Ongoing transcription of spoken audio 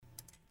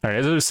All right,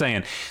 as I was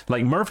saying,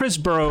 like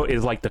Murfreesboro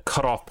is like the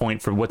cutoff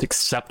point for what's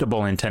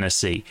acceptable in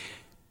Tennessee.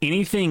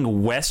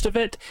 Anything west of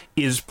it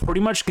is pretty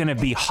much going to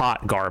be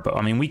hot garbo.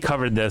 I mean, we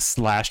covered this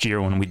last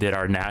year when we did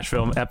our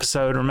Nashville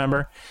episode,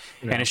 remember?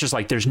 Yeah. And it's just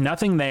like there's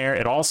nothing there.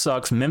 It all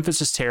sucks. Memphis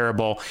is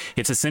terrible.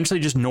 It's essentially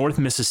just North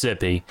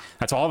Mississippi.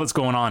 That's all that's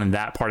going on in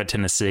that part of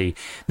Tennessee.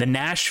 The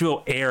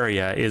Nashville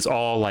area is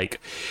all like,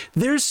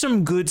 there's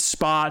some good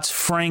spots,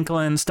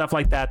 Franklin, stuff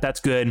like that.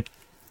 That's good.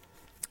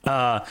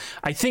 I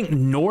think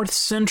North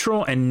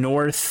Central and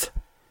Northwestern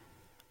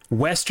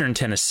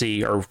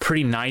Tennessee are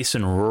pretty nice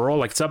and rural,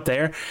 like it's up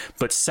there,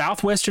 but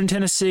Southwestern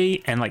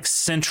Tennessee and like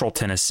Central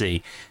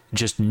Tennessee,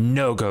 just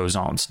no-go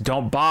zones.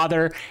 Don't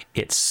bother.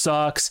 It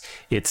sucks.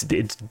 It's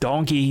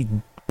donkey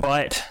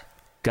butt.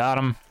 Got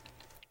him.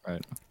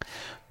 Right.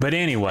 But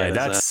anyway,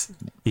 that's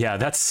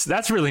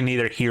really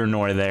neither here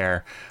nor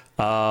there.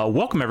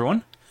 Welcome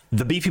everyone.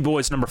 The Beefy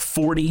Boys number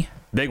 40,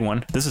 big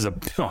one. This is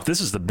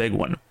the big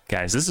one,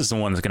 guys. This is the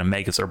one that's going to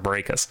make us or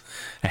break us.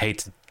 I hate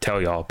to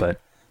tell y'all,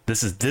 but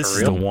this is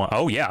the one.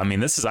 Oh yeah, I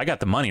mean I got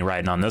the money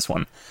riding on this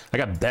one. I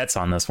got bets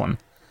on this one.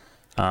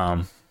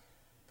 I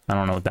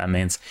don't know what that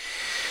means.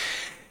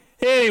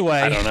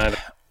 Anyway, I don't know.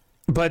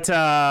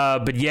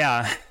 But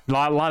yeah, a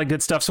lot of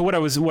good stuff. So what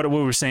we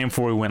were saying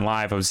before we went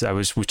live,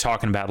 we were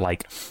talking about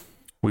like.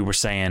 We were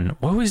saying,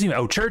 what was he?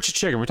 Oh, Church's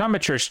Chicken. We're talking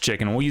about Church's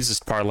Chicken. We'll use this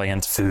to parlay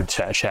into food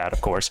chat,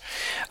 of course.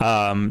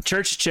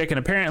 Church's Chicken,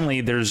 apparently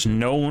there's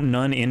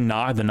none in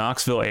the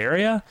Knoxville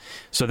area.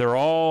 So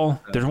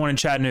there's one in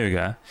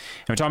Chattanooga.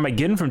 And we're talking about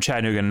getting from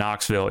Chattanooga to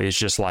Knoxville is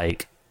just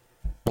like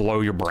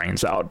blow your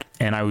brains out.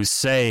 And I was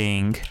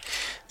saying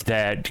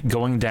that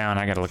going down,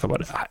 I got to look up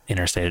what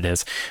interstate it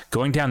is.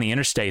 Going down the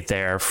interstate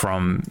there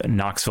from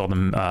Knoxville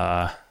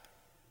to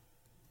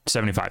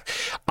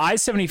 75.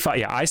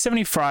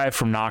 I-75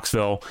 from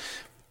Knoxville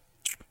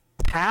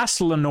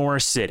past Lenore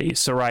City.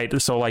 So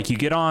like you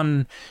get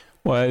on,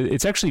 well,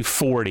 it's actually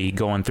 40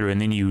 going through, and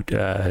then you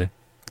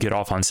get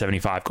off on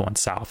 75 going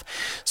south.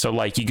 So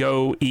like you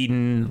go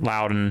Eden,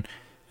 Loudon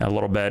a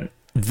little bit.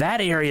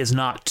 That area is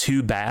not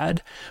too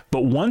bad,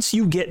 but once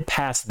you get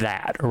past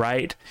that,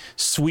 right?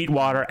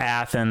 Sweetwater,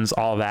 Athens,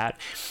 all that,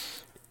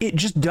 it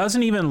just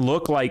doesn't even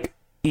look like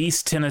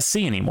East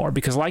Tennessee anymore,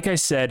 because like I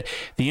said,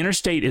 the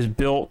interstate is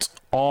built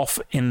off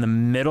in the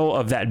middle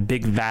of that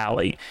big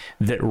valley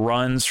that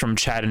runs from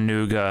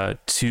Chattanooga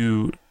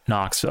to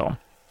Knoxville.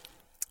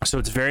 So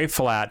it's very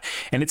flat,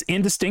 and it's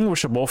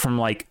indistinguishable from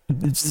like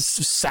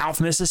South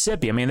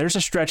Mississippi. I mean, there's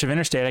a stretch of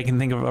interstate I can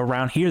think of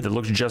around here that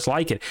looks just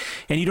like it,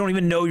 and you don't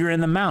even know you're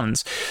in the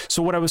mountains.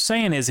 So what I was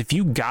saying is, if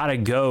you gotta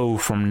go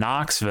from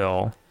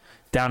Knoxville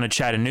down to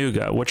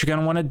Chattanooga, what you're going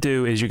to want to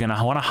do is you're going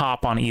to want to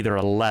hop on either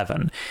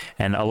 11,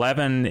 and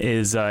 11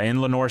 is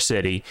in Lenore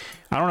City.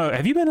 I don't know.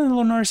 Have you been in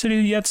Lenore City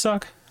yet,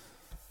 Suck?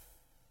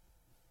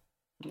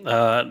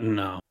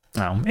 No.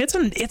 No,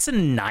 it's a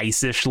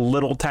nice-ish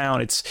little town.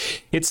 It's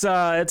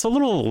a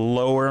little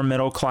lower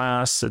middle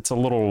class. It's a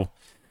little.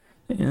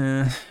 I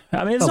mean,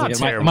 it's not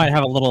terrible. It might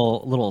have a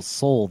little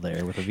soul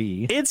there with a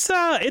V. It's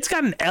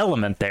got an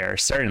element there.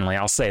 Certainly,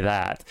 I'll say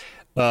that.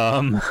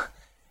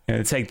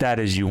 Take that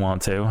as you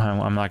want to.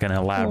 I'm not going to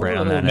elaborate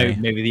on that.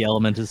 Maybe the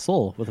element is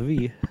soul with a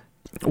V.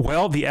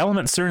 Well, the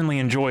element certainly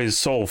enjoys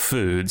soul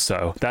food,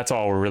 so that's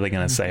all we're really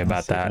going to say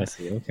about that. I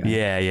see. Okay.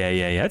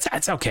 Yeah.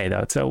 It's okay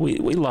though. So we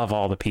love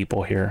all the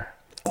people here.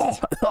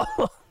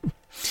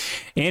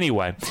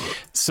 Anyway,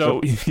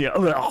 so yeah,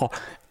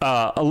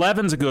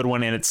 11's a good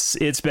one, and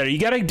it's better. You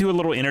got to do a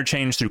little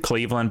interchange through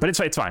Cleveland, but it's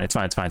fine.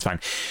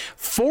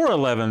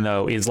 411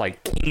 though is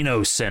like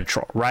Keno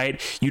Central,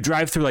 right? You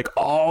drive through like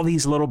all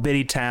these little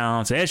bitty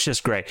towns, and it's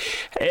just great.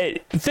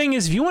 The thing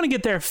is, if you want to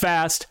get there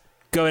fast,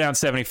 go down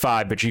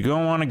 75, but you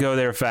don't want to go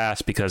there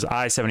fast because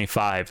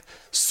I-75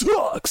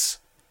 sucks.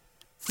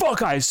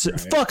 Fuck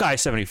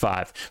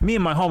I-75. Me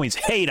and my homies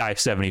hate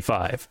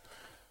I-75.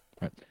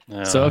 Right.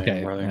 So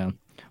okay. Yeah.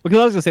 Because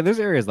I was gonna say, there's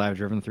areas that I've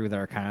driven through that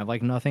are kind of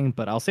like nothing,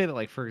 but I'll say that,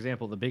 like, for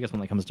example, the biggest one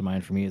that comes to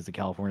mind for me is the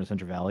California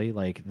Central Valley.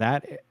 Like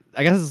that,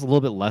 I guess it's a little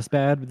bit less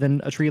bad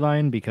than a tree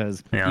line,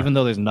 because even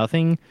though there's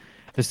nothing,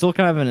 there's still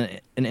kind of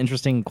an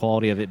interesting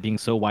quality of it being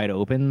so wide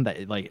open that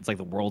it's like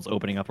the world's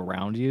opening up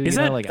around you. Is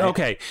that like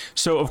okay?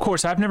 So of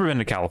course I've never been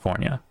to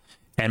California,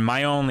 and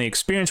my only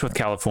experience with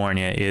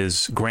California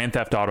is Grand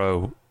Theft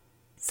Auto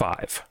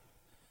 5.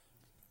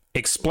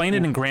 Explain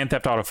it in Grand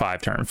Theft Auto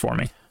 5 terms for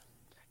me.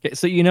 Okay,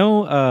 so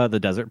the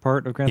desert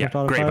part of Grand Theft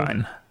Auto 5?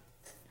 Grapevine,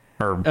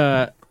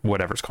 or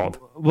whatever it's called.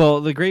 Well,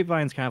 the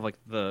Grapevine's kind of like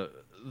the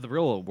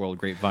real world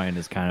Grapevine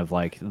is kind of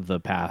like the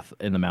path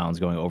in the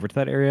mountains going over to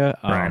that area.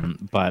 Right.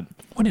 But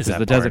what is that?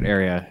 The desert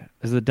area.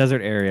 There's the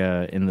desert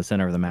area in the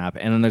center of the map,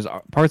 and then there's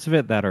parts of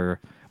it that are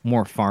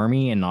more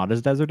farmy and not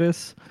as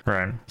desertous.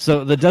 Right.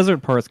 So the desert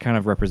parts kind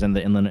of represent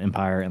the Inland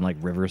Empire and like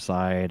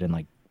Riverside and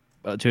like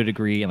to a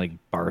degree, and like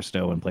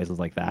Barstow and places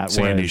like that.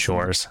 Sandy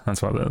Shores.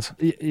 That's what it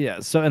is. Yeah.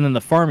 So, and then the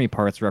farmy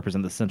parts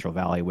represent the Central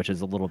Valley, which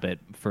is a little bit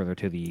further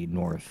to the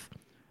north.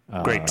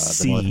 Great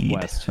Seed.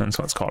 Northwest. That's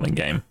what it's called in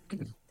game.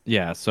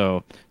 Yeah.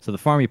 So the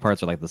farmy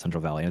parts are like the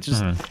Central Valley. And it's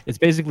just, it's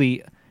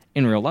basically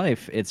in real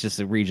life, it's just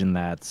a region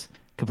that's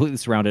completely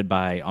surrounded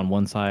by, on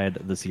one side,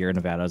 the Sierra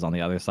Nevadas, on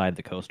the other side,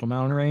 the coastal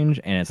mountain range,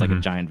 and it's like a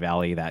giant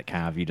valley that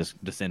kind of you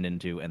just descend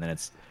into, and then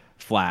it's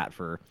flat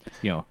for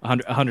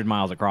 100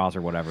 miles across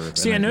or whatever.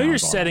 See, I know you're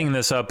setting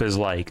this up as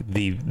like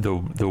the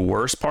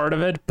worst part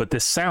of it, but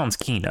this sounds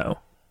Kino.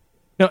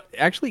 No,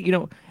 actually,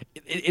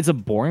 it's a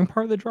boring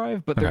part of the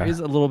drive, but there's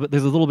a little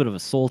bit of a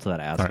soul to that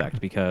aspect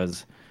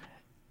because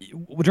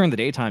during the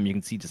daytime you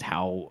can see just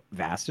how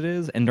vast it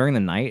is, and during the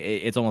night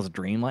it's almost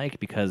dreamlike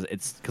because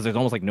there's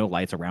almost like no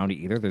lights around it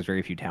either. There's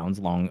very few towns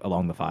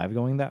along the 5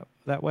 going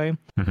that way.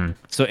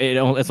 So it's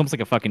almost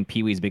like a fucking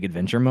Pee-wee's Big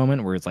Adventure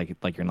moment where it's like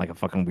you're in like a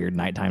fucking weird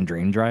nighttime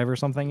dream drive or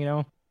something,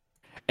 And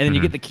then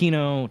you get the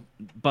Kino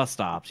bus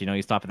stops.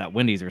 You stop at that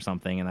Wendy's or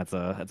something, and that's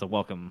a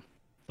welcome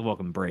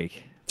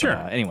break. Sure.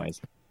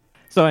 Anyways,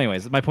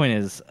 my point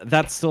is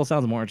that still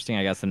sounds more interesting,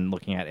 I guess, than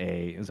looking at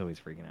Zoe's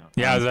freaking out.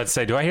 Yeah, I was about to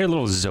say, do I hear a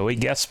little Zoe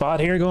guest spot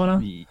here going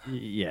on?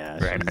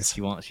 Yeah, right.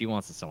 She wants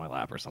to sit on my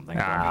lap or something.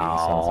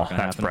 Oh,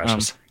 that's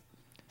precious.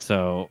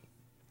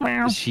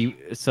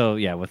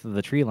 With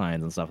the tree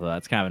lines and stuff,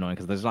 that's kind of annoying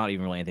because there's not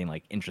even really anything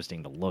like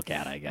interesting to look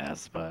at, I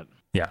guess. But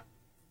yeah.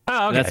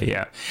 Oh, okay.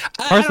 Yeah.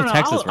 Parts of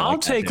Texas. I'll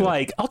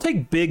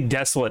take big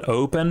desolate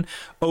open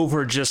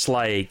over just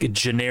like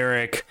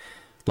generic,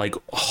 like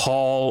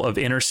haul of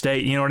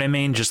interstate. You know what I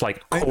mean? Just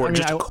like a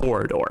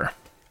corridor.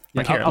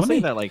 Yeah, I'll say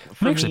that like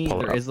for me,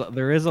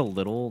 there is a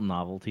little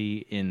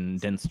novelty in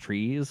dense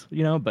trees,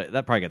 but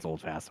that probably gets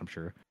old fast, I'm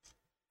sure.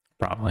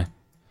 Probably.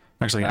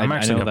 Actually, I'm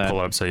actually gonna pull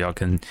up so y'all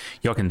can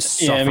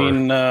suffer. Yeah, I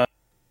mean,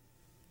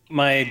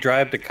 my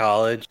drive to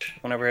college,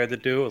 whenever I had to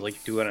do it, was like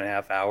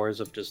 2.5 hours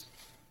of just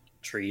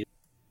trees.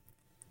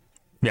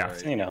 Yeah,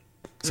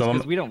 So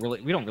we don't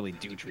really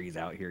do trees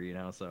out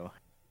here, So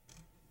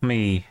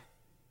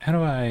how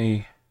do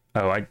I?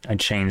 Oh, I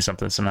changed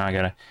something, so now I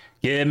gotta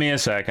give me a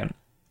second.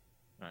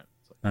 All right.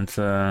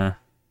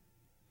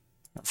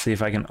 Let's see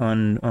if I can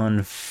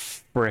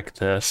unfrick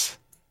this.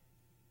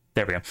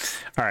 There we go.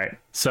 All right,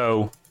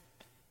 so.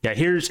 Yeah,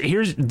 here's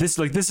this.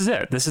 Like, this is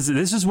it. This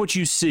is what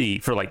you see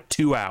for like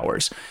 2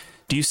 hours.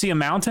 Do you see a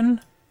mountain?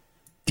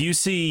 Do you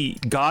see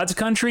God's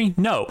country?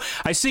 No,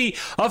 I see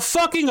a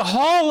fucking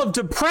hall of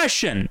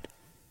depression.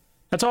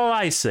 That's all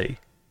I see.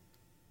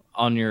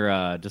 On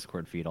your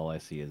Discord feed, all I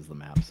see is the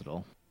map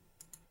still.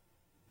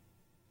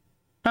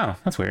 Oh,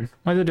 that's weird.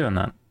 Why is it doing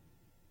that?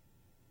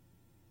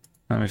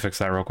 Let me fix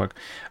that real quick.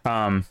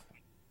 Everyone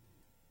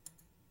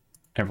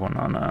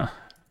on there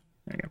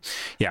you go.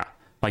 Yeah,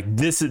 like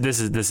this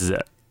is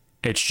it.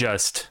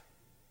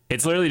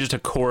 It's literally just a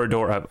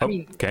corridor up.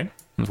 Okay,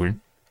 that's weird.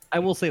 I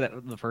will say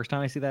that the first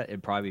time I see that,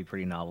 it'd probably be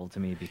pretty novel to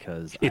me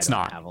because it's I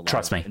don't not. have a lot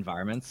Trust of me.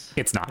 environments.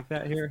 It's not like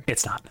that here.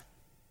 It's not.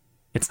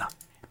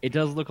 It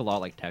does look a lot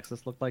like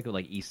Texas looked like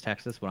East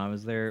Texas when I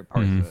was there.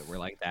 Parts of it were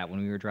like that when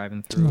we were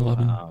driving through.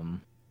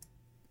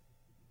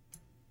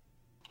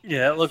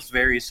 Yeah, it looks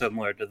very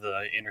similar to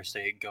the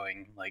interstate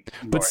going like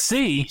but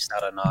see, east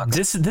out of Knox.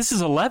 This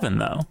is 11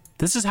 though.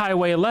 This is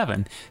Highway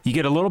 11. You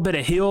get a little bit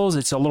of hills.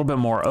 It's a little bit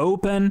more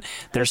open.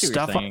 There's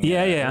stuff.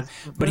 Yeah.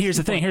 But here's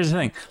the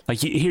thing.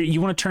 Like you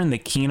want to turn the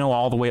Kino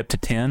all the way up to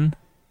 10.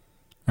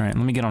 All right,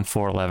 let me get on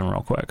 411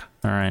 real quick.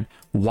 All right,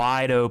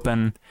 wide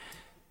open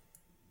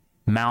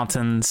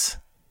mountains.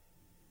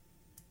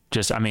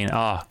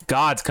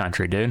 God's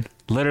country, dude.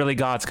 Literally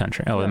God's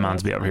country. Oh, the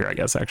mountains be over here, I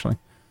guess. Actually,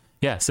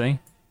 yeah. See.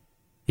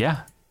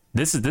 Yeah,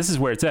 this is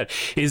where it's at.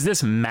 Is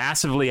this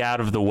massively out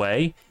of the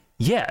way?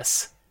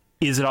 Yes.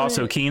 Is it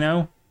also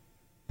Kino?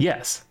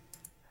 Yes.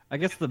 I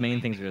guess the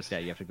main things are just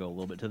you have to go a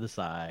little bit to the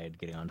side,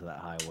 getting onto that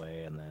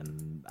highway, and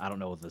then I don't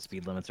know what the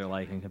speed limits are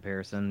like in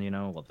comparison.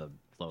 What the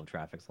flow of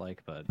traffic's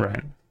like, but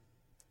right.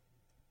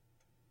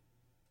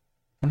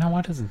 Well, now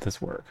why doesn't this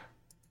work?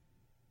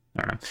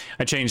 I don't know.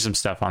 I changed some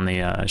stuff on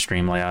the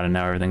stream layout, and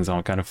now everything's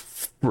all kind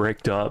of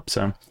bricked up.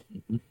 So.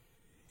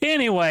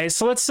 Anyway,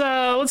 so let's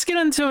get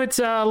into it.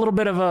 A little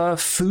bit of a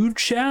food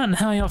chat, and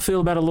how y'all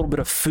feel about a little bit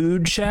of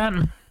food chat?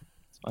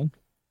 It's fun.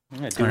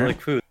 I do like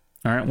food.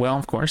 All right. Well,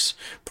 of course,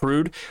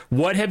 Prude.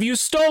 What have you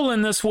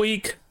stolen this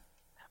week?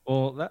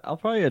 Well, I'll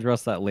probably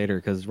address that later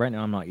because right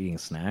now I'm not eating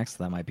snacks.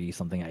 That might be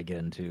something I get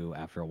into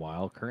after a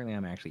while. Currently,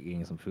 I'm actually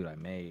eating some food I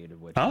made,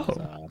 which is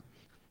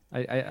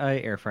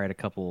I air fried a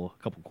couple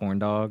corn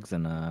dogs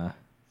and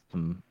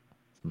some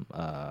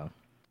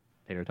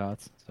tater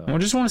tots. So I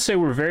just want to say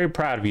we're very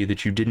proud of you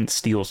that you didn't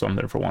steal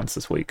something for once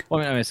this week.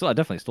 Well, I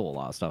definitely stole a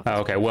lot of stuff.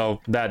 Oh, okay,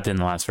 well, that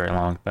didn't last very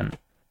long, but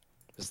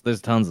there's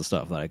tons of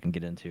stuff that I can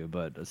get into.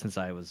 But since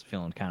I was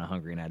feeling kind of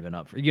hungry and I'd been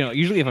up for,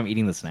 usually if I'm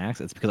eating the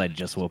snacks, it's because I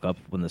just woke up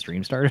when the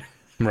stream started,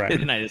 right?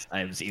 And I'm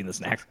just eating the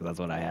snacks because that's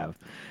what I have.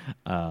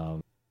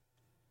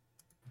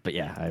 But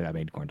yeah, I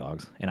made corn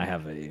dogs, and I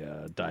have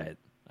a diet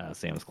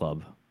Sam's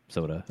Club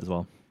soda as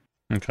well.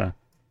 Okay.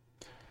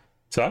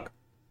 Suck.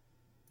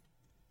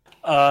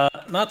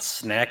 Not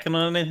snacking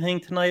on anything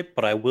tonight,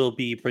 but I will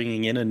be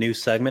bringing in a new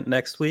segment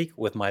next week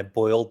with my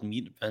boiled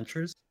meat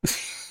adventures.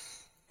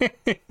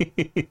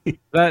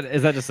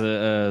 Is that just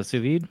a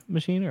sous vide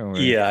machine or?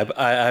 Yeah,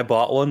 I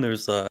bought one.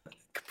 There's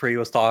Capri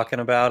was talking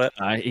about it.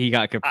 He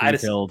got Capri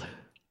killed.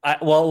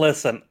 Well,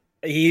 listen,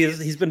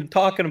 he's been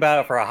talking about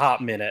it for a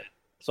hot minute,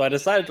 so I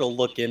decided to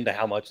look into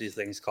how much these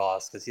things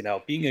cost because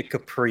being a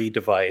Capri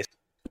device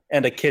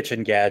and a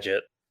kitchen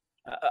gadget,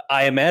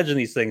 I imagine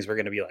these things were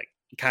going to be like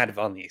kind of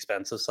on the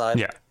expensive side.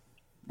 Yeah,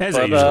 as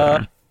they usually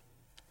are.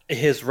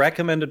 His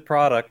recommended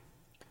product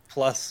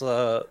plus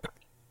the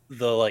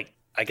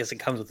I guess it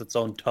comes with its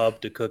own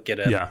tub to cook it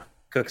in. Yeah.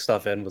 Cook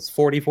stuff in was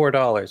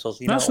 $44. So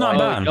that's not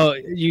bad. Oh,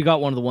 you got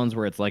one of the ones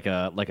where it's like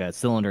a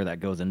cylinder that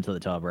goes into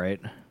the tub, right?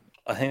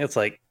 I think it's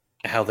like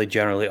how they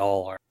generally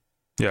all are.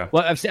 Yeah.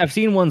 Well, I've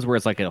seen ones where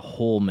it's like a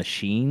whole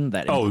machine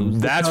that. Oh,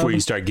 that's where you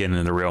start getting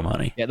into the real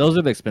money. Yeah, those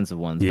are the expensive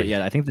ones. Yeah. But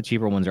yeah, I think the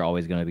cheaper ones are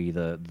always going to be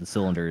the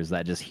cylinders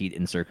that just heat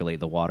and circulate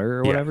the water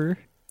or whatever.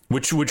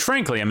 Which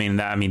frankly, I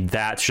mean,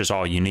 that's just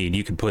all you need.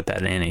 You can put that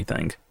in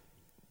anything.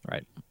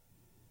 Right.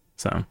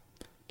 So.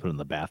 Put it in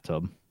the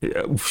bathtub.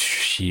 Yeah,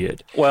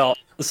 shit. Well,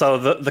 so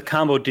the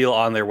combo deal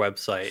on their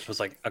website was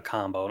like a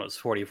combo, and it was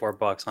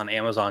 $44. On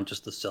Amazon,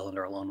 just the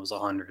cylinder alone was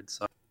 $100.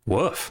 So.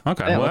 Woof.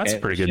 Okay, well that's a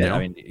pretty good deal. I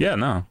mean,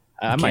 no.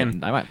 I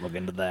might look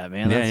into that,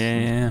 man.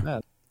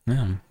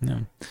 Yeah.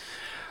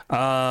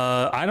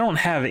 I don't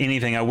have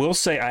anything. I will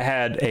say I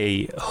had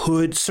a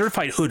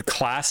certified hood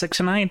classic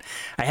tonight.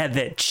 I had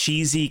that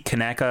cheesy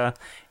Kaneka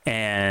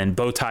and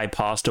bow tie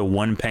pasta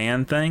one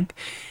pan thing,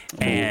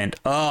 and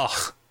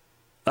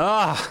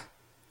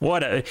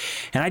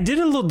and I did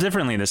it a little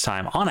differently this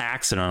time on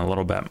accident a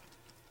little bit.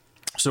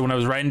 So when I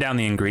was writing down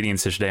the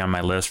ingredients today on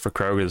my list for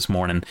Kroger this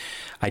morning,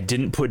 I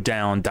didn't put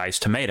down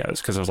diced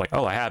tomatoes because I was like,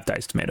 oh, I have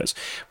diced tomatoes.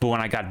 But when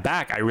I got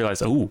back, I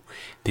realized,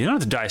 these aren't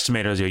the diced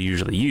tomatoes I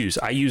usually use.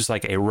 I use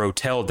like a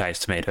Rotel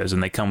diced tomatoes,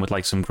 and they come with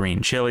like some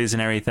green chilies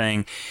and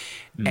everything.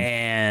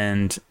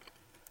 And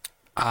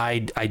I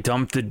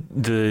dumped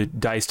the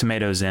diced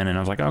tomatoes in, and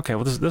I was like, okay,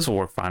 well this will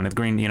work fine. The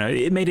green,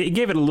 it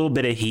gave it a little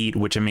bit of heat,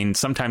 which I mean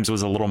sometimes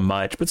was a little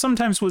much, but most of the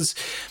time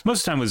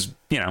was,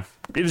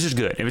 it was just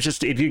good. It was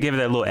just if you give it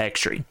that little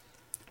extra.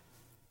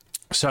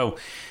 So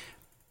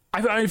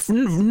I've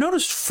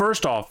noticed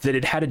first off that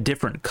it had a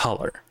different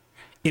color.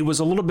 It was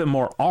a little bit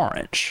more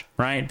orange,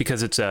 right?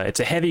 Because it's a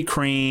heavy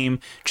cream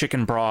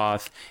chicken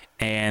broth,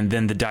 and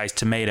then the diced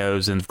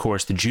tomatoes, and of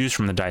course the juice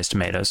from the diced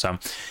tomatoes. So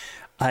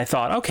I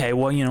thought, okay,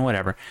 well,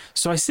 whatever.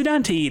 So I sit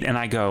down to eat and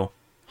I go,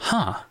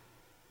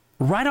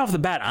 right off the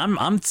bat,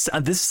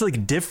 this is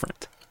like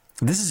different.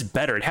 This is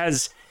better.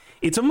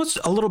 It's almost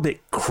a little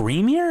bit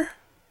creamier.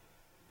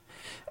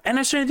 And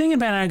I started thinking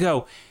about it and I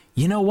go,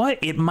 you know what?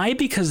 It might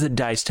be because of the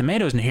diced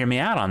tomatoes, and hear me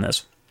out on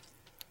this.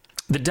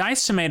 The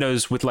diced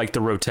tomatoes with like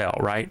the Rotel,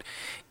 right?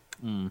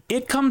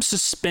 It comes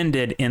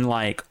suspended in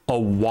like a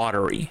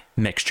watery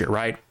mixture,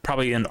 right?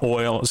 Probably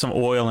some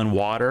oil and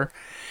water.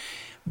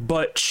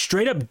 But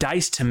straight up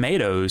diced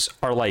tomatoes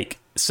are like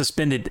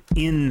suspended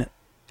in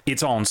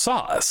its own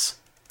sauce.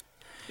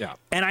 Yeah.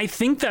 And I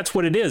think that's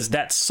what it is.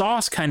 That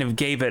sauce kind of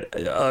gave it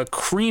a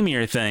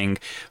creamier thing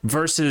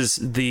versus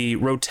the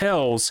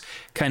Rotels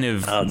kind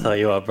of... I'll tell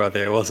you what,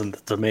 brother. It wasn't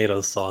the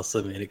tomato sauce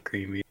that made it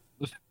creamy.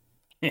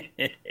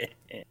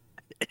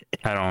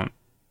 I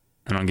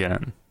don't get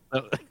it.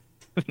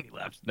 He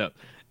laughs. No.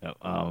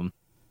 I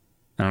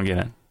don't get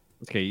it.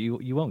 Okay,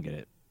 you won't get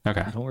it.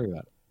 Okay. Don't worry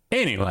about it.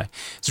 Anyway,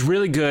 it's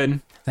really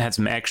good. I had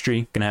some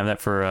extra. Gonna have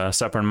that for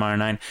supper tomorrow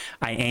night.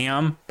 I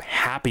am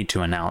happy to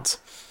announce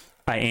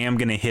I am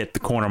gonna hit the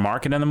corner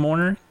market in the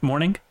morning.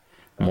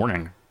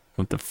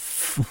 What the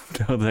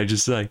hell did I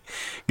just say?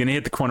 Gonna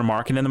hit the corner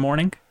market in the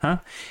morning, huh?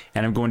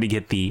 And I'm going to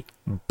get the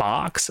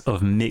box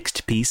of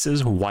mixed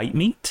pieces white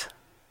meat.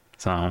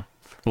 So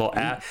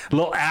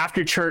little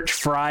after church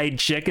fried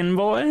chicken,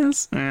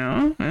 boys.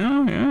 Yeah.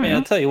 Man,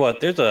 I'll tell you what.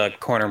 There's a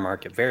corner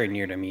market very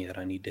near to me that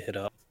I need to hit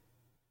up.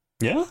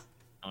 Yeah.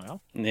 I don't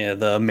know. Yeah,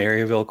 the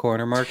Maryville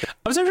corner market.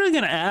 I was actually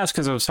going to ask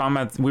because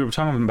we were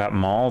talking about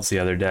malls the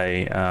other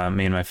day,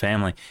 me and my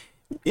family.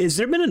 Is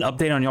there been an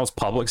update on y'all's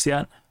Publix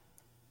yet?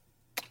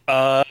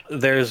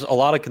 There's a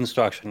lot of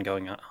construction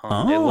going on.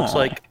 Oh. It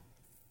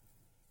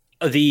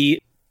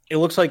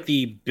looks like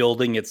the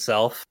building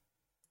itself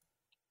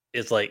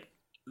is like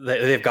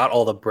they've got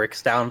all the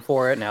bricks down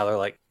for it. Now they're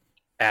like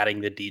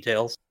adding the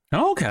details.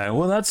 Okay,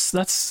 well that's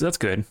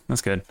good.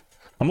 That's good.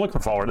 I'm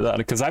looking forward to that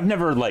because I've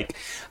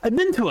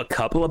been to a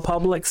couple of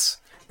Publix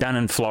down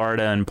in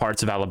Florida and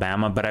parts of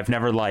Alabama, but I've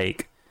never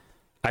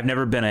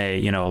been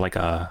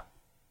a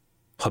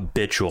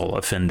habitual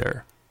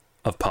offender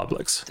of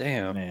Publix.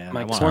 Damn, man,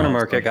 my corner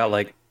market got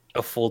like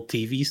a full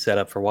TV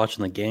setup for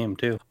watching the game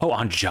too. Oh,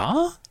 on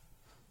Jaw?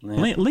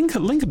 Yeah. Link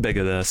a big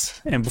of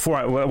this, and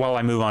while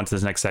I move on to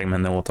this next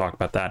segment, then we'll talk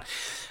about that.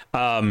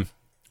 I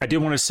did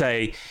want to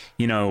say,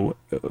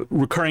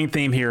 recurring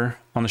theme here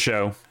on the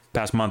show.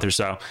 Past month or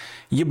so,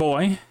 your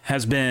boy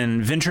has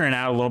been venturing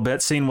out a little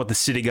bit, seeing what the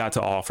city got to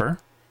offer,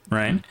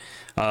 right?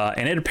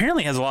 And it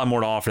apparently has a lot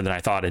more to offer than I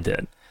thought it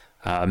did.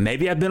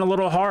 Maybe I've been a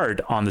little hard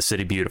on the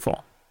City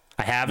Beautiful.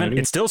 I haven't.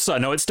 Maybe. It still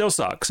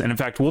sucks. And in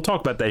fact, we'll talk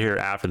about that here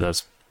after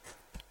this,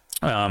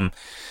 because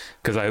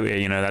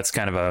that's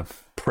kind of a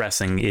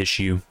pressing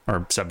issue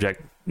or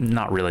subject.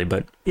 Not really,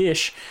 but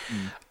ish.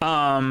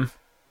 But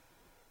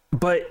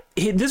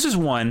this is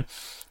one,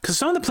 because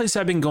some of the places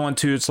I've been going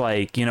to, it's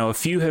like, you know, a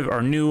few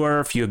are newer,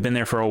 a few have been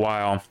there for a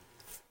while.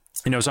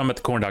 You know, so I'm at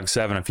the Corn Dog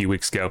 7 a few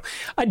weeks ago.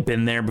 I'd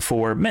been there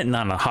before,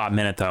 not in a hot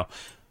minute though.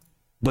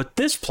 But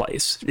this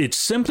place, it's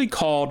simply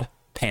called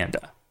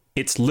Panda.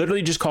 It's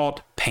literally just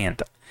called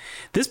Panda.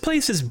 This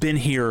place has been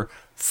here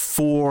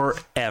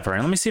forever.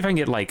 And let me see if I can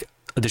get like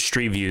the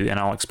street view and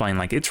I'll explain.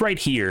 Like, it's right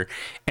here.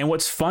 And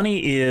what's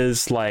funny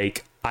is,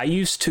 like, I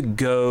used to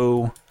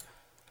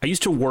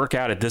work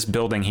out at this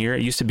building here.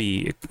 It used to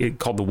be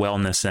called the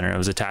Wellness Center. It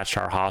was attached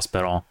to our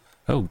hospital.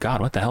 Oh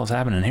God, what the hell is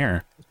happening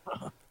here?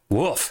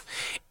 Woof.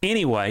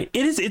 Anyway,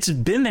 it's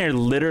been there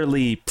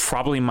literally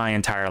probably my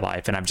entire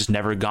life, and I've just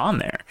never gone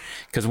there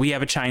because we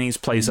have a Chinese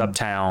place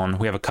uptown.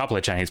 We have a couple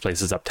of Chinese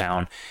places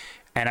uptown,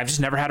 and I've just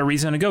never had a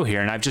reason to go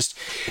here. And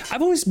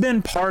I've always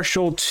been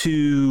partial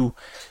to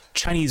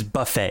Chinese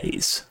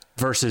buffets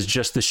versus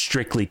just the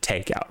strictly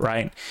takeout,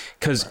 right?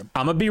 Because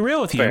I'm gonna be real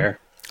with you. Fair.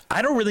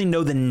 I don't really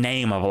know the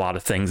name of a lot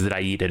of things that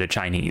I eat at a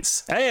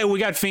Chinese. Hey, we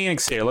got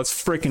Phoenix here. Let's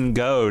freaking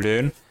go,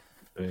 dude.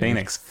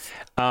 Phoenix.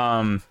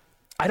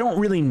 I don't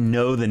really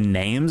know the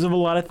names of a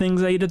lot of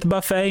things I eat at the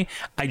buffet.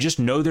 I just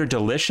know they're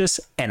delicious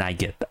and I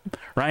get them,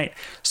 right?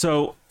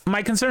 So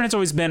my concern has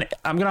always been,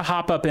 I'm going to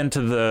hop up into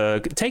the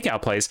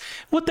takeout place.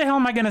 What the hell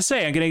am I going to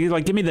say? I'm going to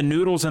like, give me the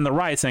noodles and the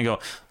rice, and I go,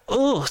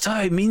 oh,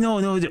 sorry, me no.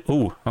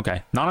 Oh,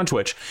 okay. Not on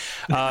Twitch.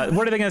 What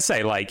are they going to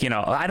say? Like, you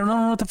know, I don't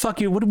know what the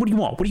fuck what do you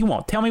want? What do you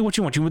want? Tell me what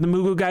you want. You want the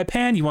Mugu Gai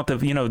Pan? You want the,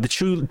 you know, the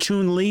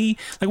Chun Li?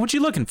 Like, what you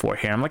looking for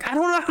here? I'm like, I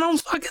don't know.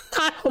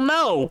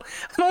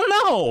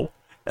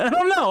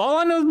 All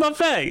I know is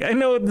buffet. I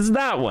know it's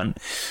that one.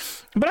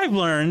 But I've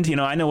learned, you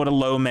know, I know what a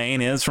lo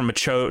mein is from a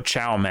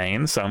chow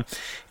mein. So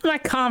my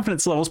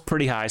confidence level is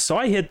pretty high. So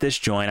I hit this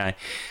joint. I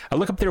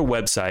look up their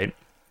website.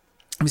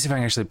 Let me see if I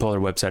can actually pull their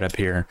website up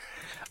here.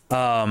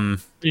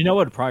 You know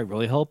what would probably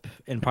really help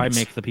and probably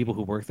make the people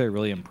who work there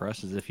really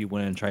impressed is if you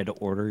went and tried to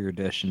order your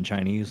dish in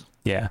Chinese.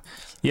 Yeah.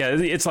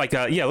 It's like,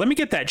 let me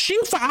get that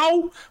Xing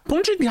Fao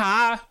Punching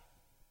Ha.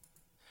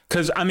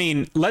 Because, I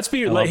mean, let's be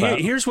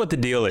here's what the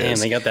deal is. And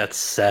they got that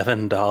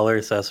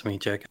 $7 sesame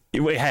chicken.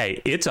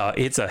 Hey, it's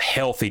a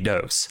healthy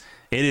dose.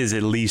 It is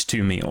at least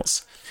 2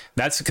 meals.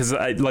 That's because,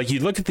 like, you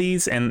look at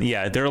these, and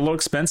yeah, they're a little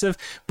expensive,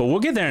 but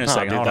we'll get there in a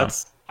second. Dude,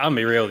 I'll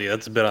be real with you.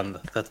 That's a bit on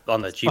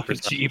the cheaper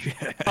side. Cheap.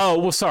 Oh,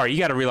 well, sorry. You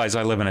got to realize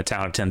I live in a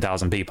town of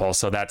 10,000 people,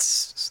 so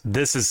this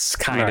is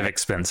kind of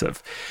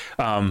expensive.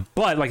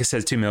 But like I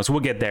said, 2 meals.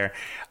 We'll get there.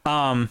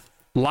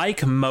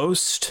 Like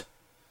most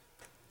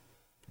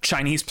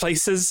Chinese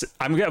places,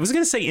 I was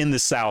going to say in the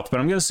South,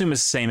 but I'm going to assume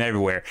it's the same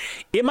everywhere.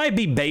 It might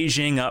be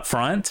Beijing up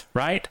front,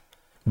 right?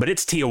 But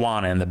it's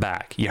Tijuana in the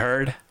back. You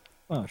heard?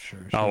 Oh,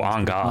 sure. Oh,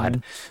 on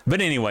God.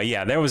 But anyway,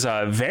 yeah, there was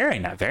a very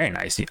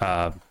nice.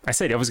 I was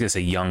going to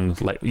say young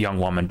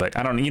woman, but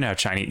I don't. You know how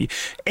Chinese,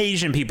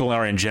 Asian people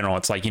are in general.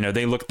 It's like, you know,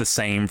 they look the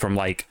same from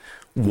like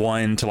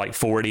 1 to like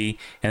 40,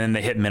 and then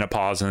they hit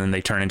menopause, and then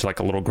they turn into like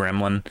a little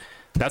gremlin.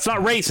 That's not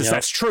racist. Yep.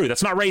 That's true.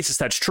 That's not racist.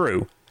 That's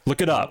true. Look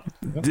it up.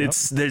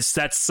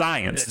 That's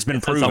science. It's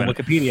been proven. It's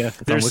on Wikipedia.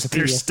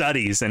 There's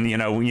studies, and you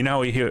know how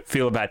we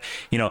feel about,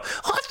 you know,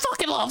 I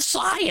fucking love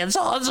science.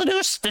 Oh,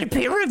 it's a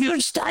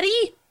peer-reviewed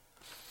study.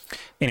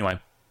 Anyway,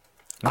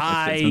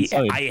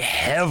 I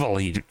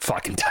heavily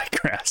fucking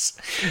digress.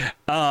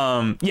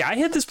 I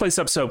hit this place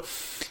up. So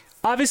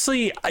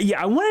obviously,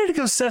 I wanted to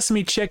go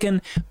sesame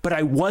chicken, but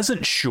I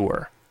wasn't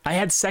sure. I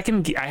had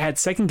second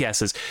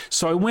guesses,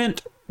 so I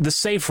went the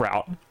safe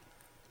route.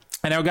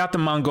 And I got the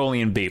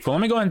Mongolian beef. Well,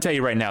 let me go ahead and tell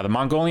you right now, the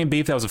Mongolian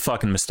beef, that was a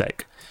fucking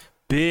mistake.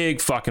 Big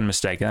fucking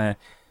mistake. There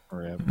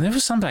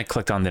was something I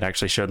clicked on that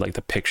actually showed like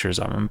the pictures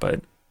of them,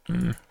 but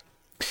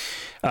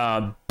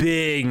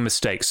big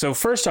mistake. So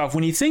first off,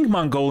 when you think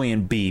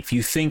Mongolian beef,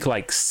 you think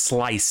like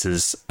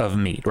slices of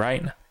meat,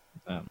 right?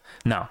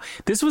 No,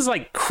 this was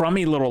like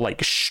crummy little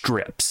like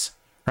strips,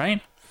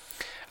 right?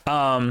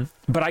 But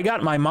I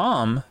got my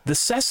mom the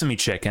sesame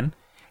chicken,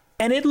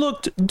 and it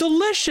looked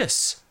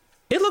delicious.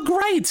 It looked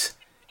great.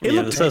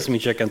 The sesame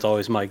chicken's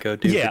always my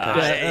go-to.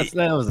 Yeah,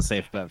 that was a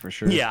safe bet for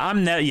sure. Yeah,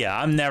 I'm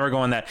never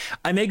going that.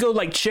 I may go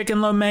like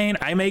chicken lo mein.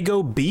 I may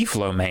go beef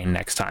lo mein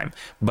next time,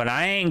 but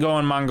I ain't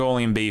going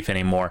Mongolian beef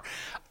anymore.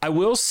 I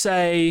will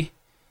say,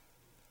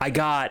 I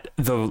got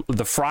the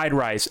fried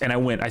rice, and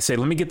I say,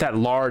 let me get that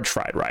large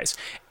fried rice,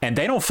 and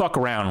they don't fuck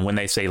around when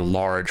they say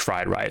large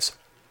fried rice.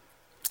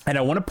 And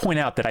I want to point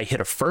out that I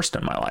hit a first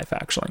in my life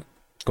actually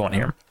going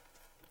here.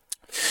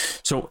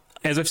 So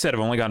as I've said, I've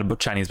only gone to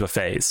Chinese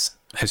buffets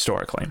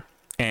historically,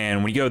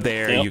 and when you go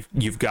there,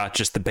 you've got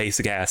just the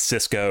basic ass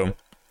Cisco,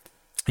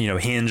 you know,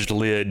 hinged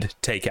lid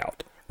takeout,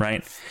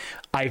 right?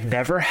 I've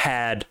never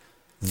had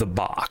the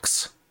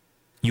box.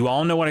 You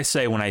all know what I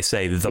say when I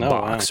say the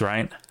box,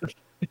 right?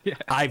 Yeah.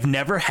 I've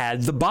never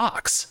had the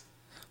box.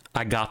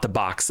 I got the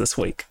box this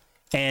week,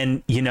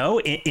 and you know,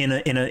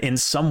 in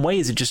some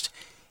ways,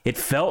 it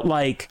felt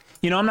like,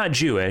 you know, I'm not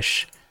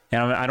Jewish,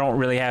 And I don't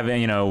really have,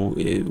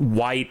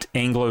 white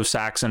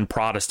Anglo-Saxon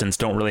Protestants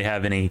don't really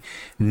have any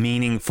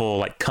meaningful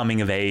like coming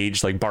of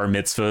age, like bar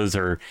mitzvahs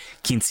or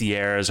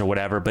quinceañeras or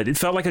whatever. But it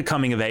felt like a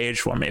coming of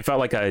age for me. It felt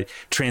like a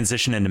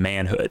transition into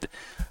manhood.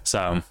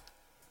 So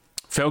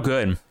felt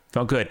good.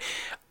 Felt good.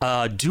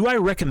 Do I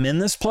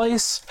recommend this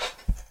place?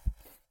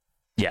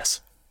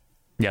 Yes.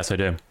 Yes, I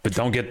do. But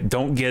don't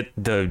get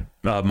the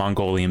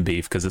Mongolian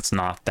beef because it's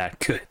not that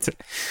good.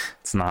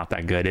 It's not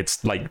that good.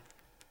 It's like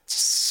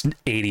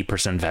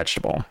 80%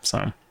 vegetable.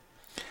 So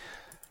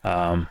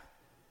I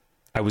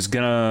was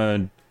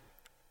gonna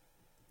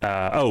what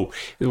I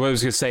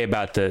was gonna say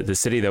about the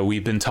city though,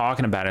 we've been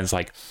talking about it. It's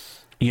like,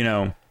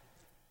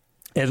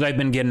 as I've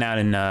been getting out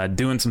and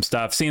doing some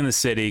stuff, seeing the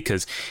city,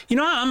 because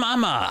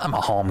I'm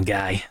a home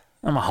guy.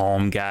 I'm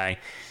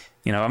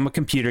a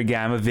computer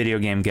guy. I'm a video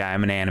game guy.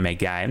 I'm an anime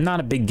guy. I'm not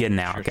a big getting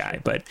out guy,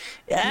 but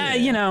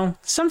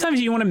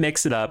sometimes you want to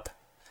mix it up.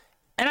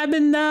 And I've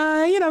been,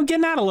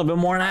 getting out a little bit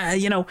more.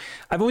 And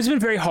I've always been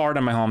very hard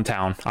on my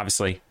hometown.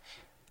 Obviously,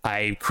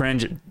 I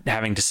cringe at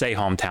having to say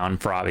hometown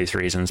for obvious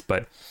reasons,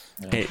 but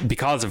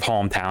because of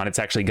hometown, it's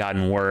actually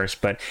gotten worse.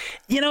 But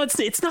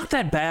it's not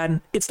that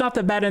bad. It's not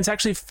that bad, and it's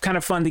actually kind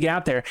of fun to get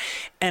out there.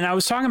 And I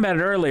was talking about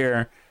it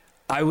earlier.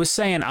 I was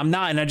saying I'm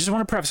not, and I just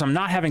want to preface, I'm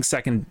not having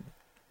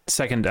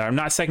I'm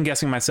not second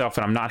guessing myself,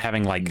 and I'm not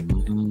having like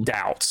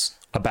doubts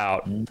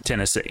about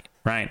Tennessee,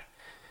 right?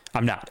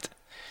 I'm not.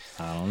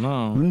 I don't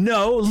know.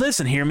 No,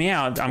 listen, hear me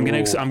out. I'm gonna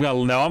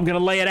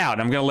lay it out.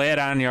 I'm gonna lay it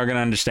out, and you're gonna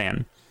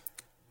understand.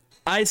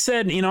 I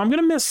said, I'm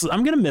gonna miss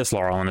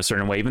Laurel in a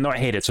certain way, even though I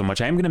hate it so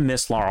much. I am gonna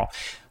miss Laurel,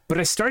 but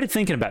I started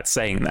thinking about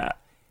saying that,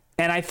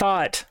 and I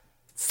thought,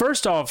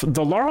 first off,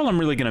 the Laurel I'm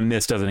really gonna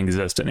miss doesn't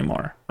exist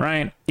anymore,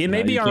 right? It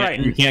may be all right.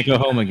 You can't go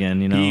home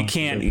again, You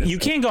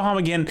can't go home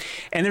again,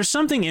 and there's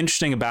something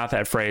interesting about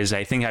that phrase.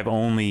 I think I've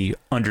only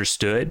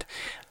understood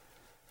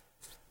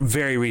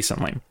very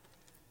recently.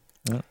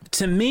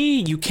 To me,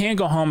 you can't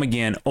go home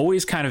again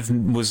always kind of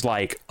was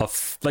like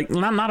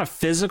not a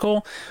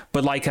physical,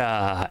 but like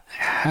a,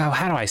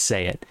 how do I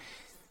say it?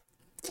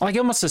 Like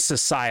almost a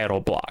societal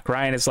block,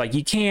 right? It's like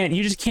you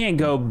just can't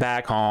go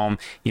back home.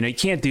 You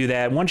can't do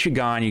that. Once you're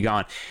gone, you're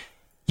gone.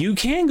 You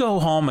can go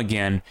home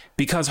again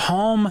because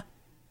home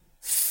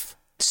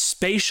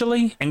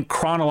spatially and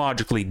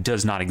chronologically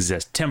does not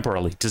exist,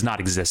 temporally does not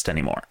exist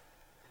anymore.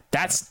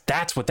 That's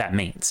what that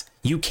means.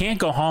 You can't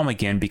go home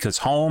again because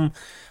home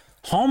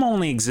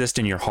only exists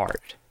in your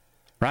heart,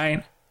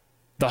 right?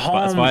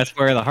 That's why it's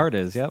where the heart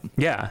is. Yep.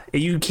 Yeah,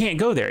 you can't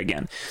go there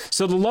again.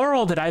 So the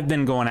Laurel that I've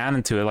been going out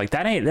into, like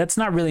that's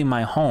not really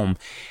my home.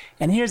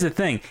 And here's the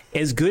thing: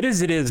 as good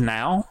as it is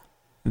now,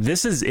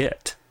 this is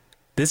it.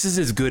 This is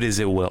as good as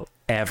it will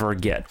ever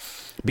get,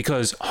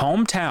 because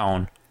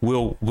hometown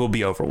will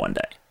be over one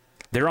day.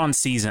 They're on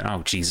season.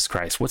 Oh Jesus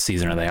Christ! What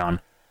season are they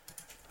on?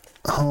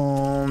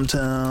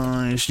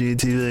 Hometown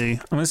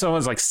HGTV. I mean, so it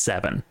was like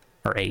 7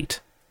 or 8.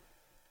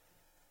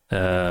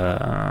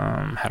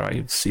 How do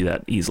I see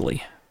that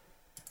easily?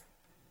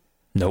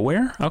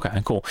 Nowhere?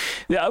 Okay, cool.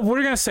 Yeah,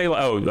 we're gonna say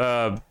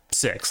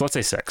 6. Let's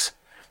say 6.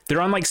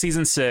 They're on like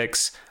season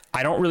 6.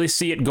 I don't really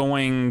see it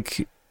going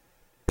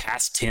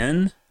past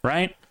 10,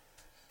 right?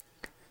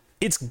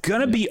 It's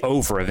gonna be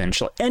over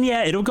eventually, and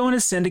yeah, it'll go into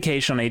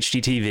syndication on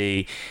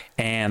HGTV,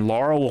 and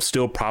Laurel will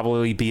still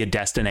probably be a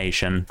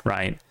destination,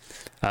 right?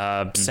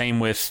 Same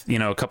with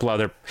a couple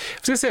other. I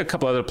was gonna say a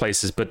couple other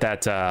places, but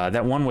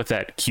that one with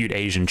that cute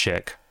Asian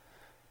chick.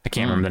 I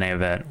can't remember the name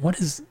of it. What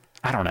is...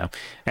 I don't know.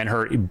 And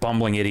her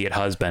bumbling idiot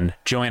husband,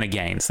 Joanna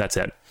Gaines. That's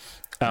it.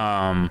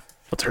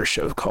 What's her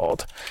show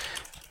called?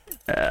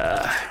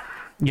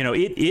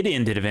 It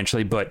ended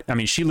eventually, but I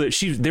mean,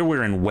 they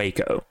were in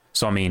Waco.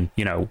 So, I mean,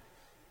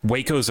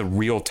 Waco's a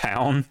real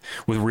town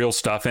with real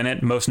stuff in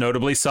it. Most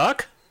notably,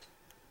 Suck?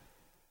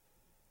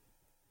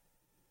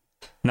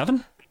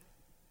 Nothing?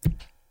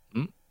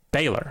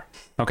 Baylor.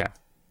 Okay.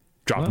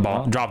 Drop the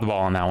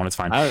ball on that one. It's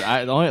fine.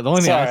 The only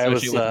thing I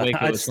associate with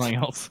Waco is something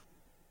else.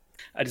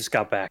 I just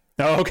got back.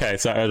 Oh, okay.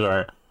 Sorry.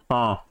 That's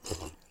all right.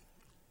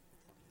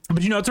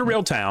 But it's a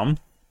real town,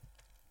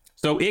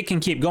 so it can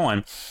keep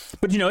going.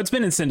 But it's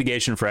been in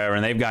syndication forever,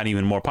 and they've gotten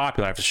even more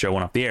popular after the show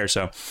went off the air.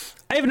 So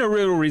I have no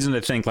real reason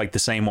to think like the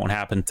same won't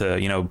happen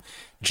to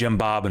Jim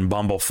Bob and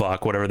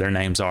Bumblefuck, whatever their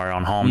names are,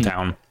 on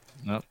Hometown.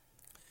 Yep.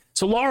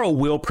 So Laurel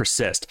will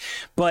persist,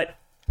 but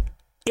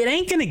it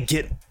ain't gonna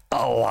get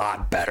a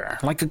lot better.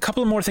 Like a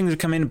couple of more things have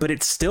come in, but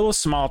it's still a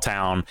small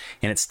town,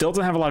 and it still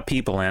doesn't have a lot of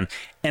people in,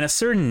 and a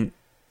certain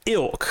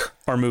ilk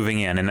are moving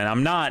in. And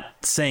I'm not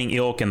saying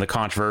ilk in the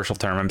controversial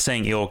term. I'm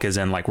saying ilk as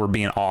in like we're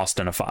being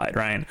Austinified,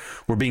 right?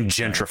 We're being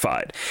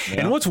gentrified.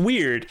 Yeah. And what's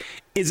weird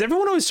is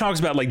everyone always talks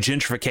about like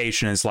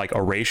gentrification as like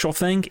a racial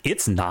thing.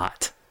 It's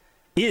not.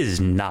 It is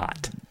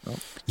not.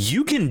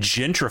 You can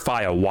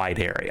gentrify a wide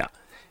area.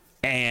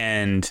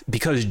 And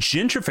because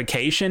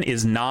gentrification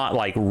is not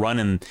like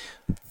running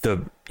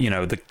we're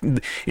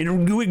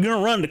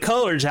gonna run the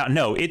colors out.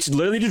 No, it's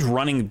literally just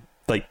running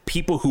like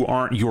people who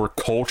aren't your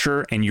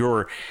culture and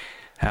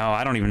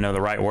I don't even know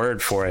the right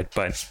word for it,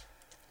 but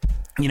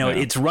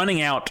it's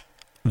running out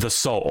the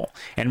soul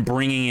and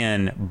bringing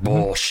in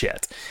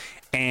bullshit.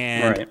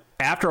 And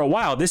after a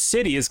while, this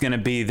city is going to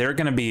be, they're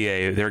going to be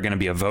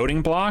a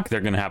voting bloc. They're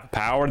going to have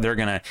power. They're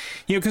going to,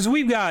 because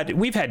we've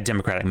had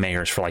Democratic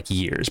mayors for like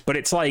years, but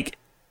it's like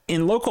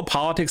in local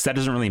politics, that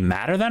doesn't really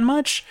matter that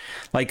much.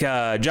 Like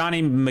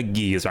Johnny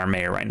McGee is our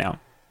mayor right now.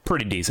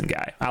 Pretty decent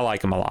guy. I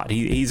like him a lot.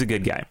 He's a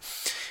good guy.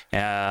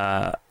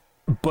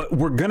 But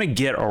we're going to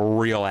get a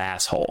real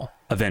asshole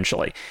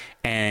eventually.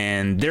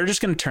 And they're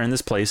just going to turn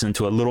this place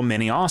into a little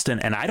mini Austin.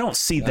 And I don't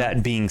see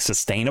that being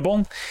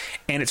sustainable.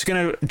 And it's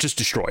going to just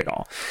destroy it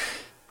all.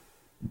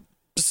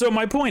 So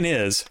my point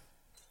is,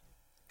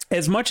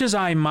 as much as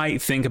I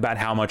might think about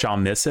how much I'll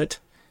miss it,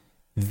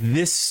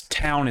 this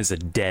town is a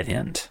dead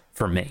end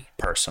for me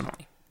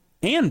personally.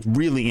 And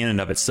really in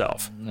and of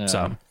itself. Yeah.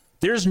 So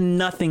there's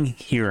nothing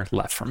here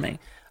left for me.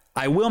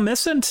 I will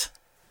miss it,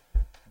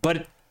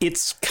 but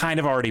it's kind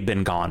of already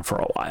been gone for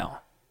a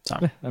while. So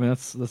I mean,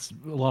 that's a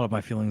lot of my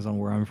feelings on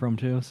where I'm from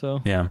too.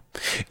 So yeah,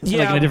 like in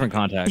a different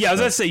context. Yeah, I was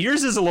gonna say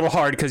yours is a little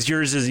hard because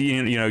yours is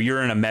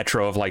you're in a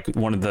metro of like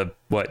one of the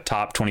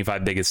top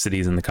 25 biggest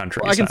cities in the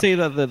country. Well, I can say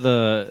that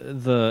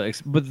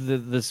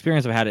the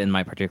experience I've had in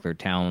my particular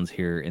towns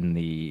here in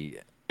the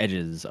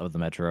edges of the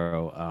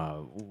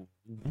metro,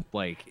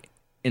 like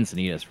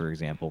Encinitas, for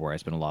example, where I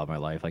spent a lot of my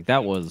life, like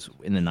that was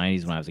in the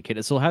 90s when I was a kid.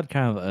 It still had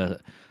kind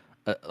of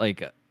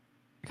a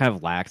kind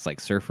of lacks like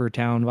surfer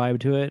town vibe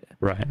to it,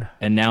 right?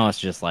 And now it's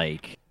just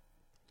like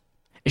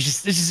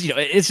it's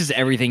just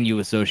everything you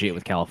associate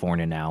with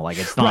California now. Like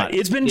it's not. Right.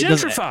 It's been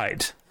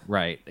gentrified.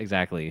 Right.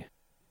 Exactly.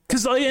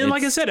 Because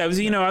like I said,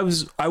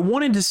 I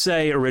wanted to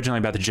say originally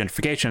about the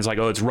gentrification. It's like,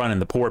 oh, it's running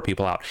the poor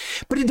people out,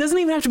 but it doesn't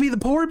even have to be the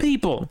poor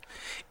people.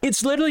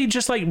 It's literally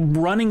just like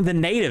running the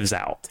natives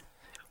out.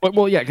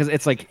 Well, yeah,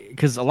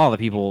 because a lot of the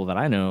people that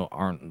I know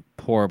aren't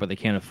poor, but they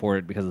can't afford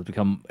it because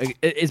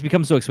it's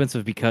become so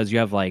expensive because you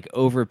have like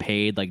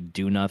overpaid like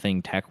do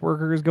nothing tech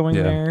workers going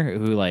there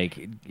who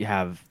like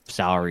have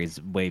salaries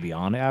way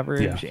beyond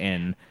average,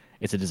 and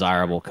it's a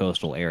desirable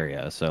coastal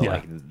area. So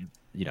like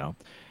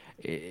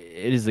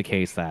it is the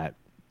case that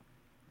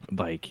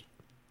like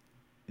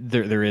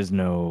there is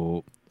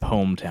no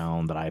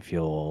hometown that I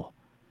feel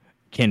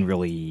can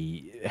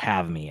really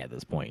have me at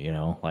this point.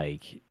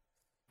 Like.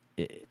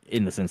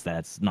 In the sense that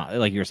it's not,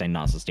 like you're saying,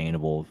 not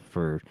sustainable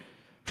for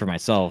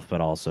myself, but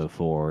also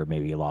for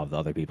maybe a lot of the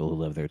other people who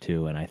live there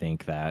too. And I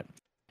think that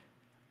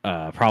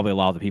probably a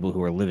lot of the people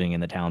who are living in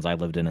the towns I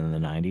lived in the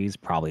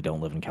 90s probably don't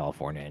live in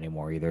California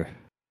anymore either.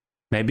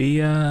 Maybe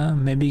you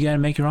gotta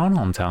make your own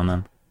hometown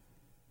then.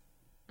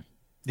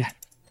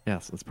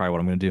 Yes, that's probably what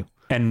I'm gonna do.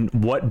 And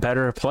what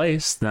better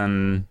place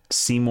than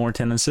Seymour,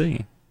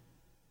 Tennessee?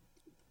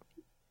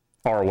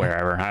 Or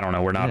wherever. I don't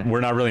know. We're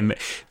not really,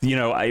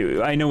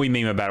 I know we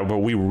meme about it, but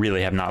we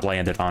really have not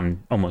landed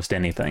on almost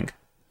anything.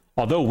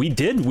 Although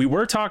we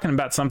were talking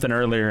about something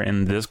earlier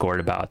in the Discord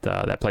about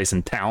that place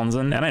in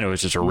Townsend, and I know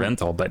it's just a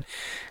rental, but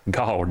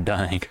god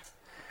dang.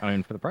 I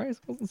mean, for the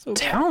price, it wasn't so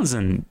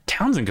bad.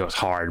 Townsend goes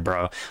hard,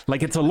 bro.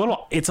 Like it's a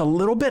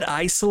little bit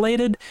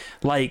isolated.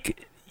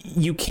 Like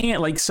you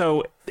can't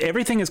so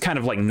everything is kind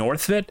of like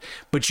north of it,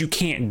 but you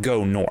can't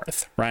go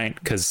north, right?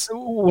 Because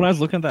when I was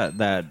looking at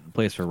that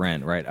place for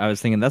rent, right, I was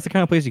thinking that's the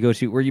kind of place you go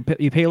to where you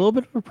pay a little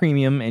bit of a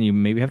premium and you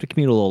maybe have to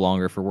commute a little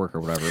longer for work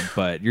or whatever,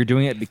 but you're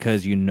doing it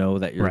because you know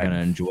that you're going to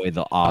enjoy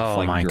the off.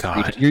 Oh my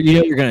god, you're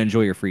going to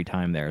enjoy your free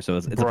time there. So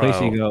it's a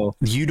place you go.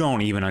 You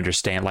don't even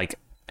understand,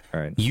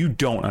 you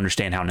don't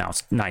understand how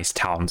nice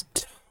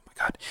Townsend. Oh my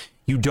god,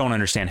 you don't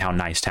understand how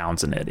nice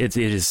Townsend it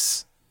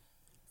is.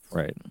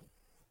 Right.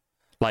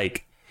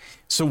 Like,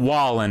 so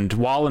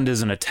Walland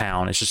isn't a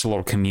town. It's just a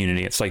little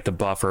community. It's like the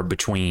buffer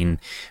between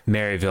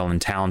Maryville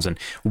and Townsend.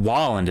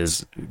 Walland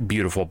is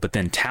beautiful, but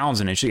then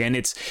Townsend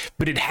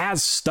but it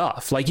has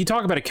stuff. Like you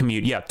talk about a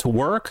commute, to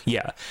work,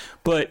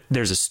 but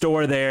there's a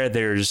store there.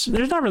 There's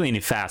not really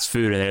any fast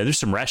food there. There's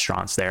some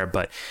restaurants there,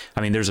 but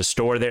I mean, there's a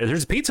store there.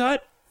 There's a Pizza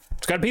Hut.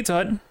 It's got a Pizza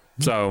Hut.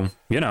 So,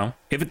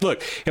 if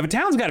a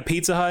town's got a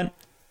Pizza Hut,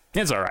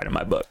 it's all right in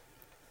my book.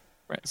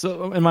 Right.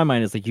 So in my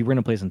mind, it's like you rent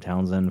a place in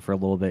Townsend for a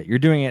little bit. You're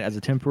doing it as a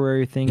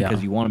temporary thing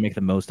because you want to make the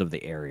most of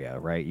the area,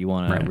 right? You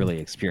want to really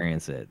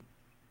experience it,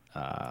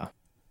 and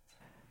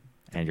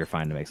you're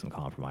fine to make some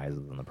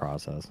compromises in the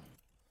process.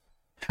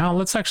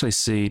 Let's actually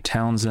see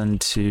Townsend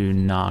to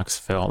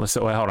Knoxville.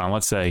 Hold on.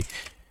 Let's say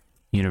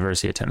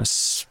University of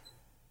Tennessee.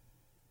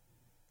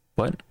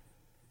 What?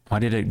 Why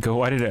did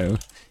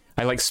it?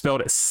 I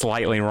spelled it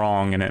slightly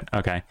wrong in it.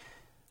 Okay.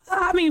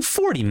 I mean,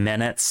 40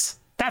 minutes.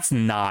 That's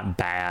not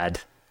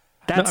bad.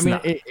 That's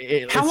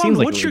how long?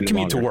 What's your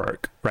commute to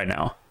work right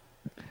now?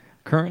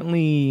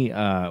 Currently,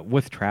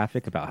 with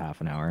traffic, about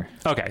half an hour.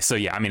 Okay, so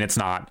I mean, it's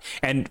not.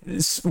 And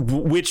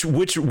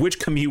which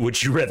commute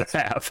would you rather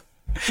have,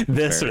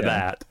 this or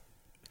that?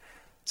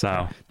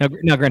 So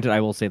now, granted,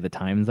 I will say the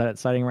times that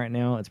it's citing right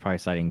now, it's probably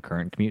citing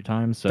current commute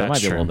times, so it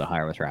might be a little bit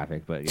higher with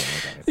traffic. But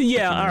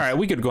all right,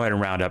 we could go ahead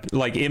and round up.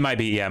 Like it might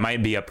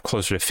be up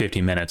closer to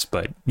 50 minutes,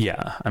 but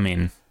I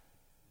mean,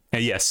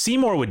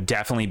 Seymour would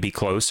definitely be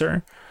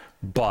closer.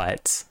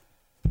 But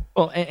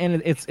Well,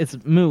 and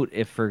it's moot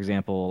if, for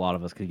example, a lot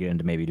of us could get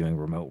into maybe doing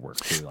remote work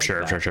too. Like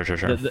Sure.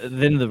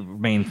 Then the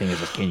main thing is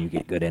just, can you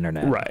get good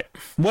internet? Right.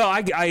 Well,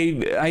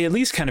 I at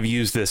least kind of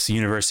use this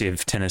University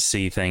of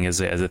Tennessee thing as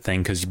a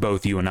thing because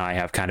both you and I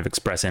have kind of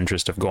expressed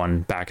interest of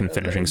going back and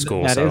finishing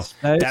school.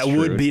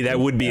 That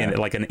would be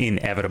like an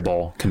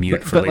inevitable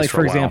commute. But like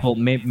for example,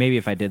 maybe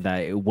if I did that,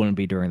 it wouldn't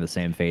be during the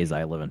same phase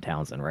I live in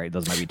Townsend, right?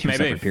 Those might be two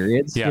separate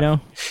periods. Yeah. You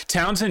know,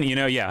 Townsend.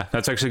 Yeah,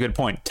 that's actually a good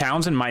point.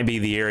 Townsend might be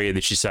the area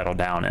that you settle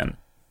down in.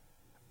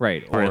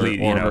 Right, or at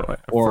least,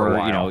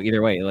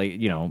 either way, like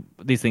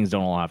these things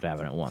don't all have to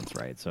happen at once,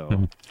 right?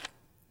 So,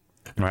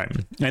 right,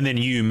 and then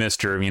you,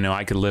 Mister,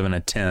 I could live in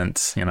a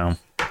tent, No,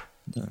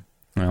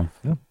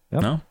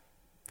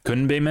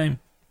 couldn't be me.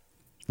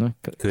 No,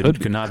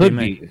 could not be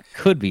me.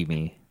 Could be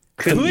me.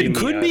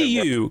 Could be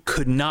you.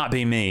 Could not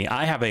be me.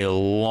 I have a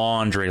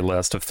laundry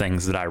list of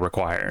things that I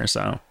require.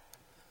 So,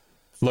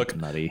 look,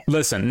 nutty.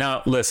 Listen.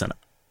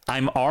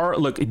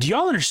 Look, do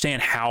y'all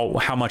understand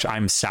how much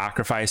I'm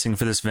sacrificing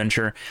for this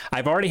venture?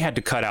 I've already had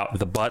to cut out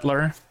the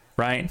butler,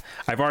 right?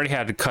 I've already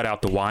had to cut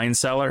out the wine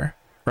cellar,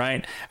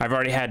 right? I've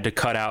already had to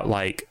cut out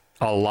like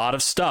a lot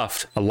of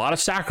stuff, a lot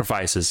of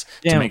sacrifices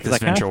to make this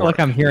venture work. Like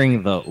I'm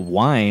hearing the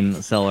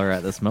wine cellar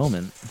at this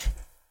moment.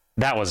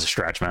 That was a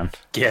stretch, man.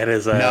 Get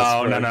his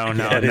ass.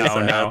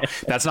 No.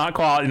 That's not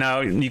quality. No,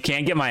 you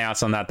can't get my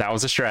ass on that. That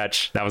was a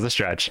stretch.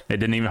 It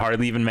didn't even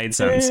hardly even made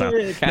sense. So.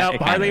 No,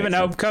 hardly even.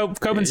 No, Cope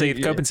and Seath.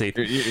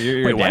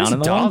 Wait, why is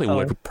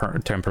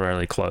Dollywood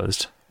temporarily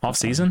closed? Off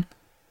season?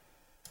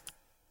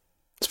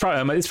 It's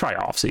probably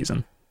off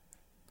season.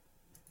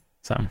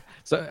 So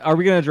are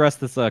we going to address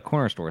this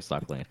corner store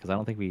stock link? Because I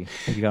don't think we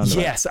got into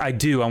Yes, I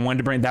do. I wanted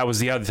to bring. That was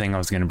the other thing I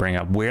was going to bring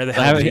up. Where the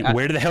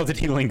hell did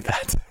he link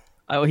that?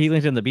 Oh, he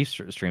linked in the Beef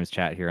Streams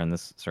chat here on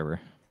this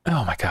server.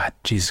 Oh my God,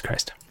 Jesus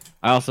Christ!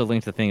 I also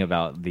linked the thing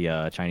about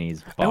the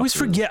Chinese boxes.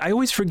 I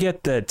always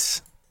forget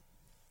that.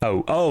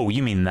 Oh,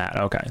 you mean that?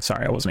 Okay,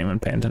 sorry, I wasn't even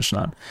paying attention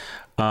to that.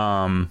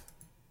 Yeah,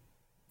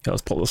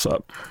 let's pull this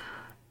up.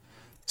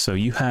 So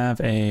you have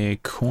a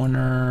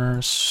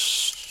corner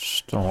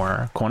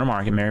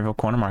market, Maryville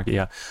corner market.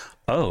 Yeah.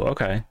 Oh,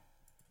 okay.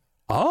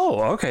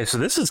 So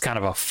this is kind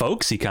of a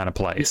folksy kind of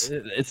place.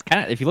 It's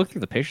kind of, if you look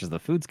through the pictures, the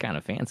food's kind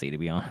of fancy, to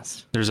be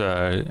honest. There's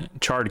a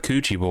charred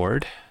coochie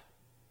board.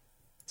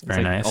 It's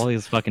very nice. All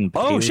these fucking.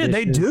 Oh shit,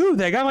 they do.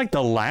 They got like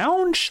the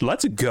lounge.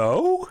 Let's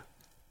go.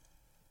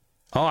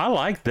 Oh, I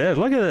like this.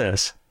 Look at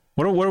this.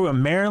 What are we?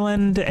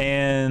 Maryland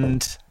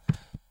and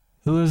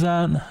who is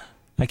that?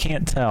 I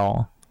can't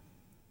tell.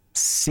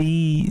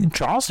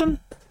 Charleston?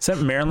 Is that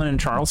Maryland and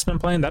Charleston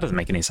playing? That doesn't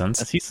make any sense.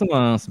 I see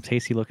some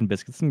tasty looking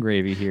biscuits and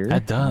gravy here.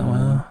 That does.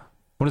 Well,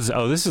 what is it?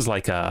 Oh, this is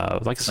like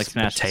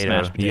smashed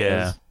potato. Smashed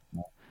yeah.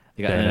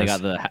 They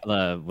got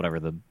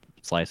the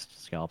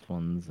sliced scalloped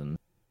ones and.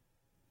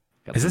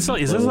 Is this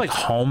like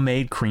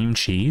homemade cream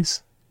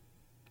cheese?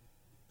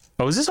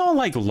 Oh, is this all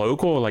like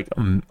local, like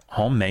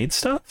homemade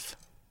stuff?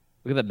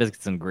 Look at that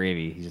biscuits and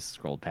gravy. He just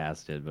scrolled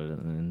past it, but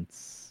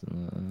it's.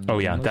 Oh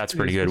yeah, that's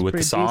pretty good with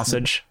the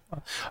sausage.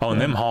 Decent. Oh,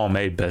 and them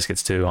homemade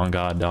biscuits too. On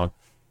God, dog.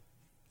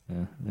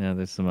 Yeah.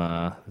 There's some.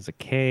 There's a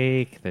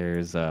cake.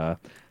 There's looks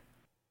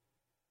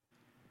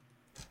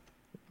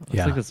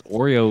like this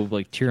Oreo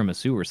like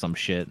tiramisu or some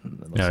shit.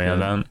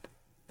 Yeah.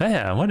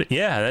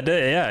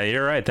 Yeah,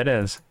 you're right. That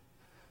is.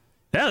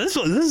 Yeah, this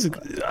is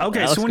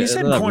okay. So when you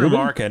said corner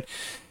market,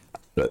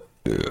 I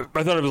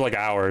thought it was like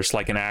ours,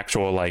 like an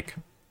actual like.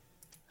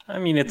 I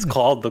mean, it's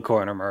called the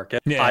corner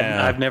market. Yeah,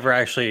 I've never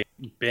actually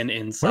been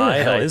inside. What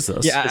the hell is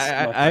this?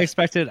 Yeah, I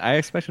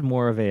expected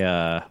more of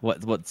a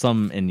what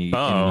some in New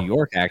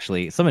York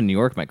actually. Some in New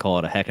York might call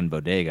it a heckin'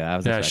 bodega. I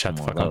was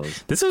expecting more of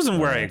those. This isn't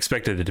where I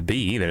expected it to be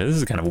either. This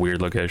is kind of a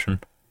weird location.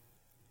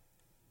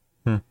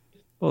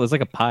 Well, there's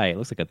like a pie. It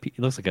looks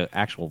like an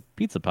actual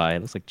pizza pie.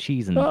 It looks like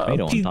cheese and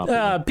tomato on top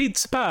of it.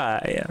 Pizza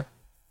pie. Yeah.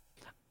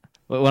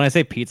 When I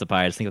say pizza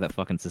pie, I just think of that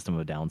fucking System of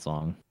a Down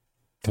song.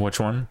 Which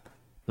one?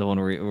 The one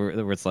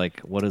where it's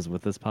like, what is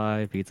with this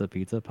pie? Pizza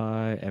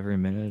pie. Every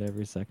minute,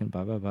 every second.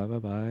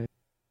 Bye.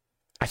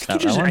 I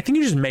think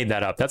you just made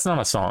that up. That's not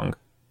a song.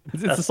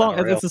 It's a song.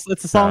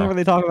 It's a song where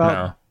they talk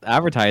about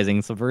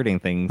advertising, subverting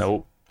things.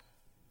 Nope.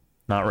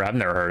 Not. I've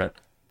never heard it.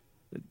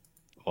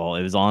 Well,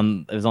 it was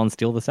on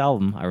Steal This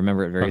Album. I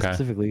remember it very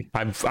specifically.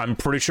 I'm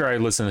pretty sure I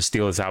listened to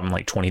Steal This Album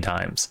like 20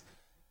 times.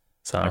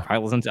 So I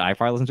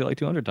probably listened to it like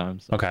 200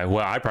 times. So. Okay,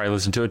 well I probably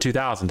listened to it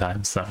 2,000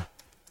 times. So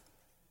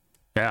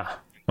yeah,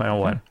 well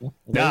what?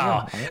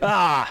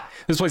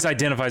 This place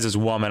identifies as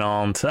woman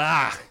owned.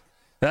 Well,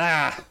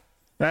 I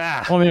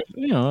mean,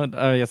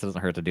 I guess it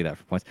doesn't hurt to do that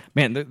for points.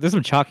 Man, there's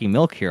some chalky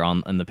milk here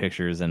in the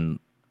pictures and.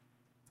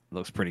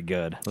 Looks pretty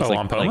good. Looks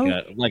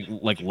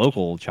like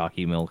local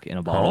chalky milk in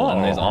a bottle,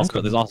 and there's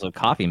also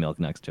coffee milk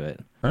next to it.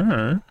 All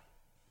right.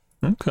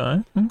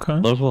 Okay.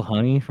 Local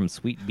honey from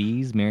Sweet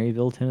Bees,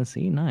 Maryville,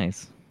 Tennessee.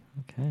 Nice.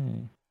 Okay.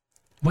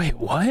 Wait,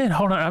 what?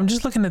 Hold on. I'm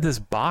just looking at this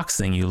box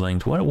thing you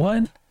linked.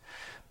 What?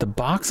 The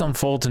box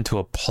unfolds into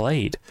a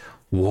plate.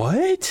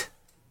 What?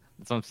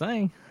 That's what I'm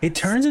saying. It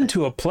turns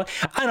into a play.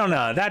 I don't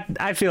know. That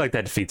I feel like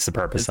that defeats the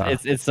purpose.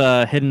 It's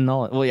hidden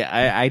knowledge. Well,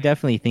 yeah, I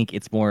definitely think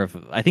it's more of.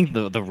 I think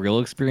the real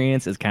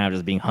experience is kind of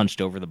just being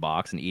hunched over the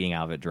box and eating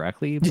out of it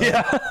directly. But,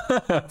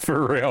 yeah,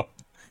 for real.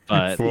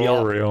 But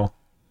for real.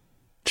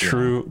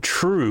 True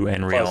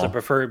and real. Plus, I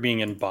prefer it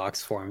being in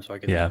box form, so I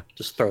can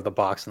just throw the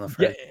box in the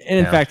fridge. Yeah, and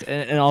in fact,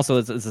 and also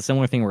it's a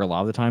similar thing where a lot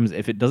of the times,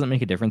 if it doesn't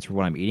make a difference for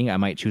what I'm eating, I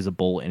might choose a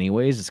bowl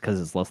anyways, just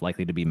because it's less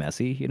likely to be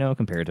messy,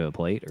 compared to a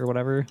plate or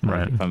whatever.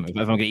 Right. Like if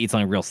I'm gonna eat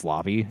something real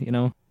sloppy,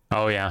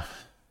 Oh yeah.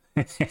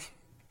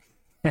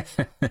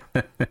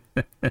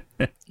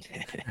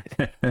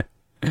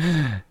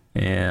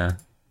 Yeah.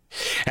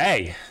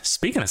 Hey,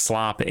 speaking of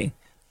sloppy,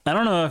 I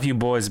don't know if you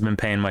boys have been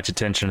paying much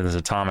attention to this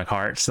Atomic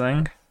Hearts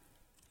thing.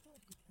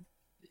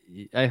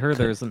 I heard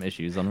there were some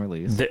issues on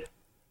release.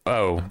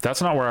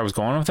 That's not where I was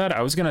going with that.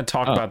 I was going to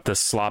talk about the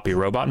sloppy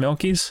robot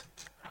milkies.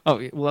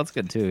 Oh, well, that's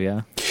good too,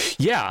 yeah.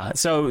 Yeah,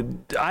 so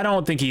I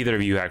don't think either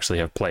of you actually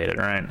have played it,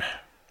 right?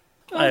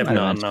 I have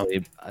not, no.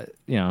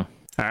 All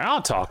right,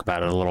 I'll talk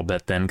about it a little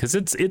bit then, because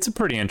it's a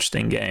pretty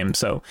interesting game.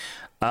 So,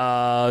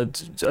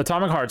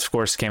 Atomic Hearts, of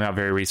course, came out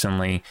very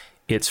recently.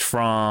 It's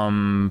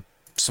from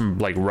some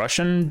like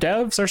Russian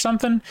devs or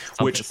something.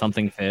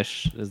 Something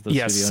Fish is the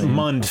yes, studio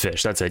name.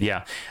 Mundfish, that's it.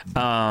 Yeah.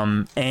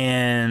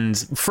 And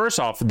first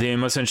off, the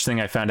most interesting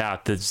thing I found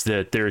out is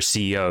that their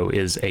CEO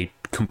is a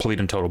complete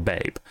and total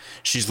babe.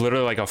 She's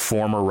literally like a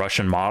former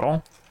Russian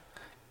model,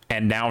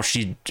 and now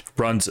she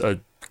runs a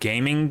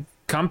gaming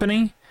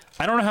company.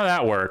 I don't know how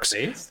that works,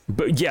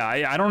 but yeah,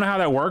 I don't know how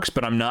that works,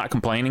 but I'm not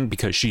complaining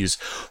because she's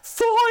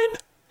fine,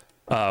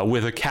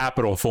 with a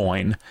capital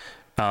fine.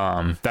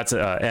 That's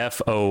a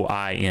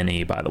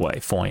Foine, by the way,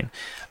 Foine.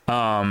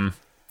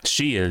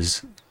 She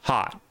is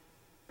hot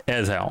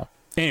as hell.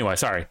 Anyway,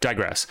 sorry,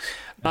 digress.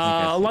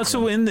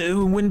 So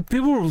when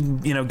people were,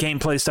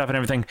 gameplay stuff and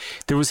everything,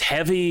 there was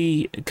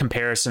heavy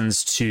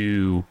comparisons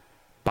to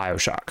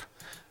BioShock,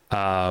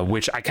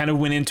 which I kind of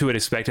went into it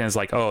expecting as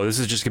like, oh, this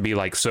is just gonna be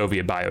like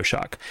Soviet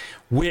BioShock,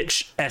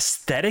 which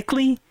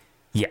aesthetically,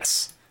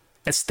 yes,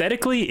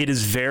 it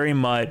is very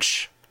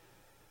much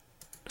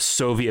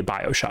Soviet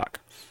BioShock,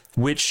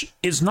 which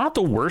is not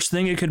the worst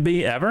thing it could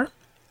be ever.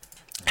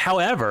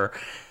 However,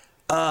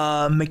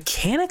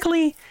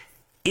 mechanically,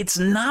 it's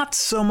not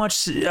so much.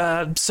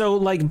 So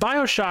like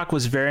BioShock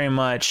was very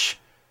much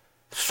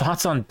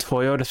thoughts on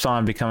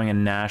Toyotathon becoming a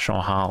national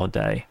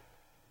holiday.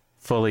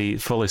 Fully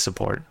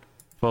support.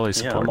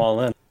 Yeah, I'm all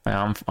in.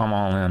 Yeah, I'm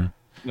all in.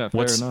 Yeah,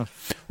 fair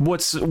enough.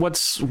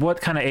 What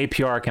kind of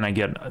APR can I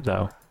get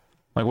though?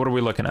 Like, what are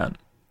we looking at?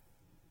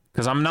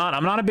 Because I'm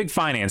not a big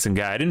financing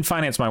guy. I didn't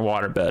finance my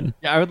waterbed.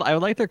 Yeah, I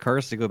would like their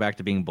cars to go back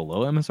to being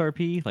below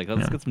MSRP. Like,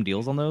 let's get some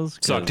deals on those.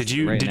 So, did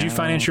you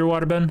finance your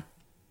waterbed?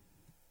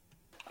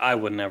 I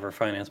would never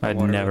finance my I'd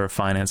waterbed. never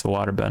finance a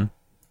waterbed.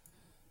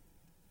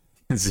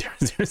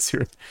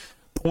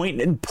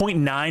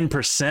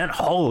 0.9%.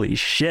 Holy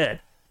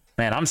shit,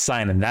 man! I'm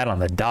signing that on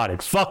the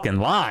dotted fucking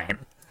line.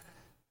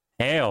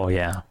 Hell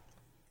yeah.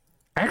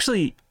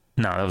 Actually,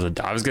 no, that was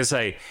I was gonna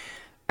say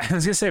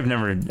I've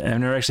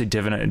never actually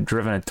driven a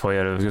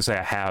Toyota. I was gonna say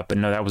I have, but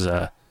no, that was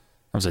a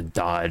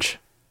Dodge.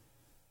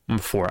 I'm a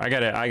Ford. I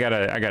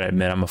gotta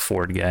admit, I'm a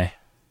Ford guy.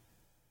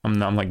 I'm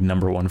like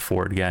 #1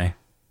 Ford guy.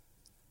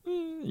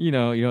 You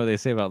know what they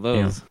say about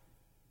those. Yeah.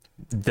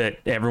 That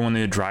everyone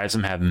who drives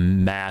them have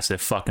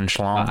massive fucking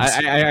schlongs.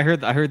 I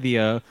heard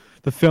the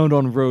found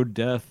on road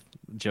death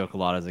joke a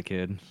lot as a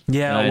kid.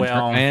 Yeah,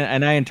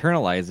 and I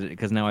internalized it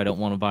because now I don't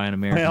want to buy an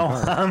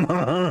American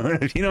car.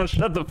 If you don't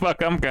shut the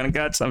fuck up, I'm gonna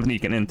got something you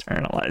can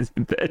internalize,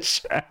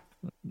 bitch.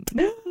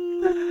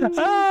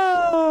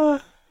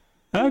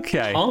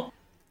 Okay.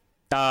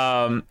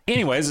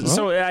 Anyways,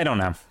 so I don't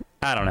know.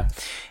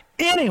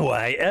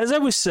 Anyway, as I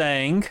was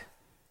saying,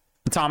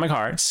 Atomic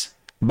Hearts,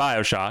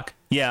 BioShock.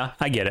 Yeah,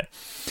 I get it.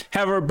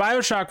 However,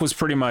 BioShock was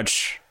pretty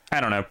much,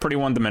 pretty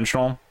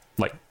one-dimensional,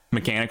 like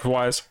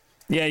mechanics-wise.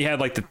 Yeah, you had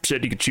like the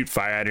shit you could shoot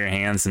fire out of your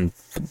hands and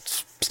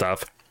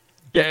stuff.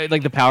 Yeah,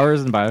 like the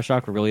powers in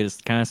BioShock were really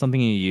just kind of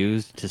something you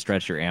used to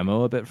stretch your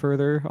ammo a bit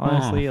further,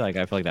 honestly. Like,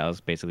 I feel like that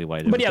was basically why I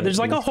did it. But yeah, there's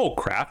like a whole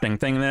crafting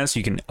thing in this.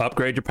 You can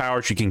upgrade your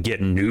powers. You can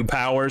get new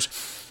powers.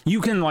 You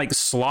can like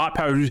slot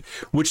powers,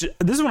 which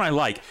this is what I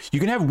like. You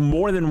can have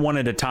more than one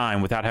at a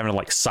time without having to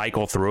like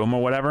cycle through them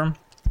or whatever.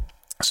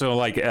 So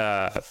like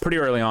pretty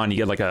early on, you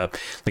get like a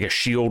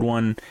shield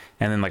one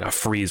and then like a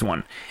freeze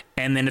one.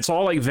 And then it's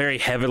all like very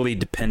heavily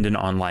dependent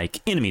on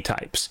like enemy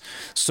types.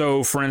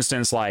 So for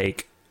instance,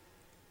 like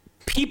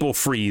people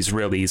freeze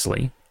real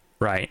easily,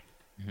 right?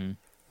 Mm-hmm.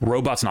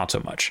 Robots not so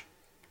much.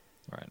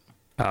 Right.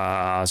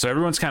 So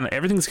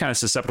everything's kind of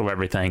susceptible to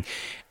everything.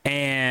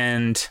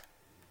 And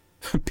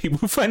people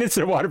who finance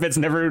their waterbeds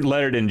never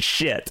lettered in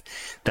shit.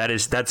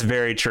 That's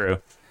very true.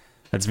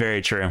 That's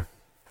very true.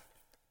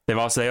 They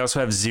also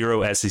have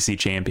 0 SEC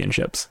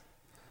championships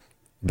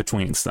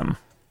betwixt them.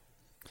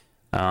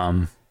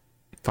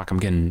 Fuck, I'm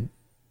getting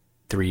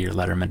 3-year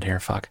letterman here.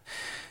 Fuck.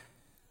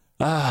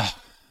 I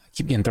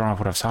keep getting thrown off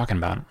what I was talking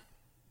about.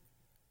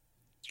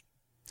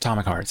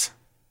 Atomic Hearts.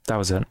 That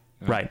was it.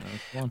 Right.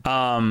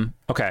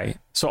 Okay.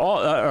 So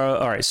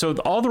all right. So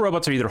all the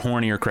robots are either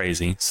horny or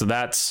crazy. So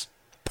that's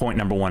point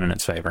number one in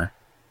its favor.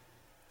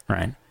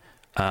 Right.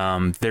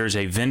 There's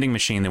a vending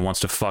machine that wants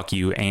to fuck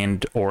you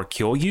and or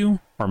kill you,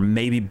 or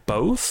maybe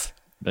both.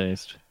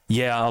 Based.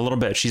 Yeah, a little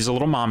bit. She's a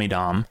little mommy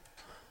dom.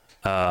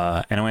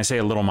 And when I say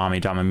a little mommy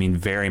dom, I mean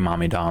very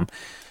mommy dom.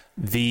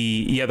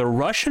 The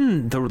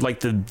Russian,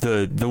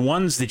 the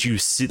ones that you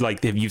see,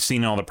 like you've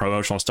seen in all the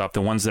promotional stuff,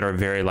 the ones that are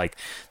very like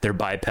they're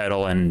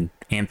bipedal and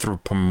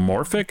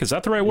anthropomorphic. Is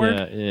that the right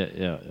word?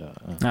 Yeah.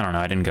 I don't know.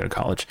 I didn't go to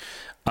college.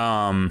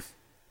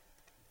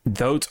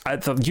 Those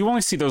you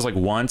only see those like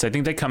once. I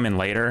think they come in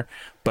later,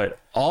 but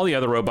all the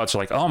other robots are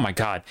like, oh my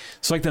god.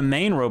 So like the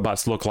main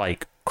robots look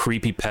like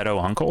creepy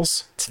pedo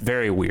uncles. It's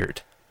very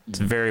weird. It's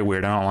very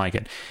weird. I don't like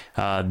it.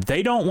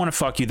 They don't want to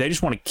fuck you. They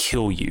just want to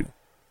kill you.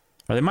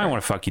 Or they might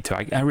want to fuck you too.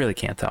 I really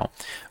can't tell.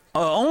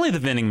 Only the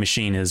vending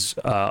machine is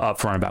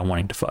upfront about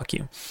wanting to fuck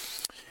you.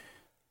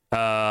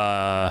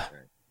 I'm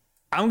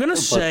gonna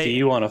say. Do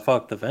you want to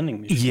fuck the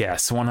vending machine?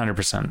 Yes,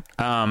 100%.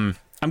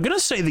 I'm gonna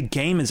say the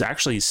game is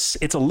actually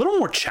it's a little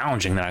more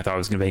challenging than I thought it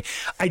was gonna be.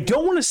 I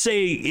don't want to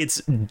say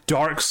it's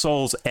Dark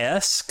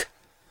Souls-esque.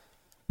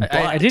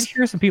 I did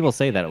hear some people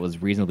say that it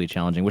was reasonably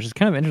challenging, which is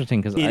kind of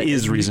interesting because it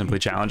is reasonably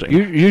challenging.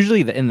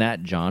 Usually in that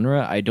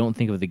genre, I don't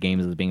think of the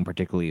games as being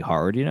particularly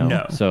hard, you know?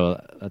 No.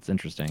 So that's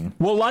interesting.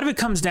 Well, a lot of it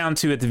comes down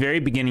to at the very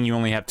beginning, you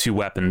only have two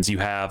weapons. You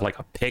have like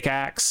a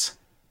pickaxe.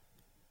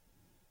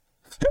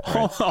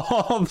 Right.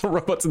 All the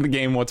robots in the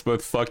game wants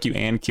both fuck you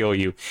and kill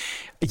you.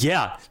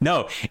 Yeah,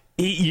 no,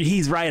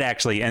 he's right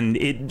actually, and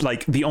it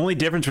like the only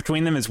difference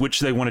between them is which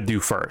they want to do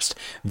first.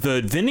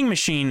 The vending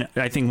machine,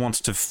 I think,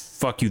 wants to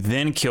fuck you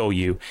then kill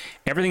you.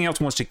 Everything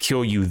else wants to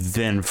kill you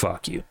then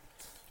fuck you.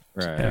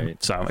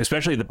 Right. So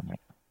especially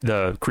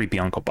the creepy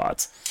uncle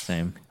bots.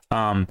 Same.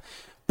 But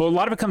a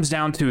lot of it comes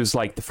down to is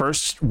like the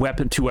first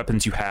two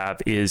weapons you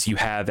have is you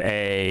have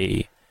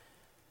a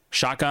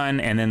shotgun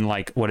and then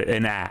like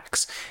an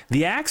axe.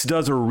 The axe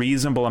does a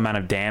reasonable amount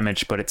of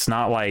damage, but it's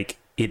not like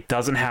it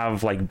doesn't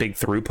have like big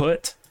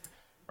throughput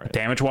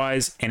damage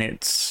wise, and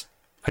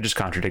I just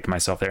contradicted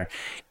myself there.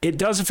 It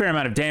does a fair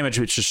amount of damage,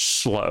 but it's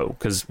just slow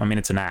because I mean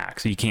it's an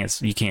axe. You can't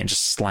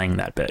just slang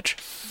that bitch.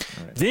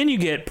 Right. Then you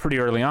get pretty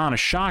early on a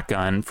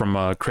shotgun from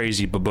a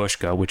crazy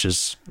babushka, which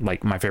is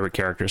like my favorite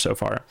character so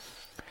far.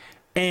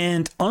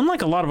 And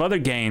unlike a lot of other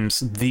games,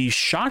 the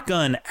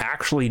shotgun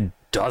actually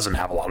doesn't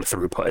have a lot of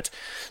throughput.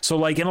 So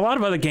like in a lot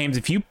of other games,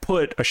 if you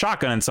put a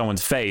shotgun in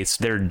someone's face,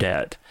 they're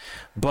dead.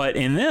 But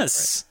in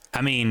this,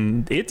 I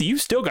mean,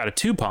 you've still got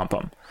to 2-pump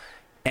them.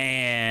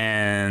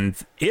 And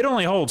it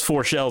only holds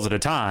 4 shells at a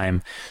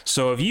time.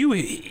 So if you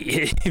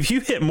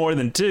hit more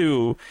than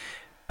 2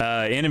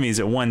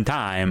 enemies at one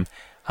time,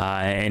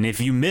 and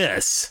if you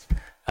miss,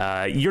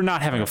 you're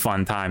not having a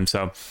fun time.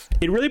 So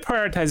it really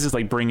prioritizes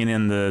like bringing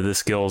in the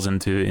skills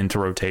into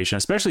rotation,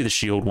 especially the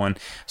shield one,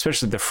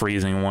 especially the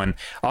freezing one.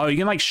 Oh, you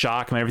can like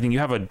shock them and everything. You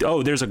have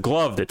there's a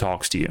glove that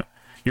talks to you.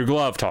 Your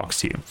glove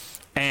talks to you,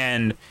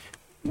 and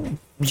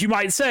you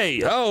might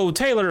say, oh,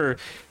 Taylor,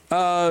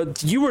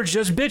 you were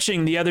just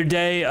bitching the other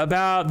day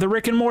about the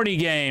Rick and Morty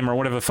game or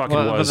whatever the fuck it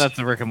was. But that's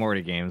the Rick and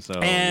Morty game, so.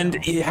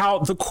 And how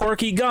the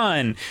quirky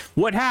gun,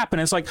 what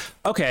happened? It's like,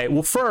 okay,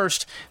 well,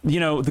 first,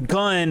 the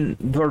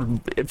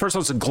gun, first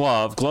it's a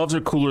glove. Gloves are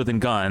cooler than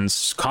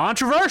guns.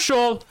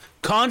 Controversial.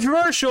 Gloves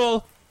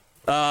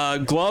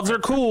are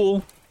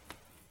cool.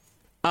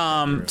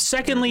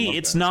 Secondly,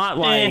 it's not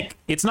like,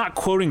 it's not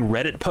quoting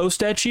Reddit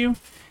post at you.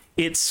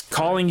 It's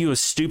calling you a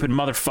stupid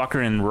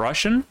motherfucker in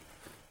Russian,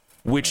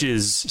 which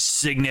is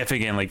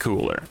significantly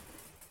cooler.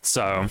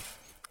 So,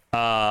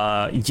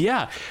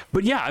 yeah.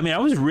 But yeah, I mean,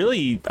 I'm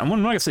not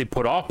gonna say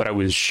put off, but I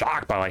was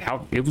shocked by like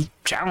how it was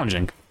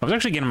challenging. I was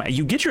actually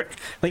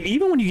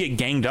even when you get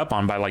ganged up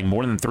on by like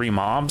more than 3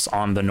 mobs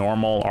on the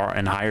normal or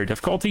and higher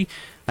difficulty,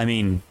 I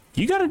mean,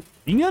 you gotta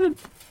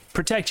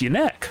protect your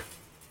neck.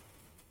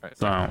 Right.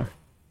 So,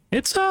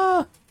 it's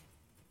a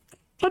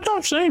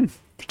tough scene.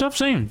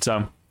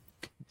 So.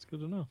 Good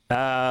to know.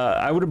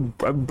 I would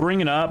bring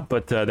it up,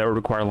 but that would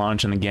require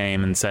launching the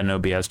game and said no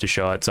BS to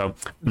show it. So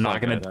I'm not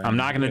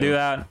gonna do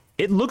that.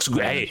 It looks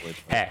great.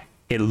 Hey,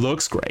 it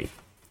looks great.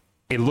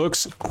 It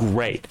looks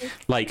great.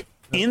 Like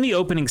in the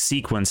opening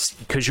sequence,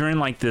 because you're in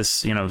like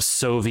this,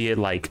 Soviet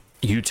like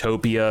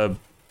utopia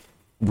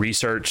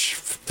research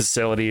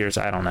facility, or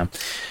I don't know.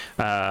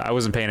 I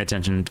wasn't paying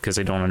attention because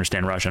I don't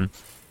understand Russian.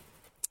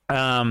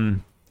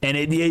 And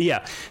the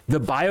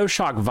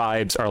BioShock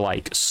vibes are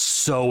like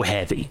so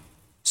heavy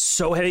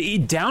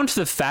down to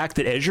the fact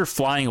that as you're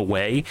flying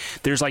away,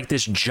 there's like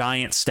this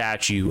giant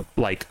statue,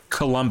 like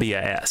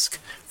Columbia-esque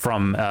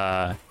from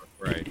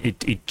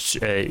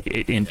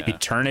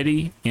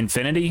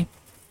Infinity.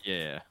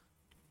 Yeah.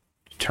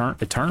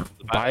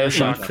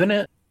 BioShock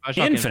Infinite.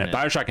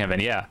 BioShock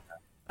Infinite. Yeah,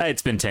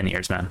 it's been 10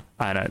 years, man.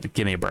 I don't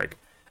give me a break.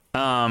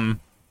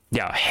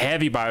 Yeah,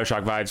 heavy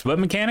BioShock vibes, but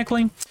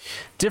mechanically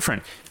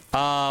different.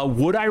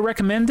 Would I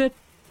recommend it?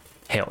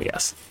 Hell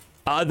yes.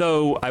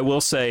 Though I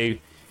will say,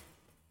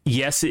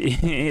 yes,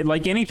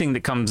 like anything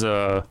that comes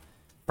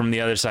from from the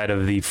other side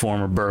of the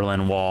former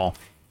Berlin Wall.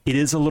 It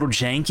is a little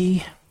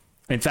janky.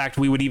 In fact,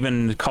 we would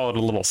even call it a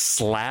little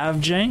Slav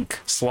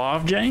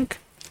jank.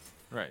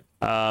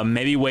 Right.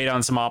 Maybe wait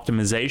on some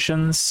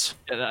optimizations.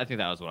 Yeah, I think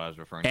that was what I was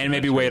referring to. And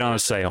maybe wait on a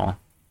sale.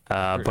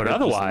 But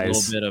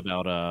otherwise,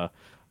 a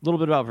little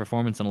bit about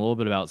performance and a little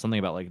bit about something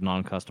about like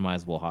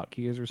non-customizable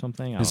hotkeys or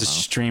something. There's a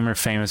streamer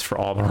famous for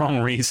all the wrong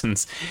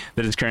reasons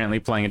that is currently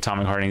playing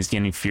Atomic Heart, and he's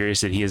getting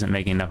furious that he isn't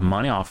making enough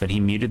money off it. He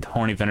muted the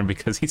horny vendor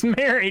because he's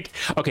married.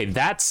 Okay,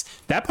 that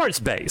part's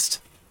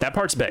based. That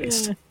part's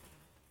based. Yeah.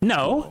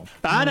 No.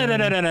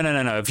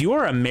 No. If you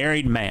are a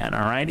married man,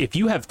 all right, if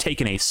you have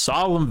taken a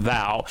solemn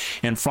vow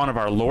in front of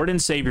our Lord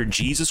and Savior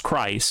Jesus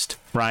Christ,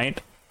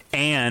 right,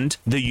 and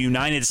the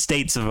United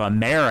States of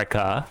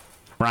America,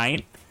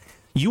 right,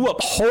 you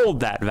uphold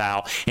that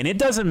vow, and it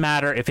doesn't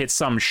matter if it's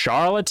some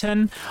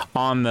charlatan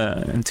on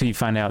the until you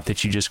find out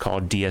that you just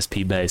called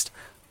DSP based.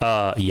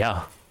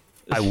 Yeah,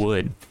 I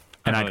would,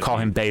 and I'd call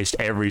him based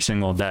every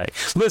single day.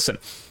 Listen,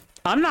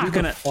 I'm not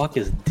gonna. What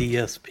the fuck is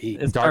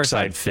DSP? It's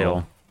Darkside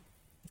Phil.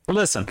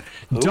 Listen,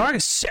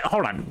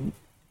 hold on.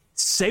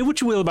 Say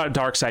what you will about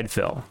Darkside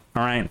Phil.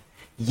 All right.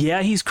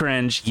 Yeah, he's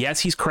cringe.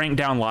 Yes, he's cranked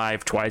down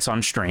live twice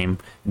on stream,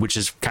 which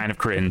is kind of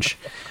cringe.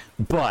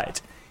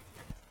 But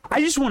I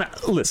just want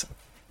to listen.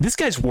 This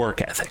guy's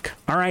work ethic,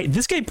 all right?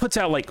 This guy puts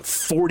out like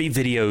 40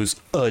 videos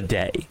a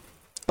day.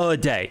 A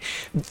day.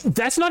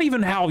 That's not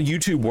even how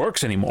YouTube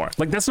works anymore.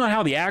 Like, that's not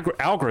how the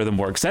algorithm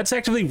works. That's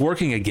actually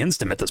working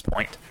against him at this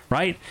point,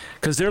 right?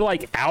 Because they're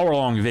like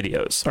hour-long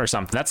videos or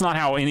something. That's not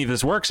how any of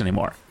this works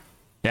anymore.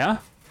 Yeah?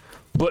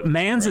 But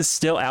Mans is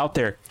still out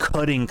there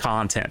cutting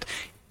content.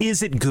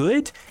 Is it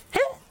good?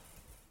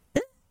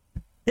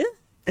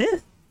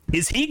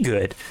 Is he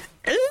good?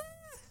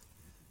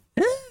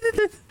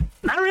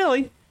 Not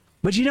really.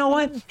 But you know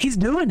what? He's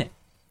doing it.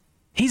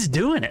 He's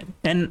doing it.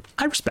 And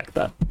I respect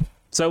that.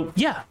 So,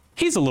 yeah,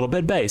 he's a little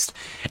bit based.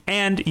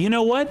 And you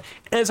know what?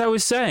 As I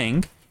was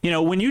saying,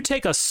 when you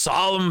take a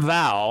solemn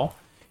vow,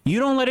 you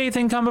don't let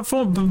anything come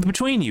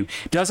between you.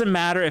 Doesn't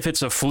matter if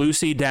it's a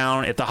floozy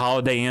down at the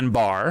Holiday Inn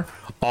bar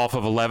off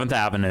of 11th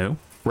Avenue,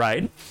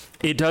 right?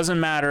 It doesn't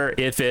matter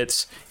if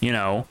it's,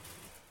 the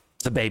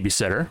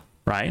babysitter,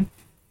 right?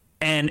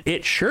 And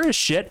it sure as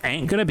shit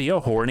ain't going to be a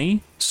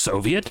horny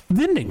Soviet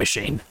vending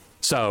machine.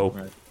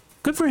 So,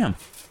 Good for him.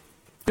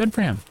 Good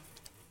for him.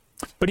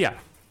 But yeah,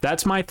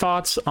 that's my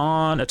thoughts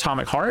on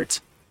Atomic Heart.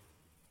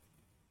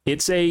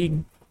 It's a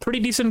pretty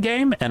decent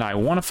game, and I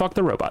want to fuck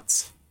the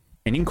robots.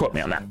 And you can quote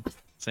me on that.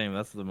 Same.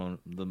 That's the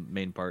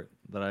main part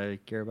that I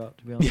care about,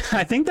 to be honest. Yeah,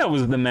 I think that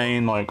was the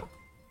main, Thank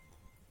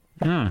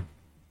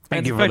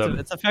you for the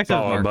it's effective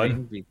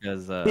marketing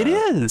because... it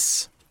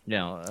is.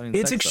 Yeah,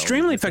 it's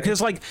extremely effective. It's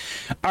like,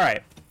 all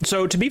right.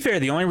 So to be fair,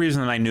 the only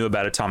reason that I knew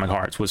about Atomic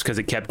Hearts was because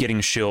it kept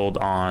getting shilled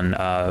on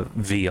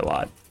V a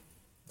lot.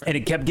 And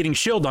it kept getting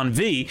shilled on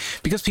V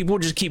because people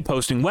would just keep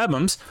posting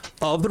webums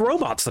of the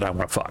robots that I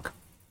want to fuck.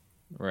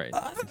 Right.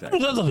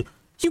 Exactly.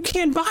 You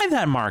can't buy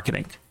that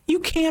marketing. You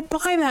can't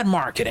buy that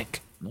marketing.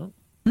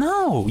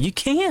 No, you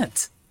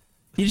can't.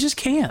 You just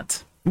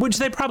can't. Which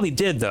they probably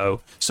did,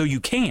 though, so you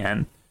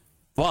can.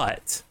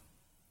 But,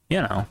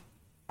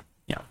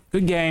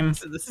 good game.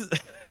 This is...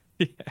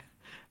 Yeah.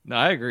 No,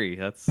 I agree.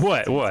 That's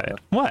what?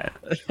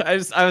 I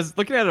was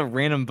looking at a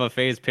random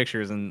buffet's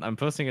pictures, and I'm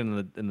posting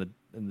it in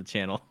the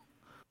channel.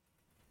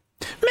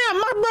 Man,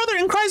 my brother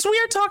in Christ, we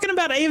are talking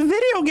about a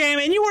video game,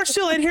 and you are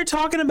still in here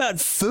talking about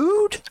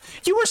food.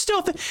 You were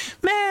still,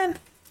 man.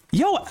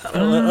 Yo,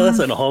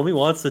 listen, homie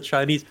wants the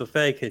Chinese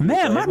buffet.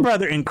 Man, my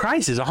brother in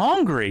Christ is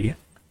hungry.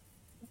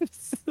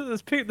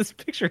 this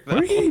picture. Though.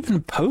 What are you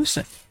even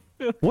posting?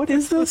 What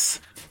is this?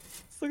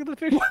 Let's look at the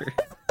picture.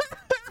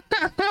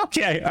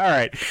 Okay, all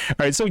right.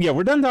 So yeah,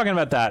 we're done talking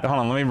about that. Hold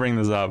on, let me bring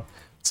this up.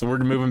 So we're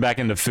moving back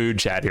into food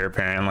chat here,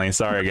 apparently.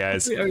 Sorry,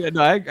 guys.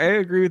 No, I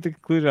agree with the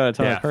conclusion on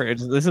Atomic Heart.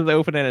 This is the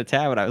open-ended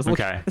tab, and I was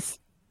looking. Okay.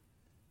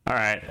 All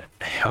right.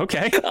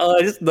 Okay. Oh,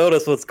 I just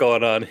noticed what's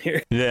going on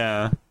here.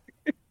 Yeah.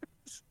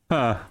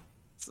 Huh.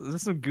 This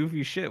is some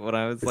goofy shit. When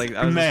I was like,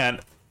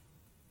 man.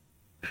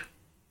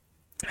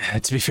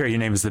 To be fair, your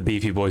name is the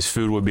Beefy Boys.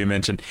 Food would be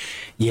mentioned.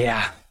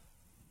 Yeah.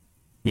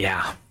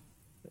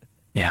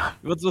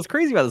 What's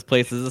crazy about this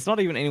place is it's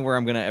not even anywhere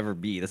I'm gonna ever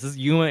be. This is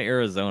Yuma,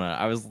 Arizona.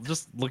 I was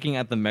just looking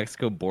at the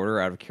Mexico border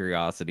out of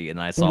curiosity, and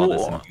I saw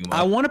this in Yuma.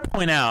 I want to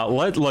point out.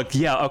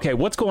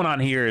 What's going on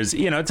here is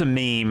it's a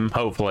meme,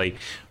 hopefully,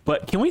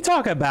 but can we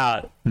talk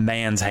about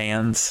man's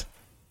hands?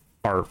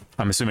 Or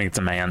I'm assuming it's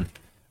a man.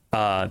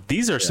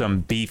 These are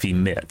some beefy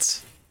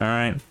mitts. All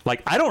right,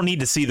 like I don't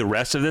need to see the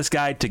rest of this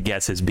guy to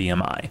guess his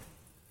BMI,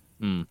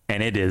 and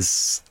it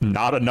is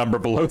not a number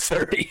below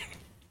 30.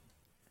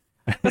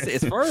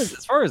 As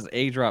far as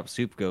A drop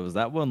soup goes,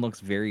 that one looks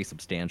very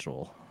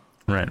substantial.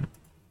 Right.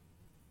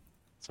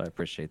 So I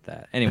appreciate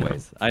that.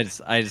 Anyways, I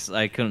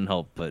couldn't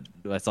help but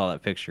I saw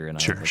that picture and I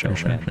was like,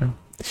 sure.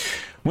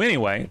 Well,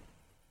 anyway,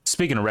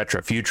 speaking of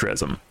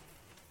retrofuturism, right.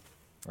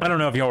 I don't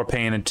know if y'all were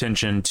paying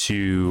attention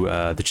to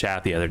the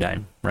chat the other day,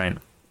 right?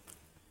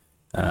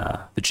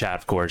 The chat,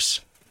 of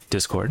course,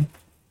 Discord.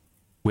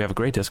 We have a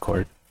great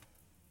Discord.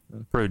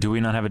 Bro, do we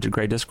not have a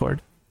great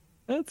Discord?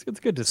 It's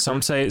good. Discord.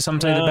 Some say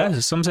the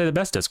best. Some say the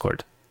best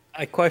Discord.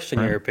 I question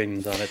your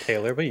opinions on it,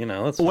 Taylor, but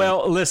that's fine.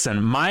 Well,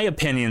 listen, my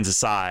opinions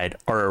aside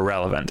are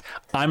irrelevant.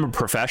 I'm a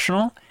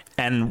professional,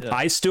 and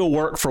I still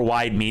work for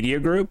Wide Media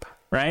Group,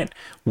 right?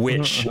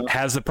 Which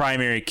has the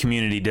primary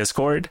community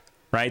Discord,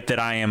 right? That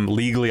I am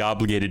legally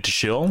obligated to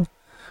shill.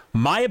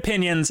 My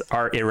opinions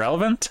are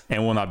irrelevant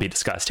and will not be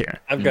discussed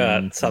here. I've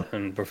got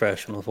something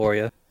professional for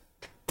you.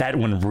 That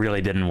one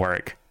really didn't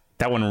work.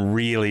 The one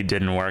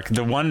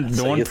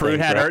Prude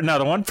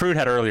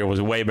had earlier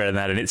was way better than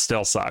that, and it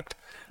still sucked.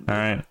 All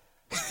right.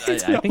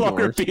 It's no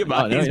longer be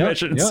about his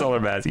mission solar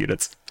mass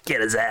units.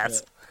 Get his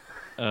ass.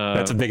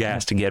 That's a big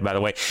ass to get, by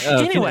the way.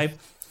 Anyway,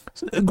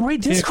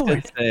 great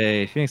Discord.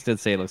 Phoenix did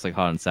say it looks like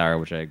hot and sour,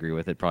 which I agree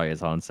with. It probably is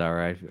hot and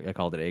sour. I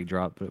called it egg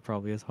drop, but it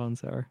probably is hot and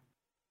sour.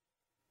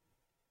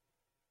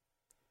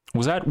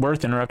 Was that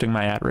worth interrupting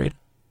my ad read?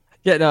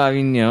 Yeah, no, I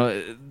mean,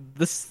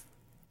 this.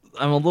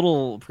 I'm a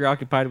little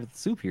preoccupied with the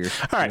soup here.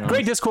 All right,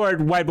 great Discord,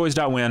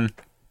 whiteboys.win,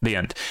 the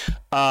end.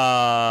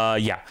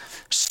 Yeah.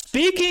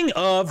 Speaking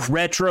of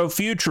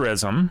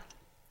retrofuturism,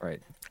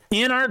 right.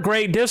 In our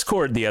great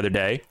Discord the other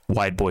day,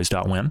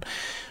 whiteboys.win,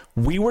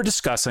 we weren't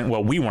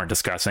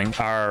discussing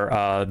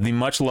our the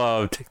much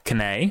loved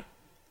Kanae.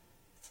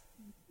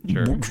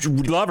 Sure.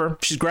 We love her.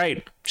 She's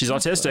great. She's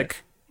autistic.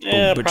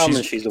 Yeah, but problem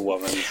is she's a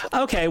woman.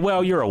 So. Okay,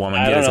 well, you're a woman.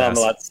 I don't know I'm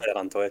allowed to say it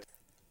on Twitch.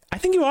 I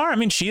think you are. I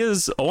mean, she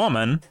is a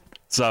woman.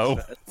 So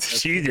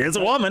she is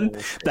a woman.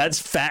 That's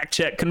fact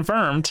check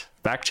confirmed.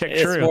 Fact check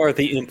true. It's more of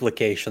the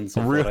implications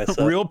of what I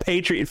said. Real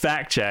patriot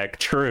fact check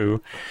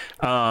true.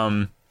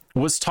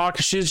 Was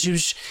talking. She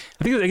was.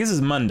 I guess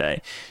it's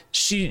Monday.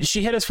 She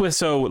hit us with,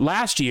 so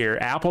last year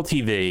Apple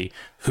TV,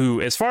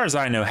 who as far as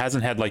I know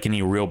hasn't had like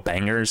any real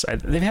bangers.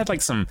 They've had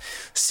like some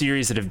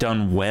series that have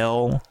done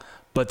well,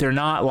 but they're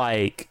not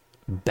like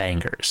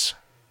bangers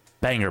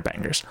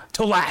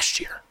till last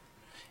year.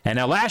 And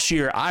now last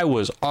year I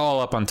was all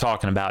up on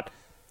talking about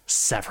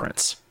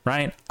Severance,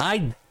 right?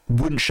 I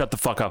wouldn't shut the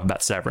fuck up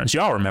about Severance.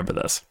 Y'all remember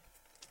this.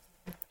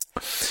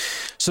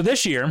 So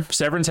this year,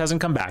 Severance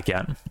hasn't come back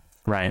yet,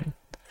 right?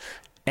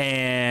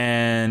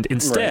 And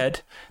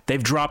instead,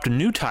 they've dropped a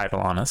new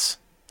title on us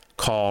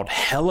called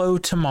Hello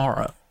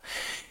Tomorrow.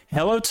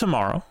 Hello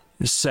Tomorrow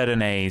is set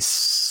in a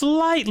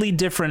slightly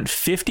different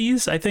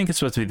 50s. I think it's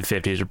supposed to be the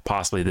 50s or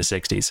possibly the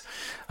 60s.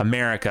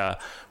 America,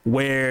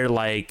 where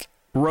like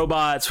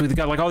robots, we've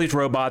got like all these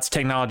robots,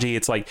 technology.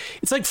 It's like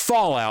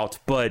Fallout,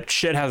 but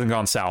shit hasn't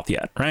gone south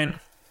yet, right?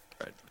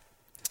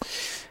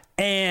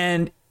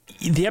 And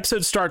the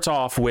episode starts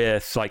off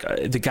with like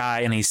the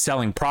guy, and he's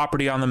selling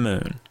property on the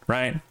moon,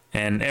 right?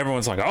 And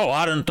everyone's like, oh,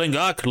 I didn't think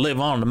I could live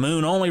on the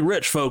moon. Only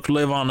rich folks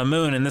live on the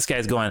moon. And this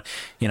guy's going,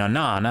 no,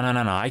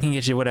 I can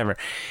get you whatever.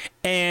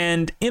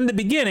 And in the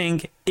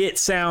beginning, it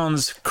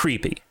sounds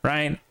creepy,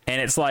 right?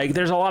 And it's like,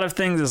 there's a lot of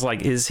things. It's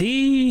like, is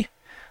he...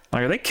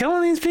 like, are they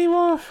killing these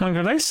people? Like,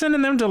 are they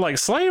sending them to, like,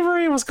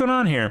 slavery? What's going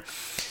on here?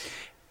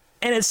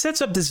 And it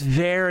sets up this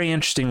very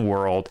interesting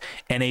world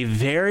and a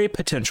very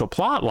potential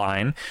plot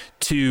line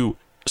to,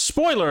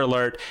 spoiler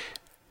alert,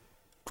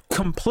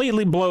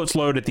 completely blow its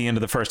load at the end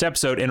of the first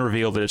episode and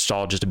reveal that it's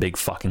all just a big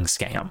fucking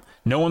scam.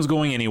 No one's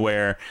going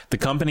anywhere. The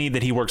company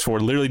that he works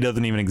for literally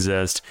doesn't even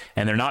exist,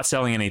 and they're not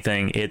selling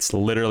anything. It's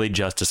literally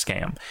just a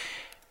scam.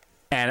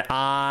 And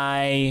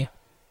I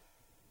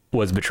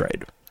was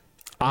betrayed.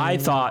 I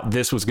thought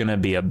this was going to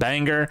be a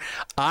banger.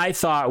 I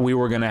thought we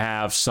were going to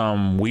have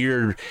some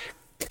weird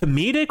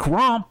comedic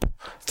romp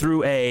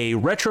through a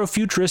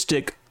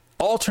retrofuturistic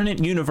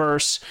alternate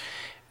universe,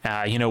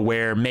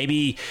 where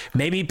maybe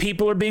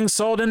people are being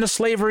sold into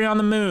slavery on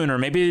the moon, or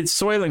maybe it's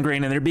Soylent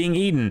Green and they're being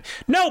eaten.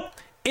 Nope,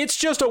 it's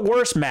just a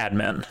worse Mad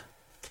Men.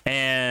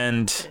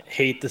 And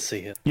hate to see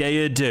it. Yeah,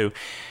 you do.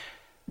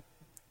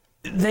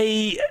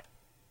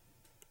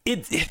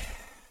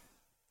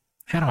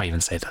 How do I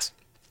even say this?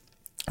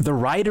 The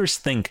writers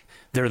think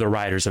they're the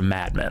writers of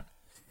Mad Men,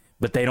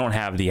 but they don't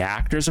have the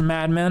actors of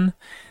Mad Men.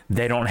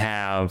 They don't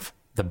have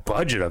the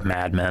budget of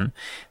Mad Men.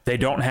 They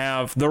don't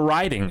have the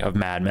writing of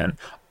Mad Men.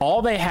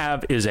 All they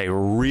have is a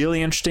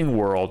really interesting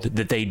world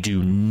that they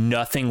do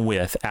nothing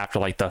with after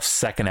like the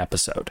second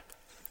episode,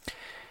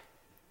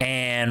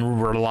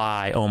 and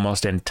rely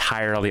almost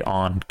entirely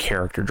on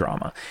character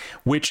drama,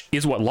 which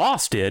is what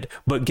Lost did.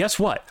 But guess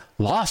what?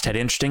 Lost had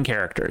interesting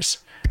characters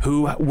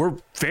who were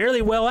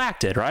fairly well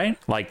acted, right?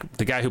 Like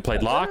the guy who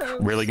played Locke,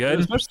 really good.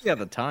 Especially at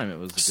the time, it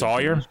was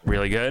Sawyer,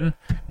 really good.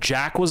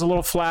 Jack was a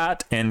little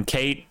flat, and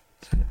Kate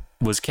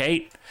was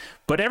Kate.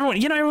 But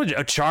everyone,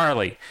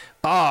 Charlie.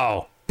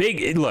 Oh,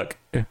 big, look,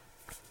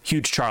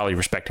 huge Charlie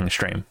respecting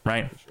stream,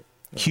 right?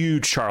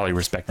 Huge Charlie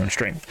respecting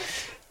stream.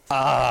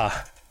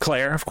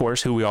 Claire, of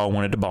course, who we all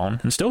wanted to bone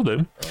and still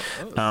do.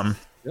 Yep,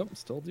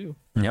 still do.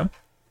 Yep.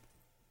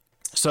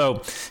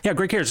 So, yeah,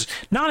 great characters.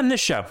 Not in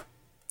this show.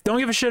 Don't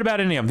give a shit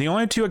about any of them. The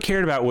only two I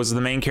cared about was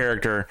the main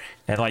character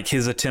and like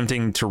his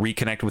attempting to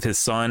reconnect with his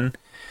son.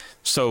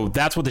 So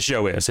that's what the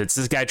show is. It's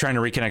this guy trying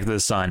to reconnect with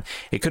his son.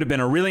 It could have been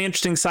a really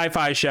interesting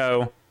sci-fi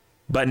show,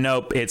 But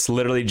nope, it's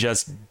literally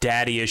just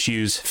Daddy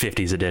Issues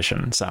 50s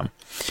edition. So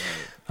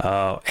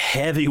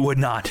heavy would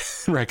not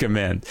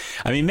recommend.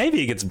 I mean,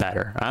 maybe it gets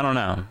better. I don't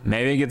know.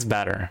 Maybe it gets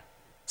better.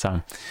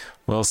 So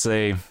we'll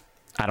see.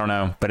 I don't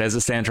know. But as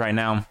it stands right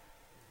now,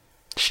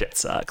 shit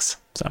sucks.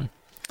 So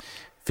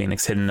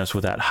Phoenix hitting us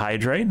with that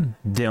hydrate.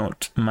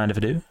 Don't mind if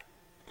I do.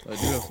 I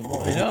do have some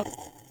more. Yeah.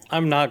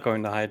 I'm not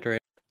going to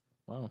hydrate.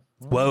 Wow.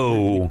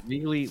 Whoa.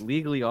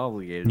 Legally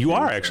obligated. You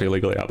are actually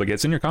legally obligated.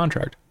 It's in your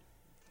contract.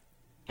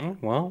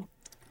 Well,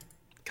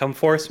 come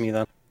force me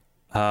then.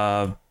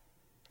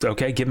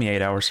 Okay, give me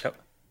 8 hours.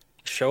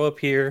 Show up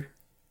here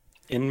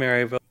in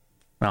Maryville.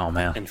 Oh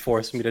man. And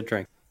force me to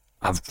drink.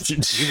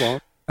 You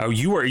won't. Oh,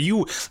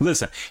 you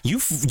listen, you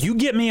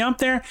get me up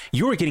there,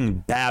 you are getting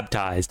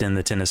baptized in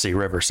the Tennessee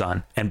River,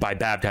 son. And by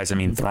baptized I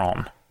mean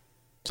thrown.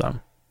 So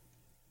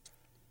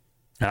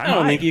I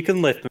don't think you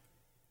can lift me.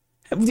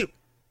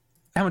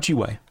 How much you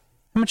weigh?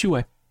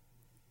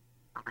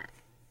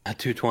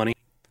 220.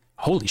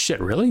 Holy shit,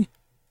 really?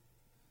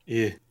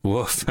 Yeah.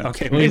 Woof.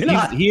 Okay, Well, maybe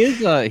not. he is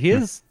tall,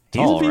 He's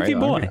a beefy right?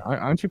 boy.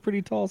 Aren't you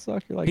pretty tall,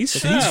 Suck? You're like He's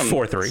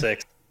 4'3".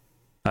 6.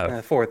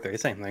 Oh. 4'3",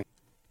 same thing.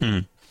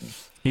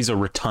 He's a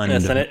rotund.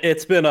 Yes, and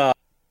it's been a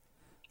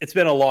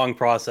long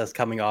process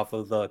coming off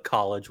of the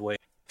college weight.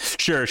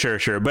 Sure.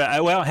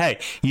 But well, hey,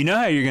 you know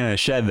how you're gonna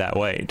shed that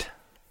weight?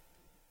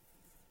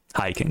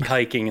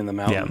 Hiking In the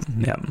mountains.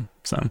 Yeah.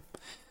 So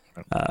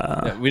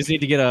we just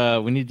need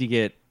to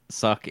get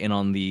Suck in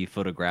on the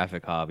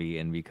photographic hobby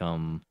and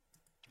become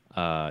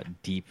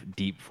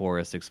deep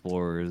forest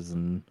explorers.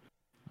 And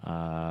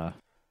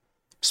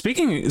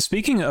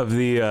speaking of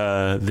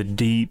the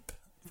deep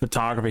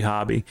photography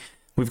hobby,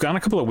 we've gone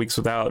a couple of weeks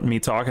without me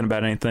talking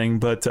about anything,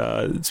 but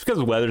it's because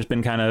the weather's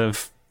been kind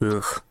of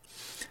ugh.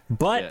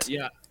 But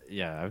yeah,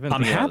 I've been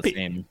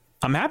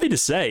I'm happy to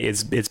say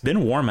it's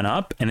been warming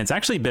up, and it's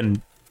actually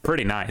been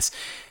pretty nice.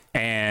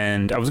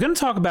 And I was going to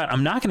talk about,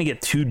 I'm not going to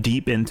get too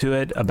deep into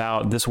it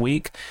about this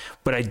week,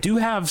 but I do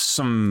have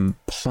some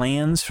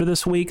plans for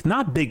this week.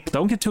 Not big,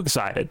 don't get too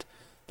excited.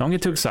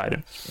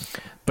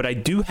 But I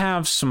do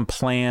have some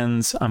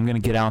plans I'm going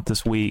to get out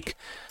this week.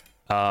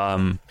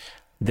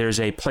 There's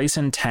a place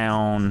in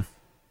town.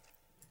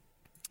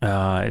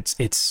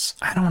 It's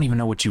I don't even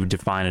know what you would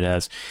define it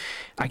as.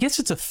 I guess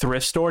it's a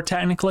thrift store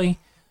technically,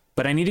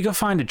 but I need to go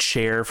find a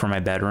chair for my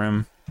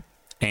bedroom.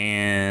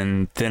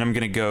 And then I'm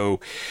going to go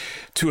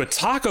to a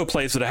taco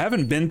place that I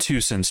haven't been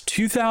to since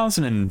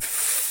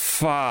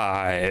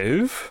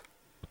 2005.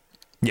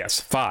 Yes,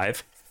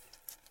 5.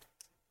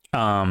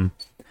 So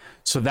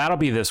that'll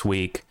be this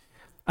week.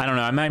 I don't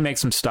know. I might make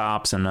some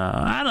stops, and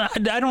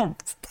I don't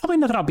probably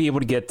nothing I'll be able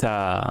to get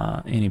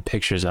any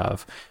pictures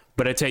of.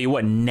 But I tell you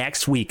what,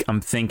 next week I'm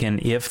thinking,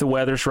 if the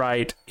weather's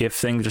right, if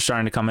things are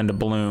starting to come into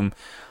bloom,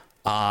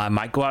 I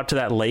might go out to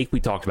that lake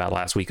we talked about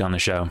last week on the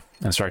show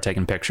and start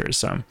taking pictures.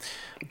 So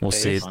we'll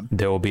see. Fun.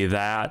 There will be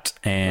that,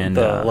 and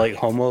the Lake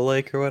Homo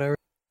Lake or whatever.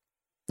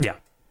 Yeah.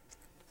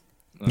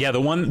 Yeah, the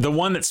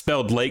one that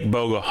spelled Lake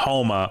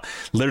Bogahoma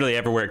literally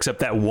everywhere except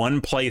that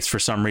one place for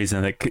some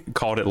reason that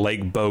called it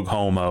Lake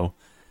Boghomo.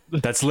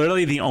 That's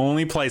literally the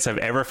only place I've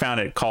ever found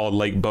it called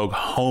Lake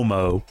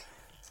Boghomo.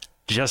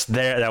 Just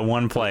there, that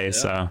one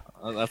place. Yeah.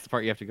 So that's the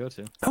part you have to go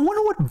to. I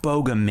wonder what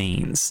Boga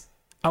means.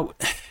 Oh,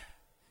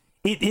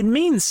 it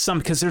means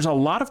something because there's a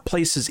lot of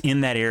places in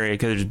that area.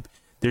 Because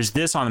there's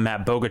this on the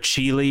map: Boga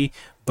Chile,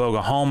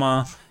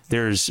 Bogahoma.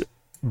 There's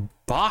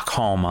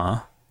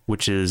Bachhoma,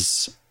 which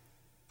is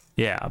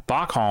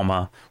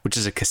Bachhoma, which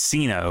is a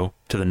casino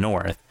to the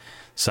north.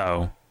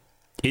 So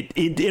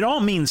it all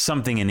means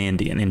something in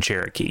Indian, in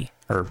Cherokee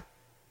or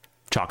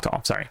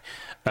Choctaw. Sorry,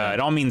 it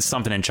all means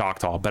something in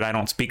Choctaw, but I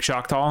don't speak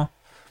Choctaw,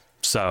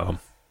 so.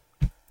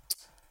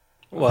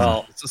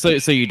 Well, so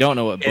you don't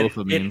know what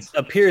Bofa means. It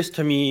appears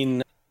to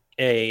mean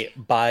a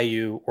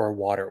bayou or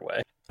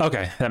waterway.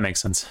 Okay, that makes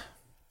sense.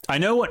 I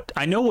know what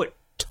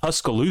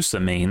Tuscaloosa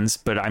means,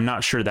 but I'm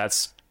not sure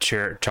that's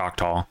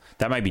Choctaw.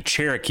 That might be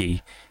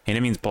Cherokee, and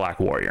it means Black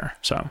Warrior.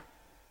 So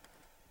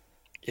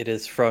it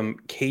is from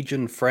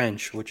Cajun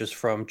French, which is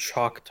from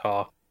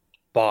Choctaw,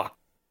 Bach.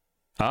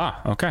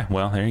 Ah, okay.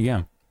 Well, there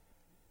you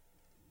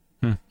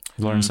go.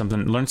 Learn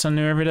something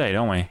new every day,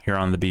 don't we? Here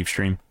on the Beef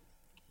Stream.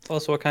 Tell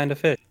us what kind of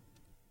fish.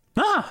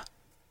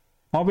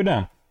 I'll be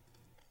down.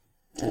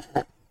 All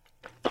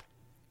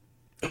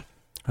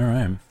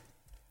right.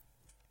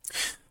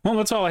 Well,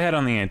 that's all I had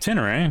on the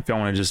itinerary. If y'all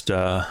want to just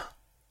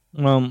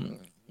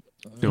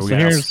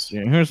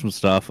here's some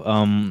stuff.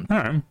 All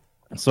right.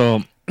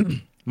 So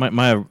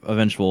my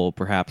eventual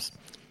perhaps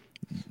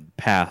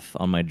path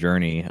on my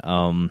journey.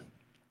 I'm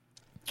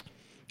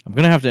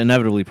gonna have to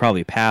inevitably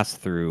probably pass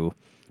through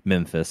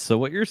Memphis. So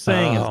what you're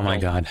saying is, oh my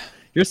God,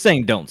 you're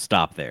saying don't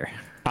stop there.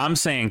 I'm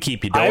saying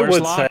keep your doors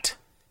locked.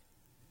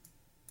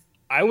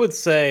 I would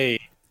say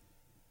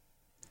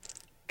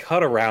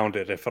cut around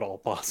it if at all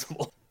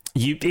possible.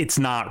 It's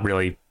not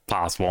really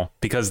possible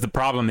because the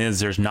problem is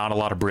there's not a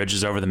lot of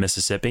bridges over the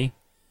Mississippi.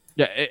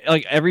 Yeah,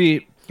 like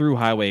every through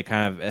highway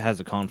kind of it has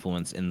a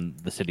confluence in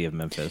the city of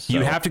Memphis. So.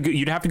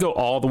 You'd have to go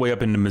all the way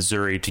up into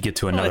Missouri to get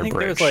to another I think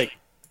bridge. There's like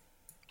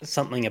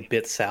something a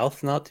bit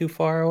south, not too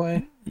far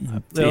away.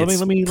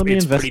 Let me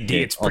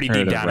investigate. It's pretty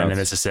deep down into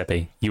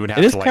Mississippi. You would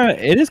have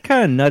it is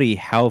kind of nutty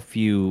how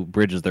few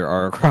bridges there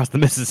are across the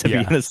Mississippi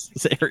in this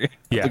area.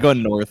 Yeah. To go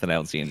north and I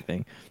don't see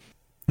anything.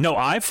 No,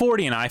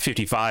 I-40 and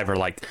I-55 are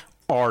like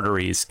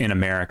arteries in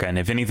America, and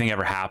if anything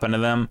ever happened to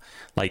them,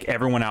 like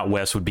everyone out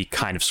west would be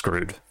kind of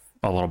screwed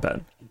a little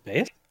bit.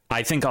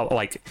 I think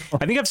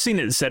I've seen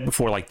it said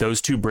before, like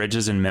those two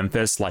bridges in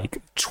Memphis,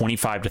 like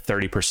 25 to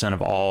 30%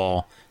 of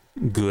all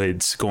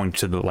goods going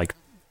to the like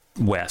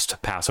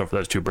west pass over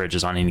those two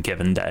bridges on any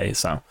given day.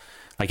 So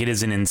like it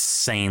is an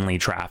insanely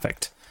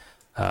trafficked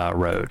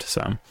road.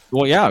 So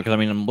well, yeah, because I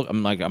mean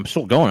I'm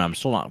still going. I'm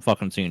still not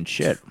fucking seeing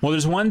shit. Well,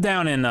 there's one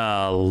down in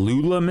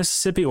Lula,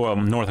 Mississippi, or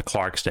north of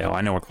Clarksdale.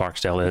 I know where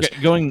Clarksdale is.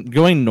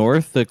 Going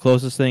north, the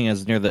closest thing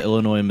is near the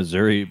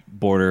Illinois-Missouri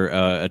border,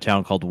 a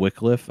town called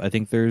Wickliffe. I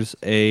think there's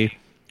a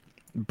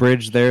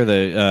bridge there,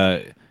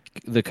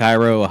 the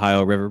Cairo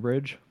Ohio River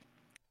Bridge.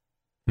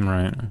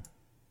 Right.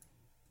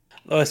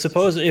 I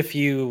suppose if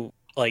you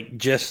like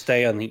just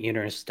stay on the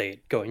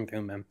interstate going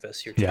through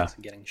Memphis, your chance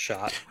of getting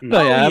shot.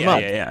 No,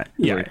 yeah.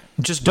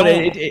 Just don't.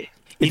 But it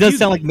does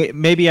sound like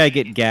maybe I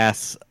get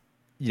gas,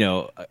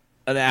 an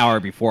hour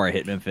before I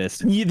hit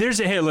Memphis.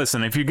 Hey,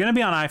 listen, if you're gonna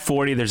be on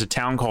I-40, there's a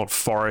town called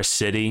Forest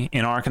City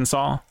in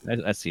Arkansas.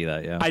 I see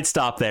that. Yeah, I'd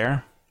stop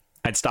there.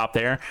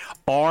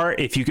 Or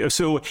if you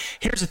so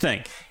here's the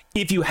thing.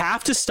 If you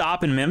have to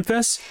stop in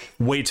Memphis,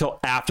 wait till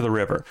after the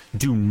river.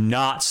 Do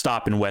not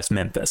stop in West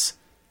Memphis.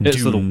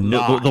 So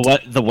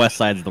the west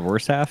side's the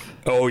worst half?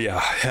 Oh, yeah,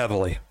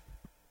 heavily.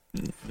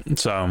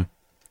 So,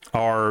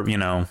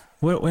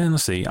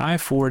 let's see,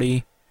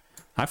 I-40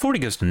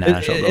 goes to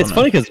Nashville. It's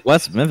funny because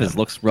West Memphis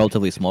looks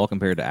relatively small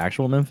compared to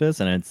actual Memphis,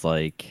 and it's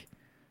like,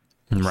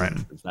 right.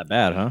 It's not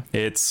bad, huh?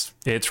 It's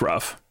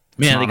rough.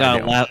 Man,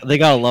 they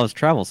got a Love's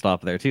travel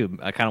stop there too.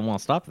 I kind of want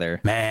to stop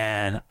there.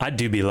 Man, I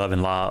do be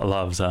loving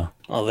Love's though.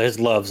 Oh, there's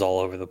Love's all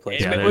over the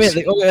place. Yeah,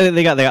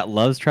 they got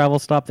Love's travel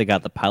stop. They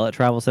got the Pilot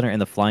Travel Center and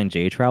the Flying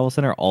J Travel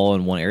Center all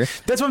in one area.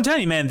 That's what I'm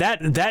telling you, man.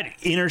 That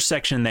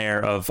intersection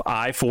there of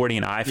I-40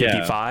 and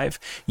I-55,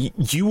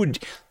 you would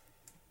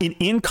an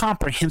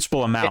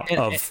incomprehensible amount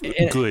of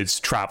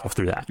goods travel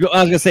through that. I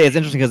was gonna say it's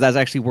interesting because that's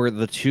actually where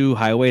the two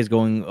highways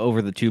going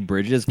over the two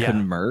bridges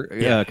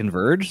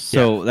converge.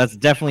 So that's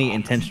definitely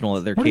intentional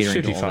that they're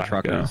catering to all the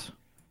truckers.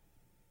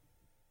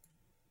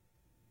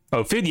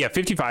 Oh,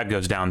 55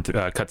 goes down,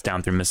 cuts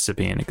down through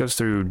Mississippi, and it goes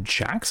through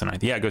Jackson.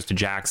 It goes to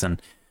Jackson.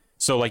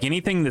 So like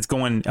anything that's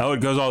going, it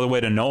goes all the way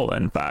to Nola,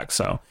 in fact.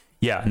 So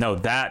yeah, no,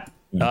 that.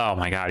 Oh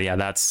my God! Yeah,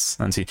 that's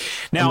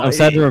now. I'm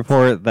sad to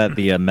report that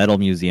the metal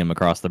museum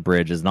across the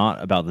bridge is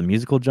not about the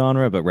musical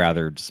genre, but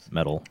rather just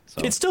metal.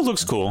 So it still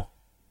looks cool.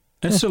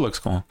 Still looks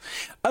cool.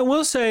 I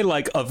will say,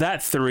 like of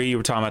that three,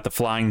 we're talking about the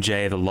Flying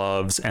J, the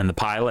Loves, and the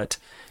Pilot.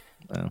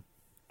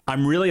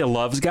 I'm really a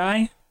Loves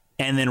guy,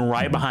 and then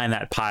right behind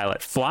that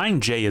Pilot,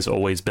 Flying J has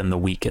always been the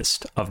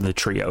weakest of the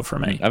trio for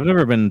me. I've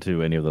never been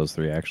to any of those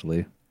three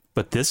actually,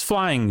 but this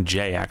Flying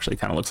J actually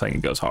kind of looks like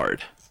it goes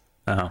hard.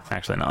 Oh,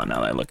 actually, no. Now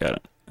that I look at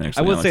it.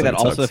 I would say that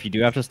also, if you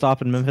do have to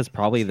stop in Memphis,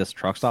 probably this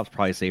truck stop's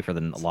probably safer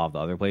than a lot of the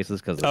other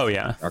places because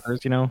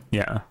truckers,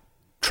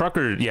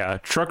 Yeah,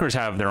 truckers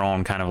have their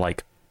own kind of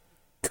like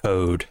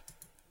code.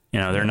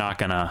 They're not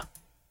gonna.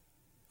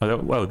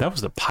 Oh, that was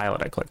the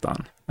Pilot I clicked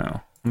on. Oh,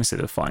 let me see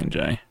the Flying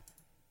J.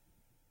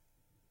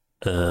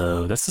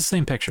 Oh, that's the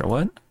same picture.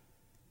 What?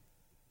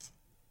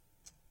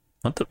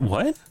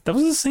 What? That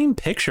was the same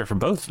picture for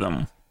both of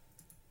them.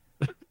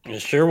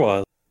 It sure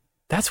was.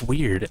 That's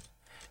weird.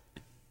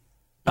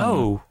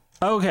 Oh,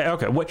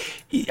 okay. What?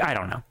 I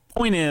don't know.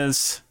 Point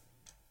is,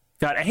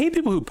 God, I hate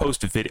people who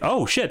post a video.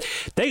 Oh shit!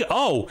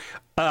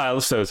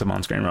 Let's throw some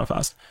on screen real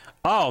fast.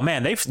 Oh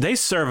man, they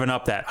serving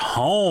up that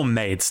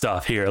homemade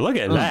stuff here. Look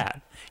at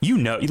that.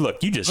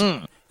 Look, you just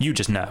know. You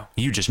just know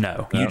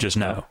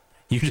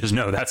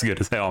that's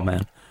good as hell,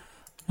 man.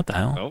 What the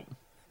hell? Nope.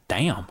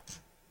 Damn.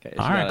 Okay,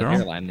 all right, girl.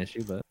 Hairline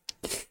issue, but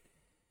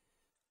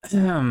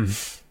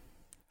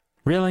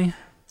really.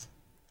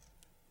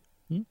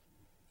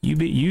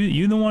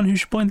 You the one who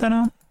should point that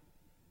out?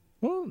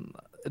 Well,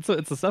 it's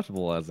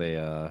acceptable as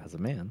a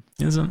man,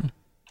 isn't?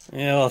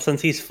 Yeah, well,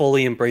 since he's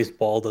fully embraced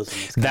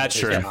baldism, that's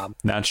true.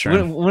 That's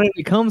true. When it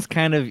becomes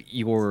kind of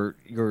your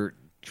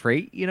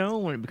trait,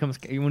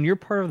 when you're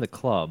part of the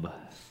club.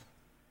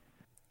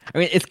 I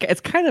mean, it's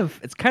kind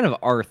of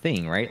our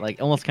thing, right?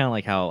 Like almost kind of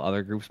like how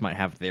other groups might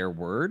have their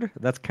word.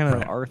 That's kind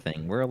of our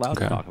thing. We're allowed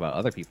to talk about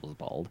other people's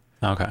bald.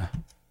 Okay.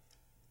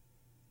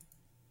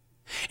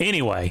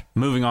 Anyway,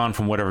 moving on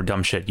from whatever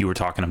dumb shit you were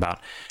talking about.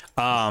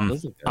 I'm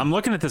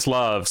looking at this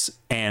Loves,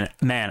 and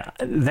man,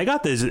 they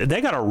got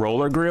a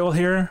roller grill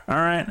here. All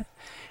right.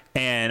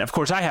 And of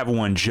course I have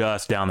one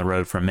just down the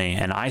road from me,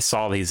 and I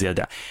saw these the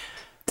other day.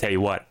 Tell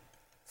you what,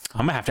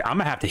 I'm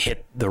gonna have to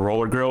hit the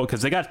roller grill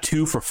because they got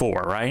 2 for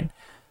 $4, right?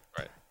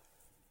 Right.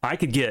 I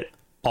could get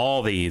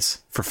all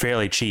these for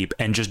fairly cheap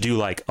and just do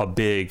like a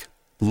big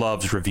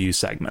loves review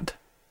segment.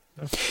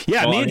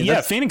 Yeah,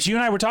 well, Phoenix, you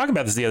and I were talking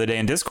about this the other day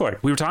in Discord.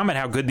 We were talking about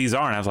how good these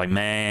are, and I was like,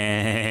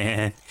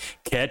 man,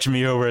 catch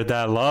me over at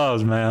that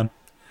Loves, man.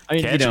 I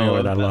mean, catch me over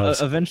at that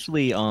Loves.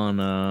 Eventually on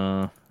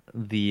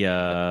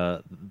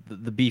the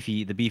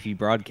beefy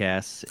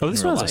broadcasts. Oh,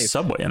 this one has a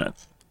Subway in it.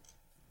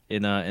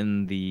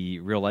 In the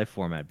real life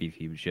format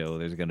Beefy show,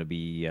 there's gonna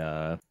be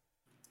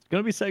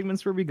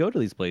segments where we go to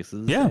these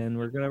places, and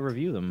we're gonna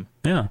review them.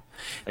 Yeah,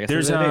 like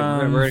we're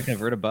gonna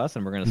convert a bus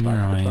and we're gonna stop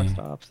at truck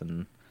stops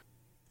and.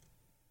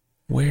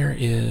 Where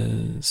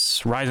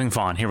is Rising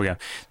Fawn? Here we go.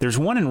 There's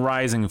one in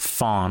Rising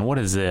Fawn. What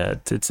is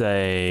it? It's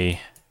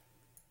a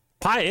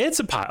pilot.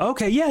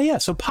 Okay, yeah.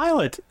 So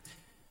pilot.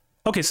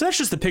 Okay, so that's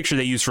just the picture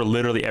they use for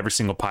literally every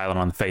single pilot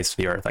on the face of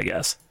the earth, I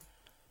guess.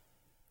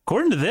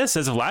 According to this,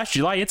 as of last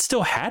July, it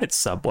still had its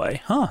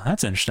Subway. Huh,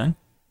 that's interesting.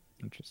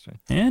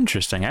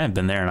 Interesting. I haven't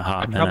been there in a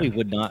hot minute.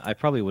 I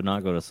probably would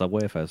not go to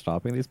Subway if I was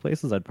stopping these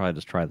places. I'd probably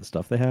just try the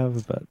stuff they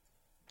have, but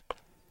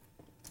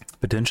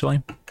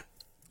potentially.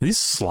 Are these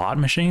slot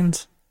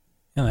machines?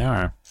 Yeah, they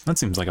are. That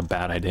seems like a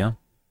bad idea.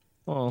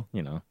 Well,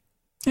 you know.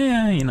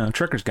 Yeah,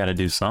 truckers got to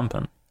do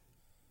something.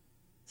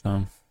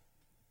 So,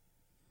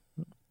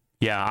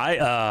 yeah,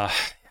 I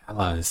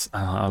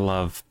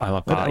love. I'd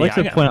like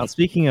to point out.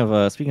 Speaking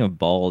of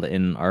Bald,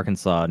 in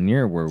Arkansas,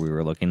 near where we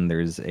were looking,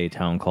 there's a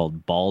town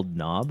called Bald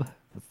Knob.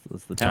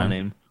 That's the town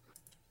name.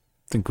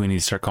 I think we need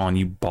to start calling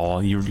you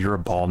Bald. You're a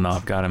Bald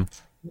Knob. Got him.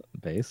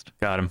 Based.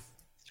 Got him.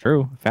 It's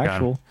true.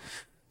 Factual.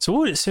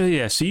 So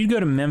you'd go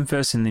to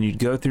Memphis and then you'd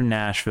go through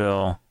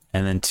Nashville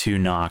and then to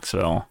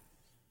Knoxville.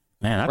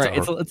 Man, that's right.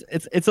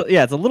 It's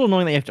a little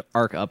annoying that you have to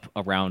arc up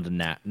around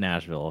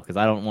Nashville because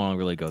I don't want to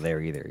really go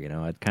there either.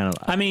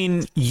 I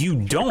mean, you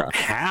don't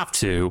have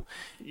to.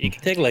 You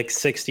can take like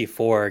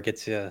 64.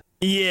 Gets you.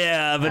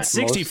 Yeah, but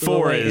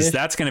 64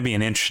 that's going to be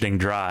an interesting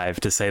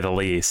drive to say the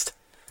least.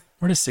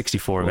 Where does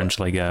 64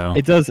 eventually go?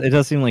 It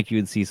does seem like you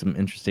would see some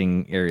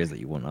interesting areas that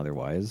you wouldn't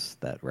otherwise.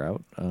 That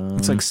route.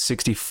 It's like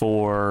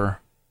 64.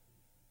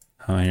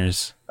 Oh, I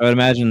would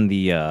imagine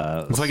the.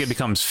 Looks like it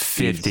becomes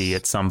 50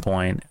 at some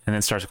point, and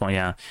then starts going.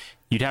 Yeah,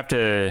 you'd have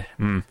to.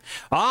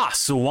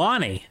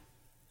 Sewanee.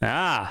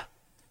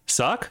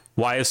 Suck.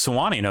 Why is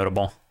Sewanee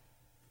notable?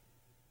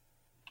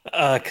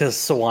 Because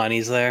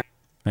Sewanee's there.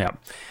 Yeah.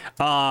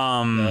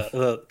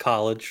 The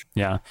college.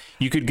 Yeah,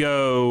 you could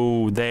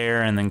go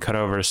there and then cut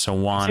over to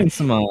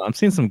Sewanee. I'm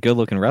seeing some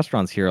good-looking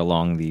restaurants here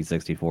along the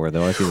 64,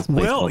 though. I see this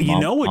place called you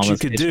know what Mama's you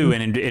could Kitchen. do,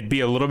 and it'd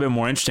be a little bit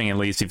more interesting, at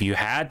least, if you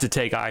had to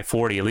take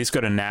I-40, at least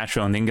go to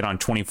Nashville and then get on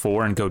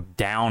 24 and go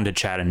down to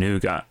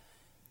Chattanooga.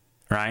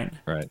 Right.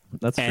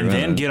 That's true. And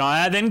then get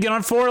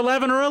on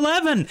 411 or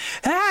 11.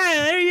 Hey,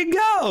 there you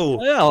go.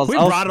 Yeah, we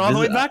brought it all the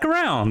way back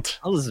around.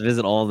 I'll just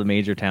visit all the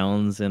major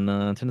towns in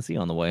Tennessee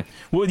on the way.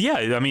 Well,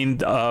 yeah, I mean,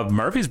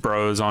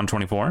 Murfreesboro is on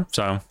 24,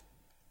 so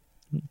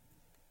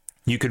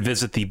you could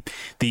visit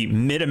the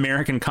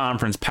Mid-American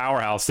Conference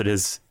powerhouse that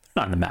is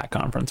not in the MAC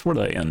Conference. What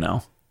are they in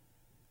now?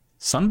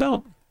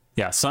 Sunbelt.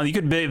 Yeah, you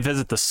could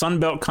visit the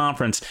Sunbelt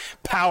Conference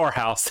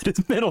powerhouse that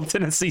is Middle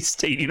Tennessee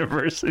State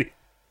University.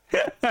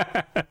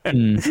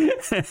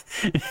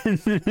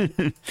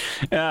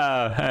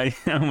 I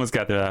almost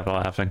got through that after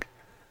laughing.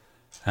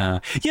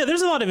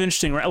 There's a lot of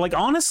interesting, like,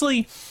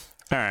 honestly.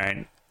 All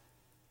right,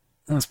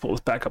 let's pull this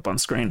back up on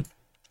screen.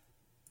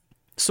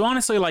 So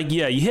honestly, like,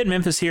 yeah, you hit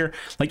Memphis here,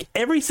 like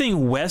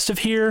everything west of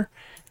here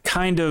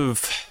kind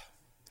of,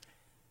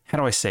 how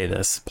do I say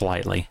this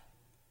politely,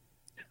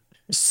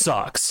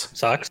 sucks.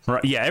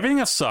 Right? Yeah, everything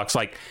else sucks.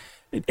 Like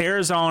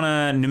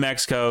Arizona, New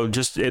Mexico,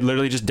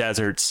 literally just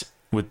deserts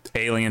with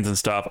aliens and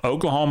stuff.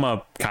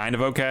 Oklahoma, kind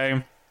of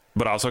okay,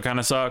 but also kind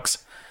of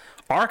sucks.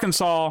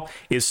 Arkansas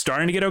is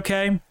starting to get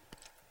okay.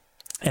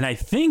 And I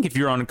think if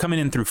you're coming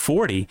in through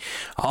 40,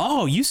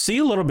 you see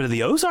a little bit of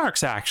the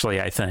Ozarks, actually,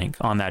 I think,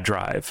 on that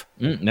drive.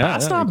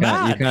 That's not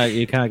bad.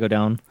 You kind of go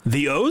down.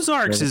 The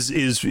Ozarks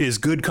is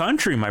good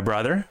country, my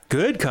brother.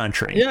 Good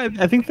country. Yeah,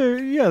 I think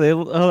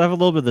they'll have a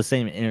little bit of the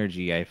same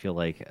energy, I feel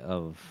like,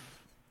 of...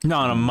 No,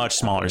 on a much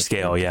smaller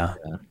scale, yeah.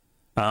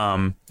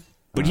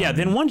 But yeah,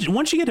 then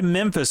once you get to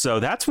Memphis,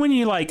 though, that's when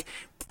you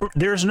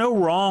there's no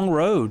wrong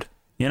road,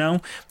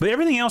 But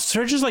everything else,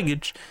 just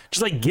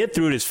get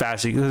through it as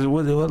fast as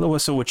you.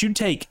 So what you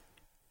take?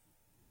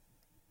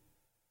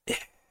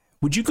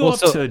 Would you go up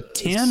to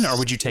 10 or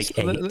would you take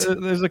 8?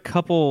 There's a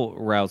couple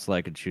routes that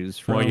I could choose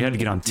from. Well, you had to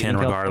get on 10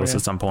 regardless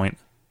at some point.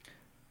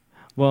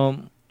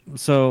 Well,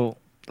 so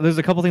there's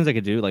a couple things I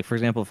could do. Like, for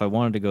example, if I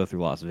wanted to go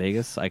through Las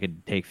Vegas, I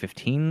could take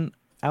 15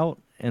 out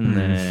and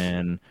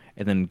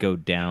then go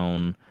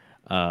down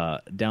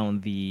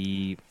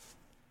the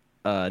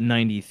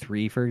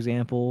 93, for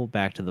example,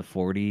 back to the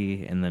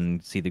 40, and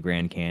then see the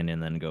Grand Canyon,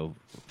 and then go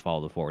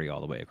follow the 40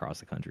 all the way across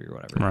the country or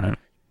whatever.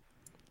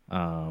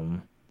 Right.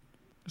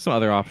 Some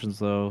other options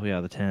though. Yeah,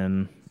 the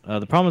 10.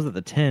 The problem is that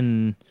the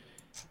 10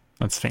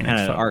 kind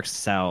of arcs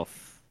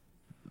south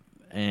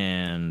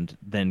and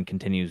then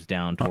continues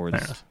down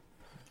towards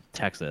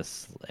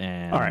Texas.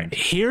 And all right,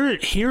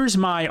 here's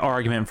my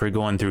argument for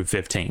going through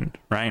 15.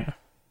 Right.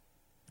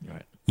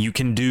 you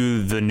can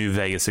do the New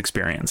Vegas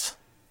experience.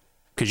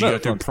 Because you go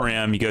through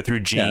Primm, you go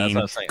through Gene.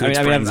 Good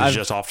Springs is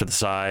just off to the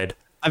side.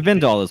 I've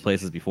been to all those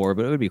places before,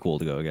 but it would be cool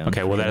to go again.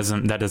 Okay, well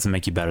that doesn't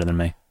make you better than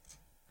me.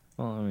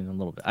 Well, I mean a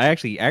little bit. I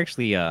actually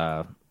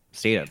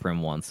stayed at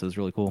Primm once. It was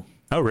really cool.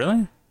 Oh,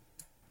 really?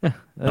 Yeah.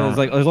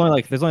 There's only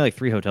like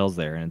 3 hotels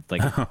there, and it's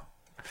like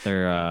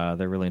they're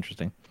really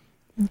interesting.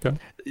 Okay.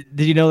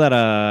 Did you know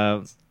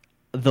that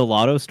the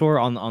Lotto store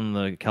on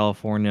the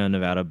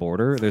California-Nevada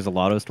border, there's a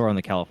Lotto store on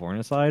the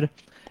California side,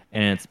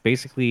 and it's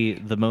basically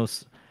the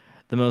most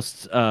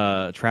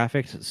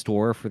trafficked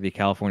store for the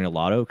California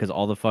Lotto, because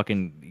all the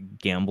fucking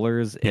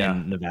gamblers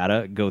in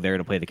Nevada go there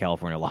to play the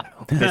California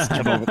Lotto.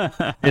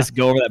 Just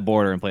go over that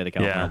border and play the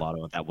California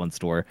Lotto at that one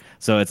store.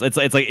 So it's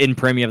like in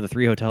Primm you have the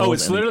 3 hotels. Oh,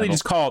 it's literally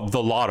just called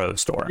the Lotto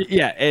store.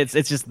 Yeah, it's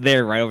just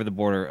there right over the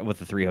border with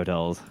the 3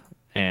 hotels,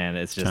 and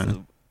it's just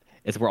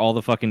it's where all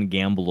the fucking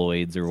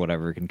gambloids or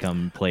whatever can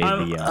come play.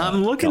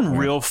 I'm looking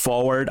real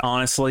forward,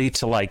 honestly,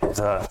 to like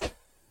the.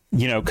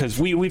 Because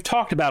we've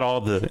talked about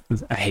all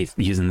I hate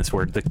using this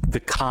word, the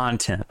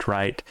content,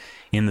 right,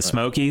 in the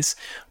Smokies,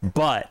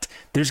 but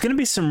there's going to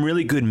be some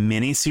really good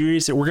mini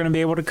series that we're going to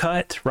be able to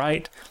cut,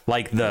 right?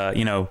 Like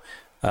the,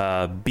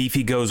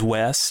 Beefy Goes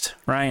West,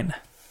 right?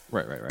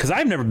 Right. Because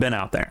I've never been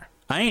out there.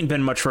 I ain't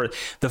been much further.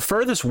 The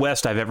furthest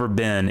west I've ever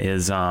been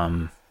is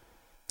Farmerville,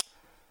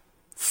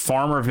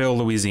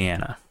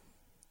 Louisiana.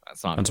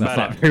 That's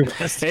not very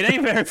west. It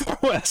ain't very far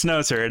west,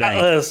 no, sir. It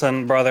ain't.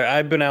 Listen, brother,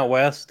 I've been out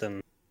west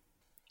and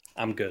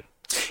I'm good.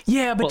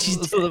 Yeah, but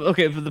but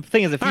the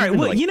thing is, if all right,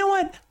 well, you know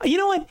what,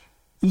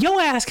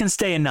 your ass can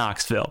stay in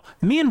Knoxville.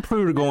 Me and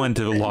Prude are going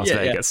to Las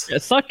Vegas. Yeah,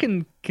 Suck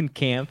can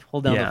camp,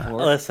 hold down the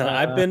fort. Listen,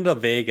 I've been to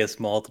Vegas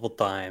multiple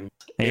times.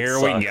 Here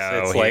we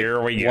go. It's like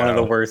one of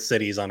the worst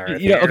cities on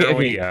earth. Here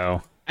we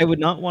go. I would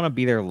not want to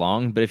be there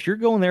long, but if you're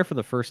going there for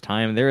the first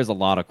time, there is a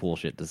lot of cool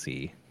shit to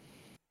see.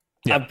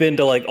 Yeah. I've been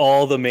to like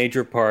all the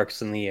major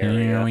parks in the area.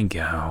 Here we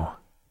go.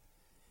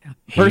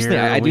 Personally,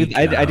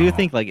 I do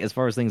think, like, as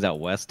far as things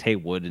out west, Tay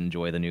would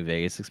enjoy the New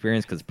Vegas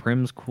experience because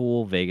Primm's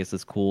cool, Vegas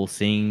is cool.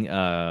 Seeing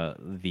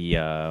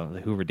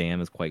the Hoover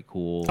Dam is quite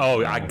cool.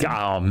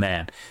 Oh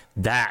man,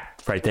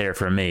 that right there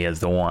for me is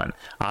the one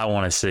I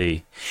want to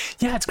see.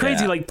 Yeah, it's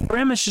crazy. Like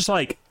Primm is just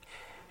like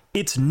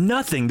it's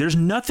nothing. There's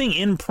nothing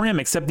in Primm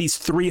except these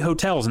 3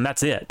 hotels, and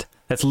that's it.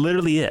 That's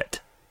literally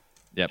it.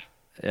 Yep.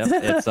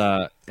 It's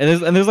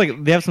and there's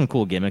like they have some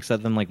cool gimmicks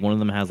at them. Like one of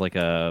them has like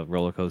a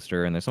roller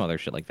coaster, and there's some other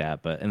shit like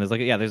that. But there's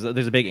like there's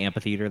a big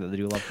amphitheater that they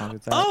do a lot of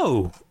concerts at.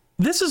 Oh,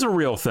 this is a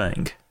real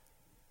thing.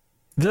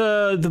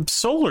 The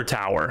solar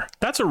tower,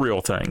 that's a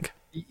real thing.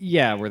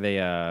 Yeah, where they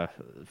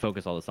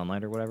focus all the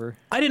sunlight or whatever.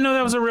 I didn't know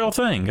that was a real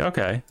thing.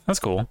 Okay, that's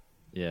cool.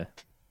 Yeah.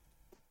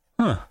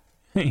 Huh.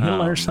 You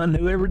learn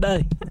something new every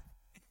day.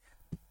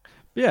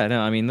 Yeah. No,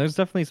 I mean, there's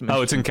definitely some.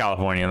 Oh, it's in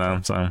California though,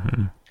 so.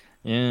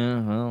 Yeah,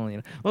 well,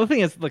 Well, the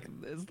thing is, look,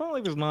 it's not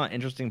like there's not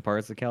interesting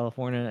parts of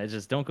California. It's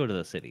just don't go to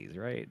the cities,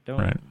 right?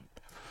 Right.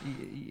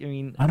 I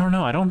mean, I don't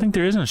know. I don't think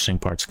there is interesting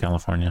parts of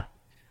California.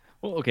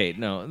 Well, okay,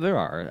 no, there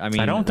are. I mean,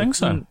 I don't think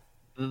so.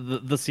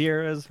 The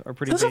Sierras are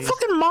pretty. There's a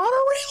fucking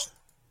monorail.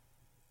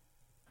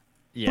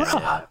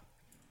 Yeah.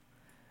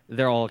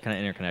 They're all kind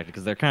of interconnected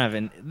because they're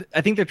kind of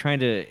I think they're trying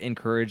to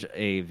encourage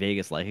a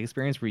Vegas-like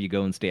experience where you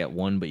go and stay at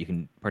one, but you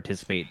can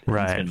participate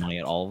and spend money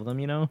at all of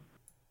them.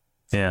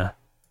 Yeah.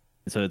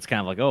 So it's kind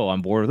of like, oh,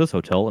 I'm bored of this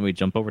hotel. Let me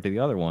jump over to the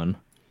other one.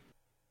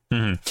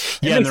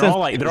 Mm-hmm. Yeah, and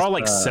they're all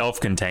like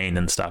self-contained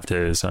and stuff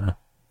too. So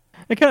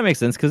it kind of makes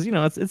sense because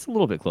it's a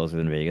little bit closer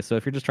than Vegas. So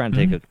if you're just trying to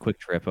take a quick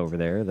trip over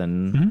there,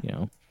 then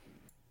Yeah,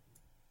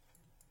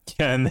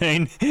 and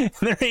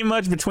there ain't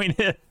much between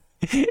it.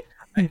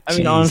 I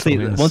mean, honestly,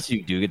 once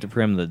you do get to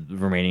Primm, the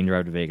remaining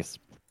drive to Vegas is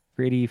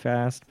pretty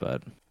fast,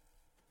 but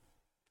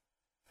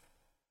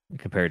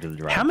compared to the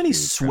drive. How many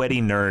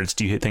sweaty nerds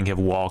do you think have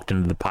walked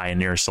into the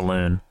Pioneer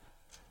Saloon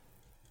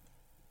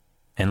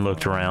and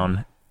looked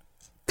around?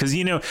 Because,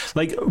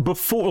 like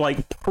before,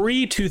 like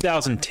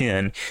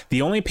pre-2010,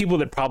 the only people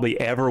that probably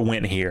ever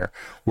went here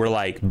were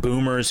like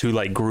boomers who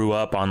like grew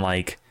up on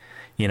like,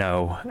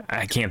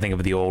 I can't think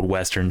of the old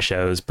Western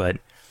shows, but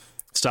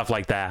stuff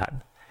like that,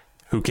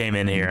 who came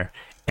in here.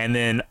 And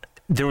then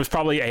there was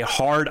probably a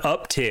hard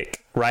uptick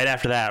right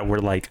after that where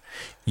like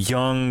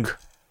young,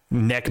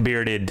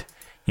 neck-bearded,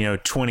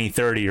 20,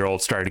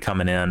 30-year-olds started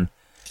coming in.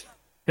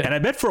 And I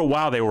bet for a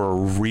while they were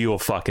real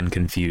fucking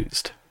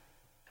confused.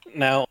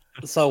 Now,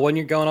 so when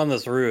you're going on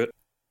this route,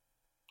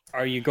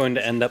 are you going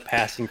to end up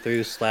passing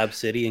through Slab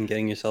City and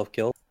getting yourself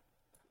killed?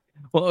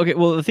 Well, okay.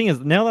 Well, the thing is,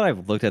 now that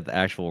I've looked at the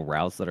actual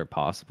routes that are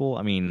possible,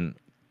 I mean,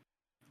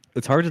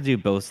 it's hard to do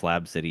both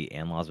Slab City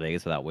and Las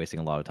Vegas without wasting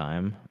a lot of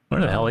time.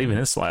 Where the hell even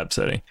is Slab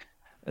City?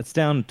 It's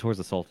down towards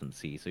the Salton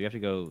Sea, so you have to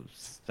go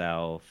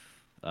south.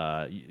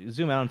 You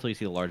zoom out until you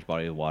see the large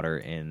body of water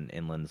in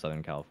inland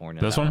Southern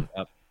California. This one?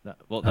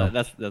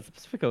 That's the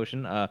Pacific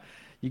Ocean.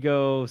 You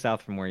go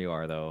south from where you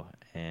are, though,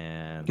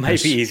 and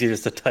might be easier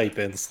just to type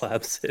in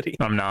Slab City.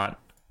 I'm not.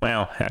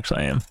 Well,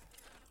 actually, I am.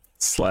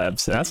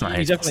 Slabs. That's not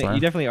You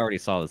definitely already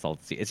saw the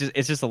Salton Sea.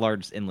 It's just a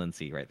large inland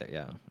sea right there.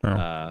 Yeah.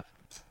 Oh.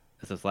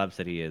 So Slab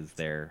City is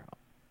there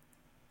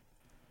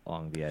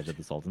along the edge of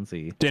the Salton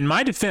Sea. In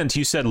my defense,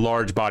 you said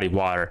large body of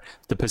water.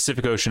 The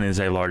Pacific Ocean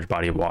is a large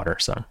body of water,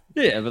 so.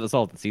 Yeah, but the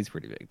Salton Sea is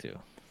pretty big too.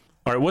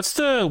 All right, what's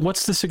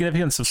the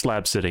significance of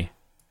Slab City?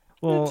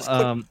 Well,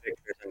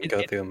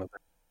 go through them.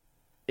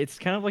 It's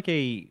kind of like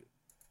a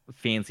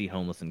fancy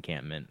homeless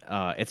encampment.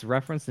 It's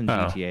referenced in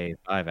GTA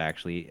 5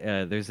 actually.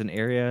 There's an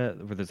area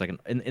where there's like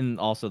and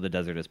also the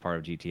desert is part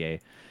of GTA.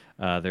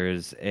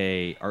 There's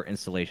a art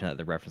installation that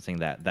they're referencing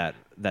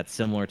that's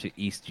similar to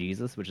East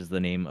Jesus, which is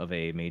the name of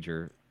a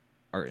major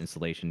art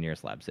installation near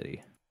Slab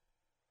City.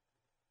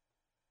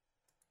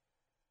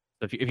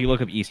 So if you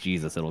look up East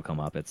Jesus, it'll come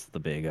up. It's the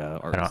big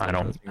art. I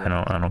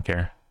don't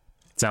care.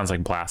 It sounds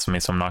like blasphemy,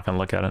 so I'm not gonna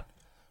look at it.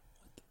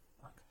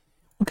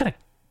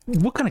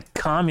 What kind of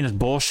communist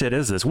bullshit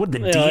is this? What, the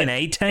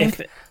DNA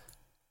tank?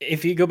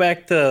 If you go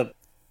back to,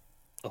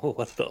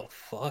 what the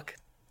fuck?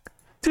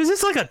 Dude, is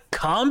this like a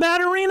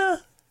combat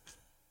arena?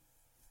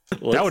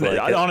 That would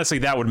honestly,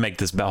 that would make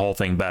this whole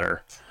thing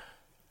better.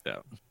 Yeah.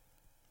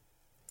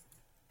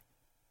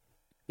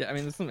 Yeah, I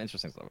mean, there's some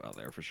interesting stuff out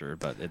there for sure,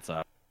 but it's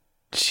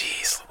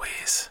Jeez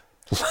Louise.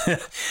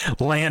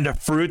 Land of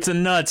fruits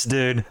and nuts,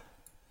 dude.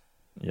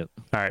 Yep.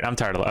 All right, I'm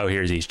tired of. Oh,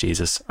 here's East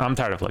Jesus. I'm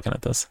tired of looking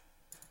at this.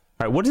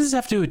 All right, what does this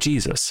have to do with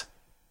Jesus?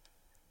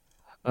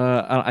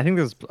 I think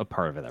there's a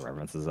part of it that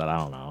references that. I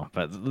don't know,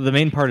 but the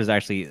main part is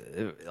actually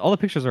all the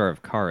pictures are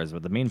of cars,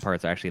 but the main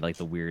part's actually like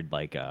the weird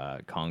like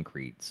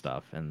concrete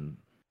stuff. And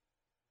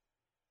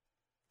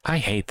I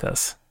hate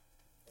this.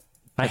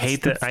 I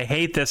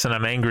hate this, and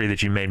I'm angry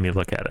that you made me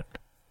look at it.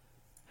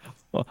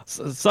 Well,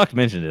 Suck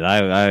mentioned it.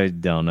 I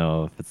don't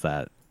know if it's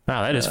that.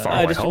 Wow, that is far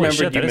away. I just Holy shit,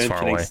 remembered you that is far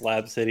mentioning away.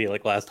 Slab City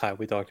like last time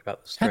we talked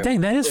about the God strip.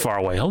 dang, that is far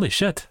away. Holy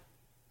shit.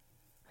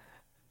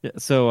 Yeah,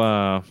 so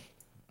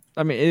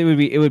I mean,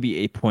 it would be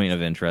a point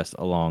of interest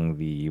along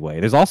the way.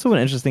 There's also an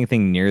interesting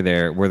thing near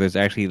there where there's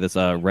actually this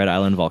Red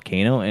Island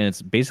volcano, and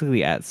it's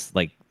basically at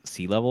like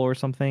sea level or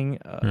something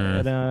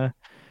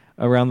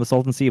around the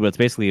Salton Sea, but it's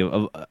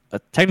basically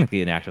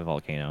technically an active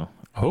volcano.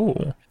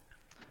 Oh.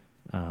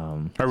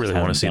 I really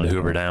want to see the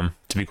Hoover Dam,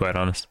 to be quite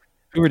honest.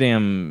 Hoover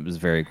Dam is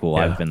very cool.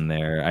 Yeah. I've been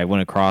there. I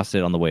went across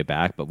it on the way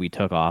back, but we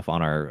took off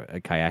on our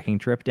kayaking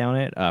trip down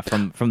it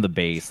from the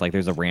base. Like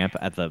there's a ramp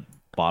at the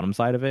bottom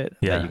side of it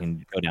that you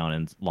can go down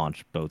and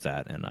launch boats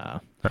at, and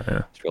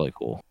it's really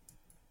cool.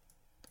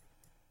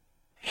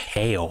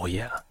 Hell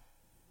yeah.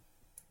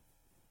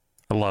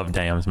 I love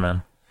dams,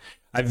 man.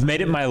 I've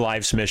made it my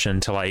life's mission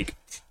to like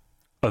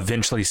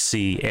eventually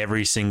see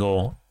every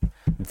single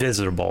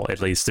visitable,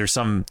 at least there's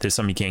some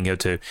you can't go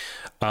to,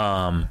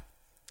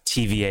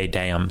 TVA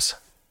dams.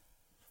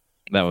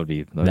 That would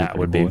be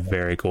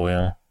very cool.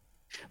 Yeah.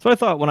 So I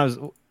thought when I was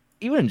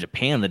even in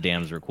Japan, the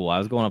dams were cool. I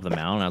was going up the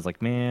mountain. I was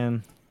like,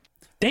 man,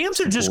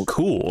 dams are just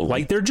cool.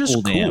 Like they're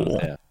just cool.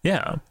 Dams,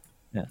 yeah.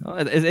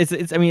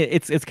 It's I mean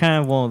it's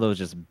kind of one of those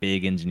just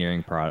big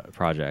engineering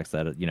projects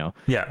that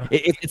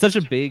it's such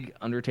a big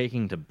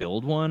undertaking to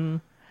build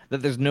one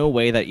that there's no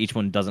way that each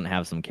one doesn't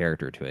have some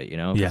character to it,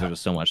 because there's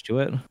just so much to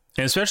it, and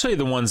especially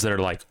the ones that are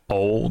like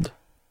old.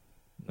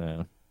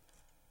 Yeah.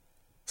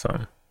 So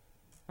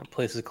our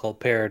place is called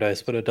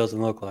Paradise, but it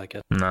doesn't look like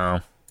it. No,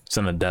 it's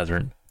in the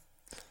desert.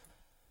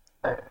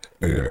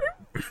 Yeah.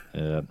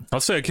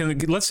 Let's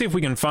see if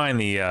we can find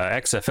the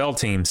XFL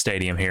team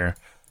stadium here.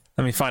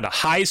 Let me find a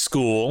high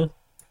school.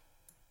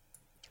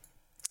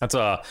 That's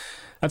a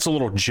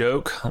little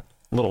joke, a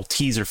little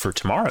teaser for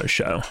tomorrow's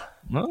show.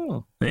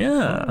 Oh.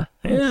 Yeah.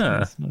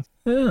 Nice.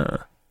 Yeah.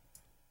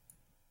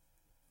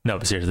 No,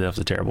 but seriously, that was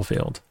a terrible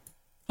field.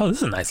 Oh, this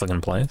is a nice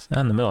looking place. Out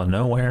in the middle of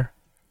nowhere.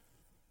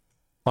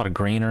 A lot of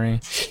greenery.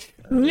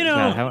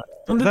 The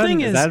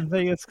thing is, is that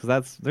Vegas?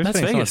 Because they're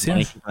spending so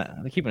much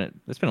money keeping it.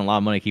 They're spending a lot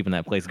of money keeping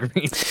that place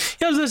green.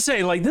 Yeah, I was gonna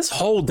say, like, this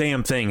whole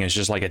damn thing is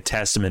just like a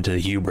testament to the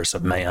hubris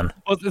of man.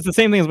 Well, it's the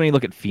same thing as when you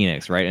look at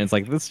Phoenix, right? And it's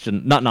like this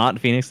should not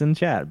Phoenix in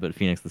chat, but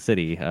Phoenix the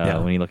city.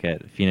 When you look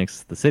at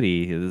Phoenix the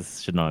city,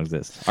 this should not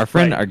exist. Our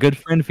good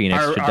friend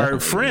Phoenix. Our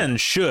friend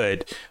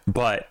should,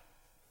 but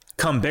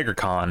come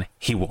BiggerCon,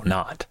 he will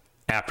not.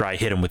 After I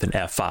hit him with an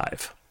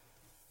F5.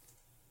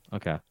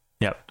 Okay.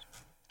 Yep.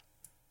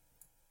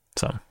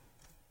 So,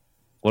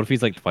 what if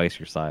he's like twice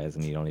your size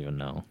and you don't even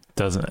know?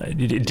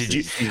 Did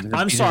you?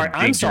 I'm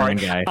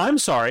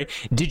sorry.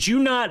 Did you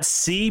not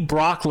see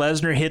Brock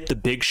Lesnar hit the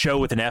Big Show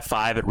with an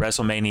F5 at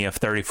WrestleMania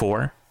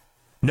 34?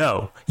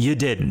 No, you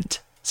didn't.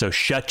 So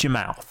shut your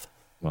mouth.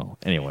 Well,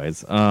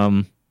 anyways,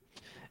 yeah.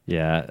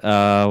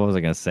 What was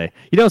I gonna say?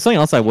 Something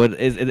else I would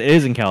it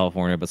is in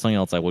California, but something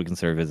else I would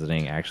consider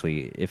visiting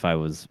actually if I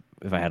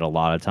had a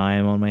lot of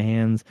time on my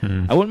hands.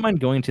 I wouldn't mind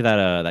going to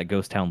that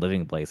ghost town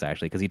living place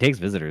actually, because he takes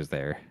visitors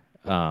there.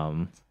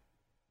 The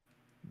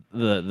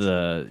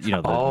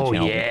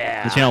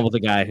channel with the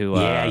guy who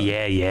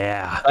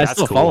I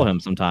still follow him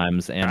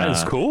sometimes, and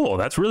that's cool.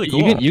 That's really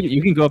cool.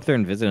 You can go up there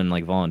and visit and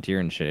like volunteer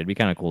and shit. It'd be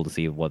kind of cool to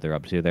see what they're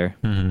up to there.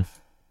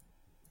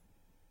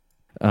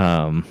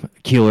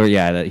 Keeler,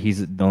 yeah, that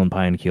he's Lone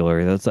Pine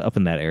Keeler. That's up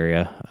in that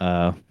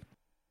area.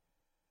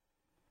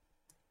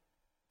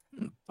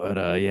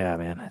 But yeah,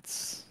 man,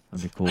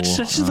 that'd be cool. I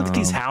just look at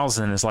these houses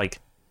and it's like,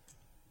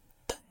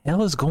 what the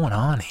hell is going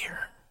on here?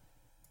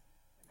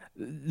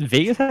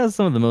 Vegas has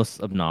some of the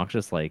most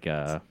obnoxious like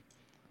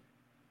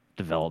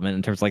development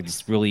in terms of like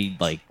this really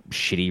like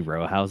shitty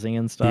row housing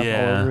and stuff all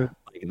over it.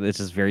 Like, it's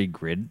just very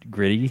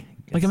gritty.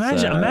 Like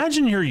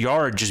imagine your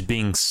yard just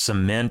being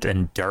cement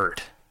and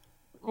dirt.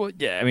 Well,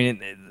 yeah, I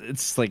mean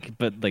it's like,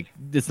 but like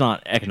it's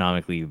not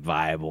economically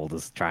viable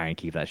to try and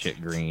keep that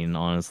shit green.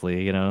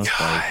 Honestly, you know. God,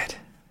 like,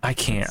 I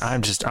can't.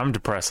 I'm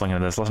depressed looking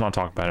at this. Let's not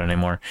talk about it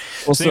anymore.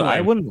 Well, so anyway,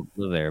 I wouldn't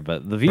live there,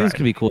 but the views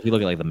can be cool if you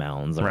look at like the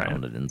mountains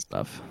around it and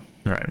stuff.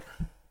 Right.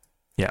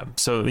 Yeah.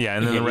 So yeah,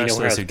 and then the rest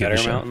of us who give a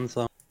shit. Mountains,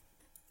 though?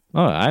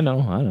 Oh, I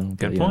know.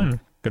 Good point.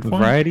 Good point.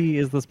 Variety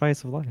is the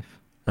spice of life.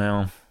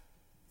 Well,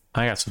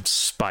 I got some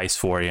spice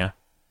for you,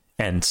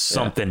 and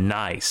something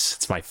nice.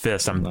 It's my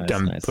fist. I'm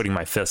putting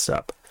my fist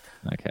up.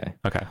 Okay.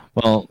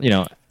 Well,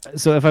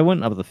 so if I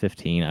went up to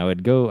 15, I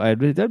would go.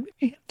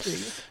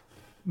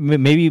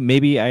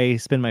 Maybe I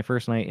spend my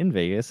first night in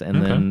Vegas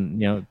and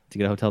then to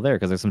get a hotel there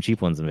because there's some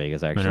cheap ones in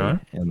Vegas actually,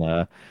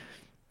 and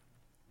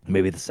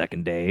maybe the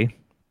second day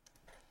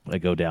I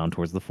go down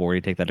towards the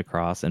 40, take that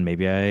across, and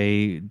maybe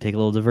I take a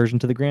little diversion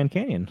to the Grand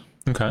Canyon.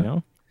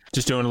 Okay.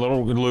 Just doing a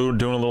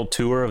little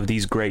tour of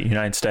these great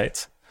United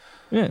States.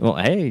 Yeah. Well,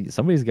 hey,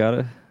 somebody's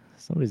gotta.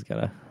 Somebody's got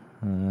to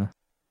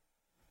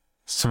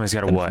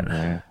what?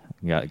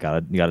 You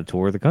got to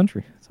tour the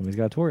country. Somebody's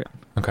got to tour it.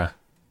 Okay.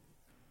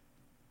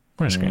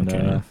 Where's Grand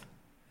Canyon?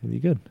 It'd be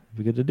good. It'd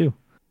be good to do.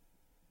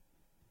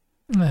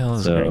 What the hell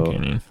is Grand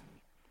Canyon?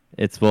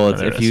 It's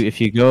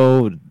if you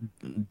go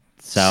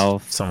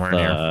south, somewhere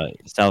near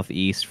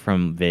southeast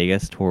from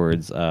Vegas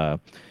towards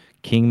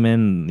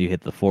Kingman, you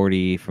hit the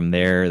 40. From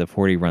there, the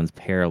 40 runs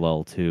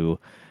parallel to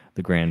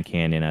the Grand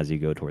Canyon as you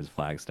go towards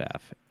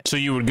Flagstaff. So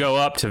you would go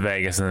up to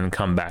Vegas and then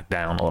come back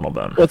down a little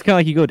bit. Well, it's kind of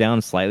like you go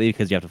down slightly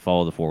because you have to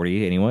follow the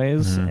 40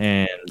 anyways.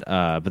 And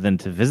but then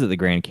to visit the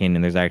Grand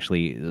Canyon, there's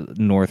actually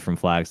north from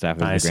Flagstaff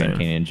is the Grand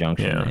Canyon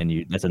Junction,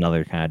 and that's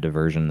another kind of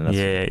diversion.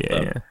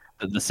 And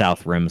that's the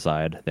south rim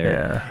side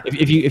there. Yeah.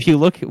 If you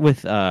look with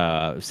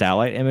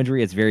satellite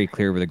imagery, it's very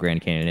clear where the Grand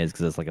Canyon is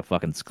because it's like a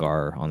fucking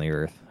scar on the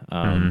earth.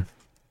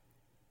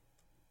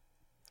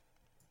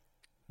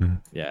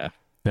 Yeah.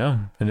 Yeah,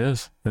 it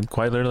is. It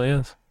quite literally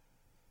is.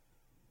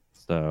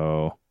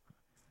 So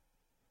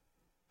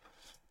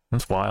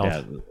that's wild.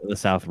 Yeah, the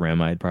South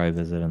Rim I'd probably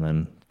visit and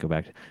then go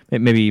back.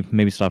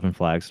 Maybe stop in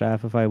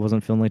Flagstaff if I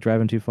wasn't feeling like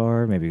driving too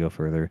far. Maybe go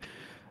further.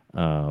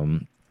 I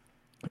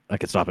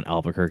could stop in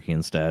Albuquerque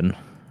instead.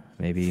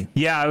 Maybe.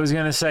 Yeah, I was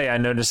gonna say I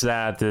noticed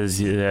that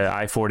the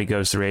I-40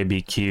 goes through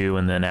ABQ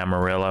and then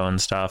Amarillo and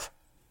stuff.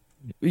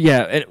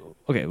 Yeah.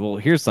 Okay, well,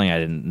 here's something I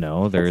didn't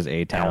know. There's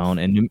a town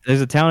in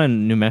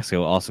New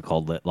Mexico also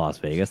called Las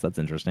Vegas. That's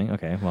interesting.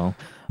 Okay, well,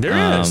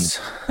 there is.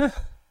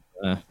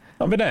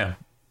 I'll be damned.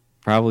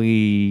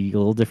 Probably a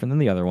little different than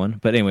the other one,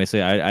 but anyway.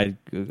 So I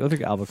go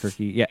through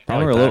Albuquerque. Yeah,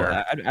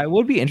 Amarillo. I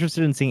would be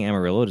interested in seeing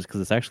Amarillo just because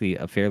it's actually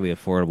a fairly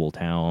affordable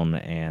town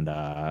and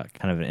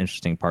kind of an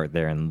interesting part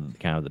there in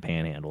kind of the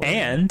Panhandle.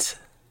 And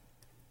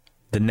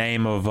the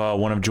name of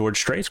one of George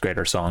Strait's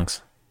greater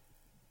songs,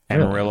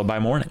 Amarillo by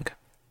Morning.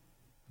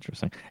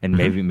 Interesting. And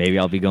maybe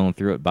I'll be going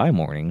through it by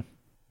morning.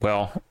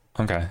 Well,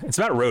 okay. It's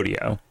about a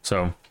rodeo,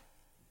 so.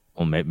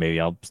 Well,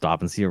 maybe I'll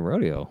stop and see a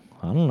rodeo.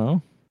 I don't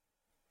know.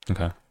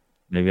 Okay.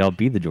 Maybe I'll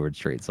be the George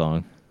Strait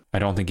song. I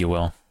don't think you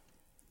will.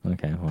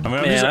 Okay.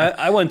 Well.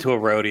 I went to a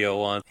rodeo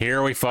once.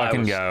 Here we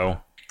fucking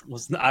go.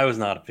 I was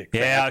not a big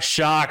fan. Yeah,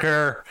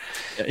 shocker.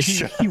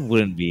 He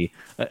wouldn't be.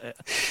 A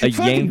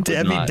fucking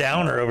Debbie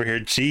Downer over here.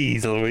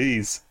 Jeez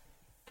Louise.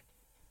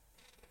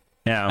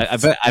 Yeah.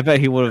 I bet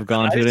he would have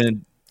gone to it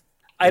and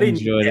I didn't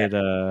enjoy it.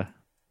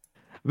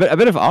 But I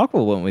bet if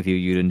Aqua went with you,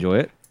 you'd enjoy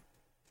it.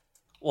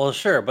 Well,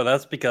 sure, but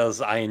that's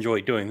because I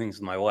enjoy doing things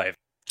with my wife.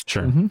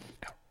 Sure. Mm-hmm.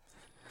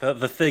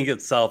 The thing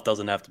itself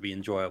doesn't have to be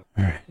enjoyable.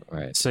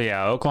 Right. So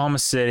yeah, Oklahoma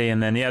City,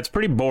 and then it's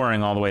pretty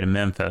boring all the way to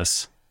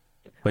Memphis.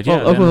 But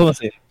yeah, Oklahoma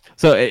City.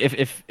 So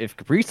if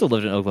Capri still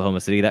lived in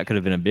Oklahoma City, that could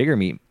have been a bigger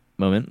meat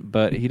moment.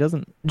 But he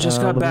doesn't.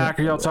 Just got back.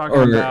 Are y'all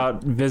talking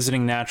about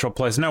visiting natural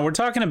places? No, we're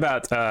talking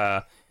about.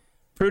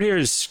 Prude here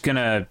is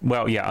gonna,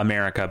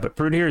 America, but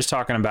Prude here is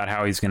talking about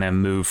how he's gonna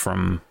move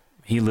from,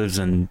 he lives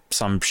in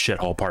some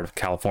shithole part of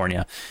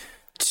California,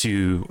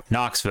 to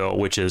Knoxville,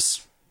 which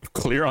is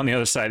clear on the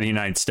other side of the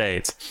United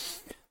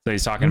States. So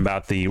he's talking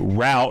about the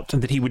route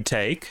that he would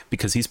take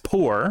because he's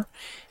poor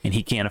and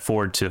he can't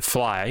afford to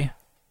fly.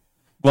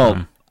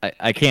 Well,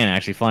 I can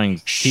actually.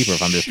 Flying's cheaper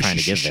if I'm just trying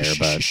to get there,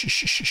 but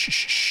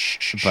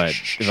if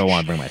I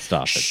want to bring my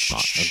stuff, it's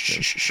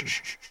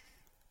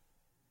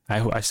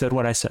not. I said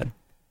what I said.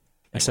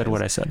 I said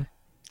what I said.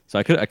 So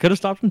I could have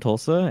stopped in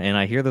Tulsa, and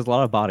I hear there's a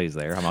lot of bodies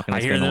there. I'm not going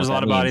to. I hear there's a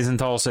lot of bodies in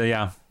Tulsa.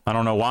 Yeah, I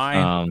don't know why.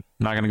 I'm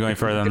not going to go any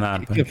further than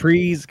that. But.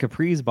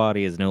 Capri's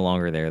body is no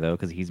longer there though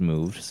because he's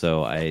moved.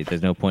 So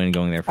there's no point in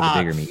going there for the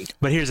bigger meat.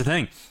 But here's the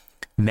thing: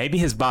 Maybe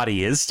his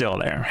body is still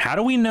there. How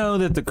do we know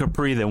that the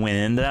Capri that went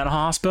into that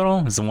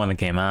hospital is the one that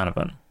came out of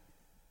it?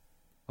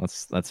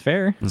 That's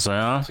fair. So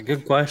That's a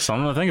good question.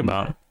 Something to think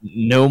about.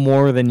 No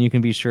more than you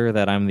can be sure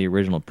that I'm the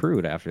original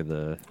Prude after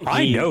the.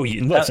 I know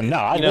you. Listen,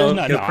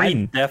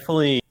 Capri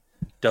definitely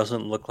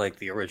doesn't look like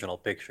the original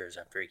pictures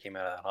after he came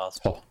out of the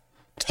hospital.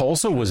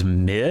 Tulsa was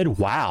mid.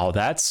 Wow,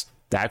 that's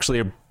actually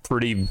a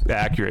pretty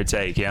accurate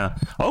take. Yeah,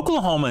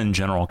 Oklahoma in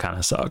general kind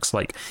of sucks.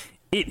 Like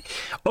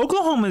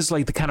Oklahoma is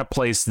like the kind of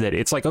place that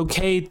it's like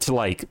okay to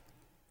like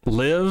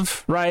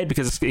live, right?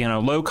 Because it's, you know,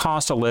 low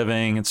cost of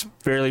living. It's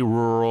fairly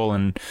rural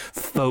and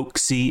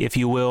folksy, if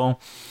you will.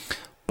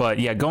 But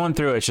yeah, going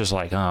through it's just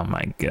like, oh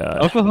my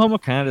god. Oklahoma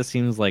kind of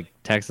seems like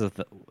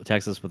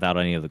Texas without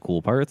any of the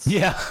cool parts.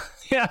 Yeah.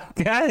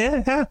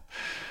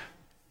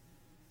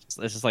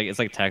 It's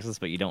like Texas,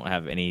 but you don't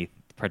have any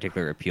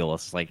particular appeal.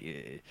 It's like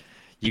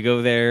you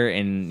go there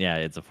and yeah,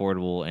 it's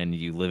affordable and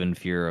you live in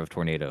fear of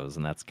tornadoes,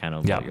 and that's kind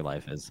of what your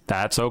life is.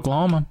 That's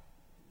Oklahoma.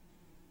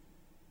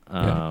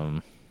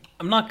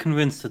 I'm not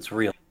convinced it's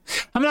real.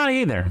 I'm not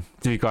either,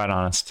 to be quite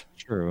honest.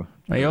 True.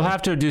 You'll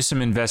have to do some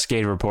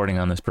investigative reporting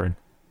on this bird.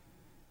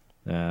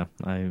 Yeah,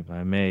 I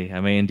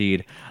may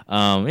indeed.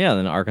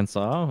 Then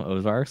Arkansas,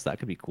 Ozarks, that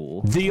could be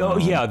cool.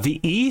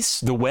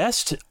 The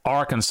West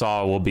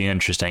Arkansas will be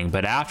interesting,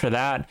 but after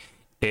that,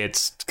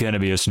 it's gonna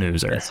be a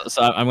snoozer.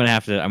 So I'm gonna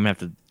have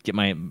to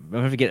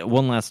get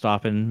one last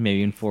stop in,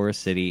 maybe in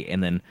Forest City,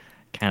 and then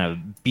kind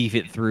of beef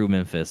it through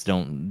Memphis.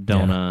 Don't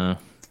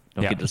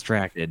get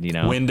distracted. You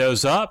know,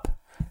 windows up,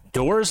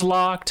 doors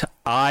locked,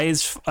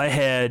 eyes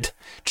ahead.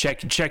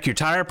 Check your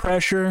tire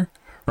pressure.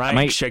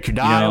 Right, check your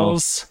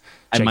dials.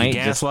 Check your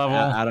gas level.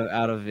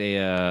 Out of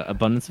a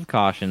abundance of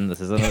caution. This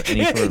isn't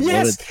any sort of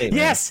loaded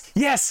statement.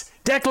 Yes.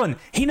 Declan,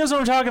 he knows what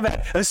I'm talking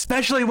about.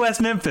 Especially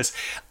West Memphis.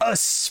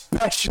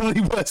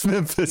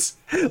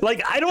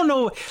 Like, I don't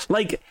know.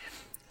 Like,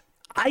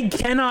 I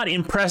cannot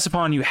impress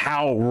upon you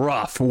how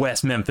rough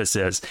West Memphis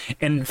is.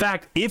 In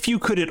fact, if you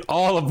could at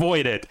all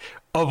avoid it,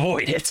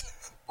 avoid it.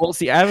 Well,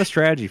 see, I have a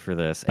strategy for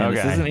this, and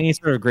this isn't any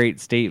sort of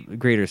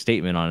greater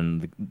statement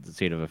on the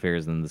state of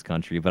affairs in this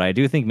country, but I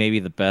do think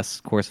maybe the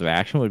best course of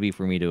action would be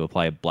for me to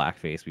apply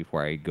blackface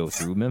before I go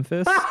through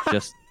Memphis,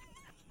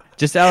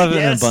 just out of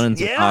an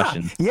abundance of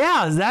caution.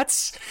 Yeah,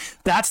 that's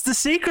the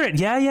secret.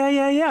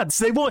 Yeah.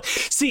 They won't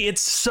see.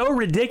 It's so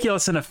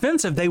ridiculous and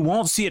offensive. They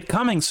won't see it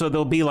coming, so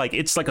they'll be like,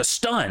 it's like a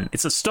stun.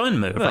 It's a stun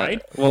move,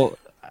 right? Well,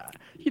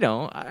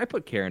 I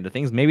put care into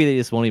things. Maybe they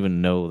just won't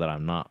even know that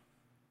I'm not.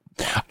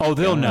 Oh,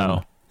 they'll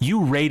know.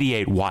 You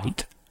radiate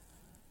white.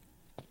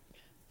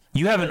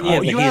 You have an aura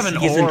of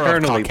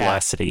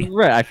caucasity.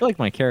 Right. I feel like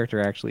my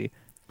character actually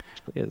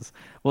is.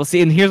 Well,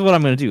 see, and here's what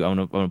I'm going to do.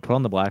 I'm going to put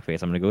on the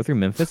blackface. I'm going to go through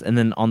Memphis, and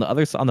then on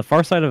the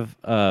far side of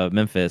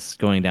Memphis,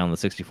 going down the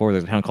 64,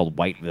 there's a town called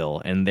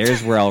Whiteville, and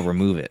there's where I'll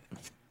remove it.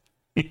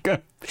 You're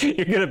gonna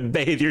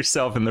bathe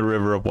yourself in the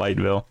river of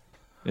Whiteville.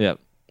 Yep.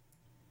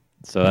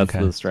 So that's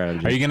the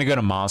strategy. Are you gonna go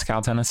to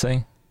Moscow,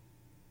 Tennessee?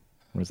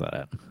 Where's that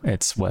at?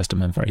 It's west of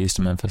Memphis, or east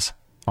of Memphis.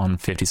 On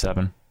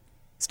 57,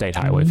 State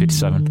Highway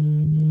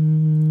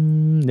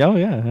 57. Oh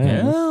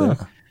yeah.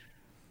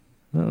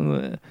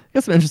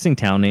 Got some interesting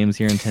town names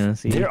here in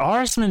Tennessee. There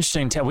are some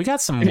interesting towns. We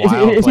got some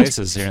wild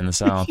places here in the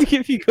South.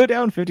 If you go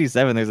down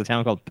 57, there's a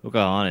town called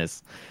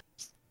Pocahontas.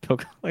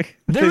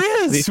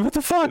 There is. What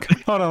the fuck?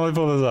 Hold on, let me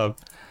pull this up.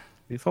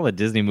 It's called a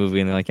Disney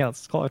movie, and they're like, yeah,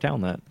 let's call our town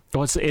that.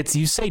 Well, it's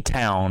you say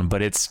town,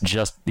 but it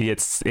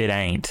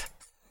ain't.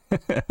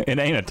 It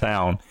ain't a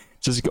town.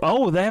 Just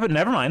they have it.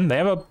 Never mind. They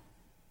have a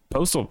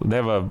post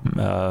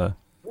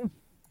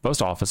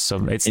office,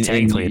 so it's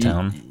technically a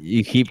town.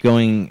 You keep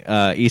going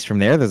east from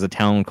there. There's a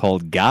town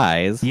called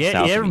Guys.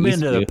 Yeah, you ever been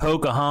to the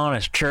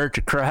Pocahontas Church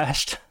of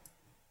Christ?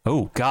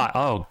 Oh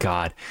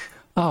God.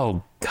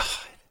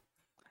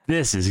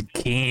 This is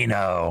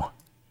Keno.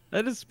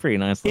 That is pretty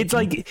nice looking. It's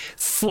like,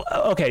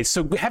 okay,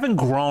 so having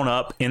grown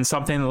up in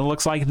something that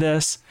looks like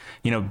this,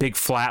 big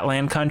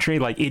flatland country,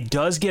 like it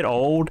does get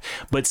old,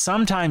 but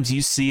sometimes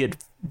you see it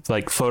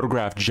like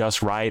photographed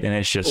just right, and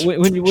it's just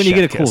when you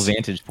get a cool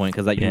vantage point,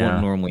 because you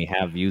wouldn't normally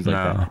have views like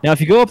that. Now, if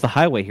you go up the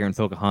highway here in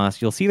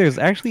Pocahontas, you'll see there's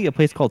actually a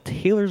place called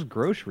Taylor's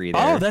Grocery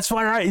there. Oh, that's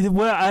why.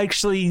 Well,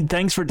 actually,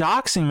 thanks for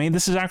doxing me.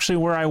 This is actually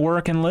where I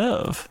work and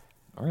live.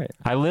 All right,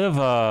 I live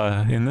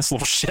in this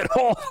little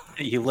shithole.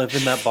 You live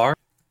in that bar?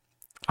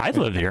 I'd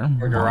live here.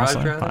 Or garage?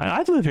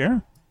 I'd live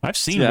here. I've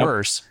seen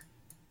worse.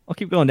 I'll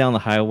keep going down the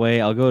highway.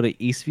 I'll go to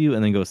Eastview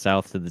and then go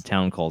south to the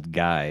town called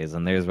Guys,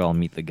 and there's where I'll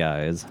meet the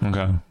guys.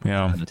 Okay,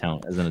 yeah. In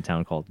a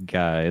town called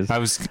Guys.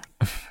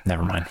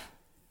 Never mind.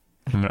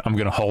 I'm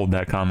gonna hold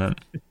that comment.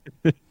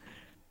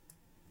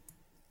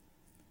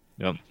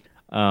 Yep.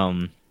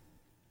 Let's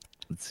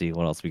see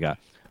what else we got.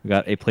 We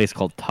got a place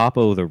called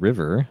Topo the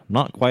River.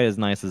 Not quite as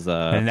nice as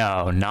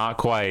No, not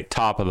quite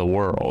top of the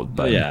world,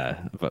 but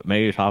but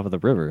maybe top of the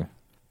river.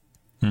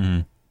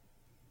 Mm-hmm.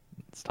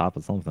 It's top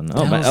of something.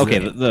 Oh,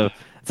 okay.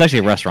 It's actually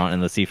a restaurant,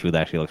 and the seafood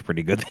actually looks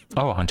pretty good.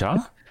 Oh, Hunter?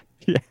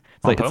 Yeah,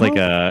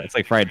 it's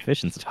like fried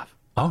fish and stuff.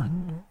 Oh,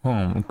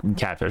 well,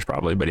 catfish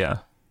probably, but yeah.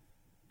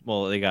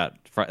 Well, they got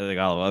all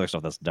the other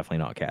stuff that's definitely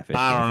not catfish.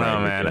 I don't know,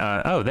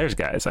 man. Oh, there's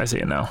guys. I see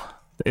it now.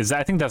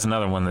 I think that's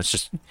another one that's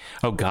just.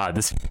 Oh God,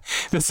 this.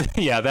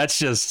 Yeah, that's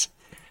just.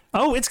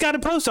 Oh, it's got a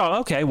post office.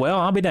 Okay, well,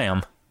 I'll be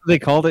damned. They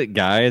called it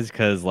guys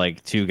because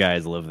like 2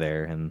 guys live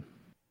there, and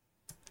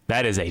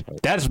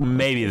that's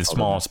maybe the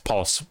smallest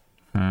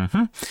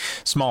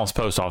smallest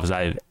post office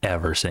I've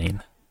ever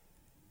seen.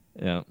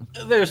 Yeah,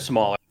 they're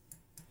smaller.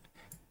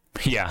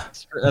 Yeah,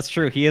 that's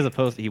true. He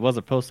was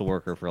a postal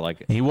worker for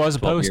like. He was a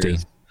postie.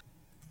 Years.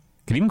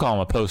 Could even call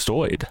him a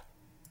postoid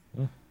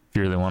if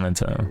you really wanted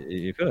to.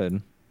 You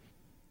could.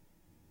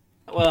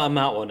 Well, I'm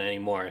not one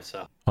anymore,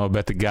 so. Oh, I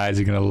bet the guys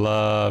are gonna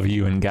love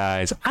you and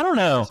guys. I don't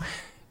know,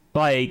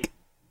 like,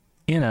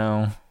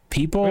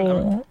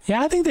 people.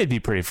 Yeah, I think they'd be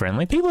pretty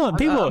friendly. People,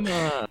 pretty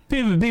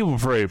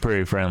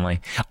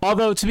friendly.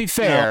 Although, to be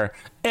fair,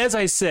 as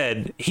I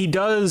said, he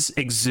does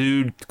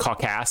exude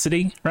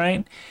caucasity,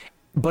 right?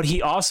 But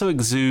he also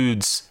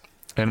exudes,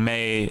 and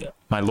may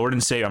my Lord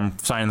and Savior, I'm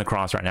signing the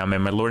cross right now, may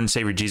my Lord and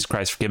Savior Jesus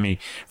Christ forgive me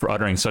for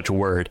uttering such a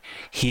word.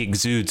 He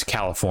exudes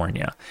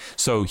California.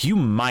 So you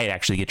might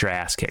actually get your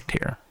ass kicked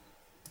here.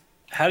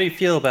 How do you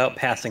feel about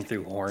passing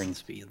through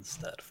Hornsby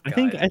instead of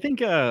Guys? I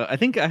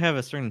think I have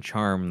a certain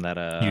charm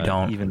that you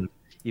don't.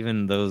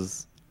 Even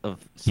those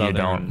of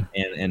Southern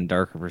and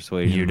darker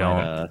persuasion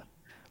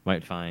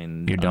might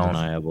find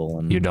undeniable.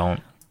 And, you don't.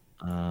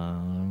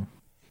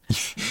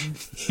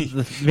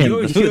 You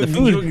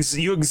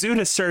exude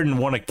a certain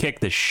want to kick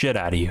the shit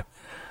out of you.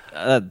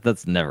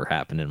 That's never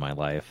happened in my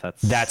life.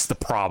 That's the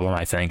problem,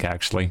 I think,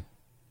 actually.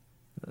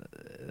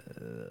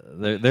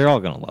 They're all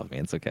gonna love me.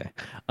 It's okay.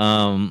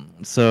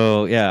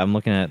 So yeah, I'm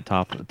looking at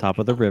top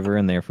of the river,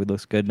 and their food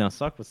looks good. Now,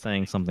 Suck was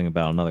saying something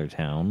about another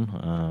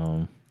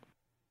town.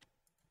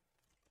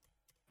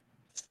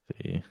 Let's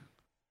see.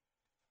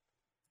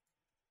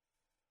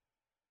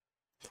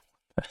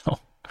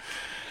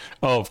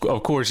 Oh,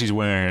 of course he's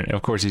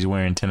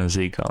wearing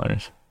Tennessee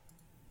colors.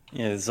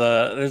 Yeah,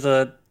 there's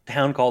a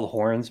town called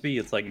Hornsby.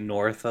 It's like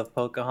north of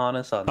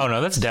Pocahontas. Oh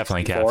no, that's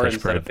definitely catfish.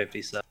 Instead of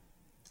 57.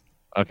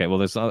 Okay,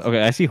 well,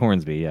 I see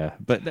Hornsby, yeah,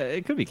 but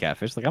it could be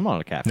catfish. Like, I'm not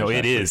a catfish. No,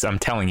 it is. I'm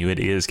telling you, it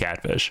is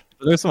catfish.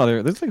 But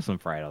there's like some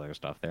fried other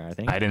stuff there, I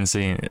think. I didn't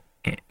see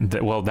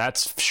it. Well,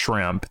 that's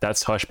shrimp.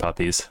 That's hush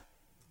puppies.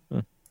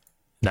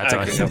 That's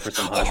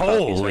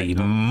holy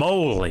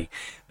moly.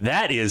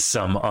 That is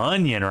some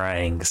onion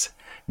rings.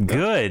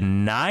 Good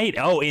night.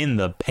 Oh, in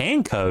the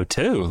panko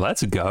too.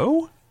 Let's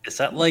go. Is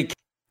that like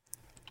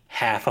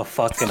half a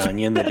fucking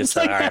onion? They just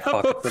said, all right,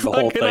 fuck it, put the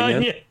whole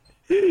thing in.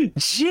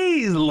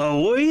 Jeez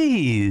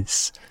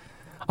Louise.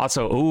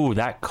 Also, ooh,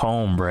 that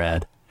comb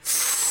bread.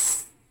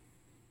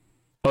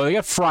 Oh, they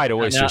got fried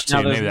oysters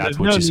too. Maybe that's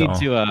what you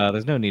saw.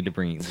 There's no need to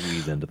bring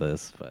Louise into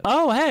this. But.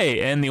 Oh,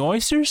 hey, and the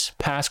oysters?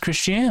 Pass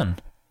Christian,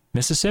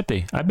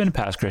 Mississippi. I've been to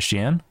Pass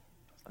Christian.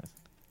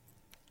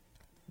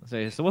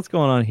 So what's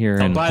going on here?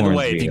 And by the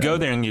way, if you go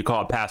there and you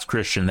call it Pass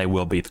Christian, they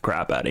will beat the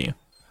crap out of you.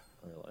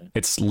 Really?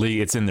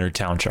 It's in their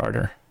town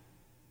charter.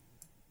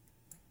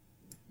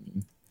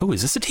 Oh,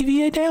 is this a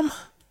TVA dam?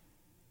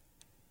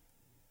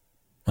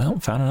 Well,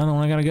 found another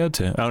one I gotta go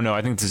to. Oh no,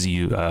 I think this is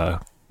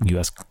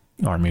U.S.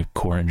 Army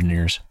Corps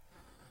Engineers.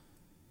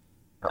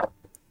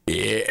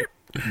 Yeah.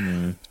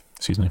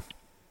 Excuse me.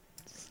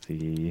 Let's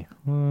see.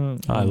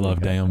 I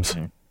love dams.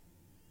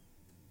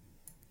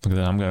 Look at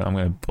that. I'm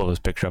gonna pull this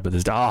picture up of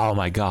this. Oh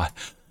my god.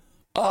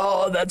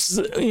 Oh, that's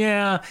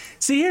yeah.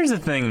 See, here's the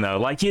thing though.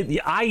 Like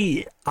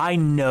I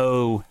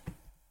know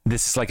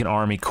this is like an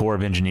Army Corps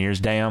of Engineers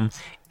dam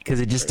because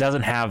it just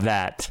doesn't have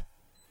that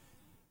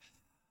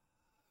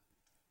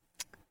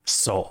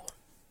soul.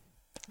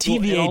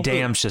 TVA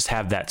dams just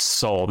have that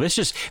soul.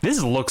 This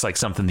looks like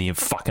something the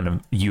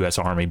fucking U.S.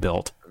 Army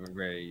built.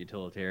 Very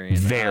utilitarian.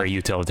 Very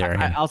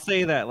utilitarian. I'll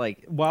say that,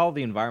 like, while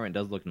the environment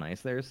does look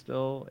nice there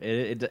still,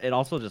 it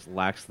also just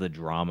lacks the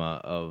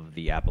drama of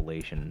the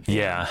Appalachian.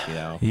 Yeah. You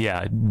know?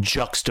 Yeah.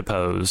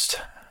 Juxtaposed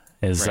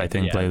is, right, I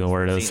think, the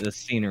word is. The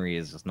scenery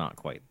is just not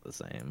quite the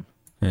same.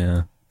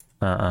 Yeah.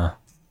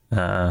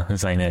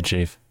 This ain't it,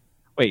 Chief.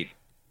 Wait.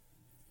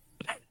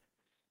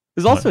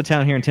 There's also a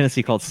town here in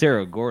Tennessee called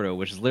Cerro Gordo,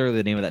 which is literally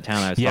the name of that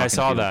town I was talking I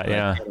saw that,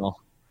 yeah.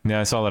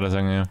 Yeah, I saw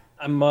that.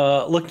 I'm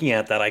looking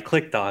at that. I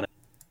clicked on it.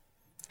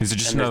 Is it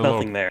just there's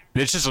nothing there?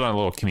 It's just another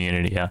little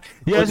community, yeah.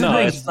 Yeah, no,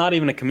 it's not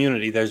even a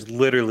community. There's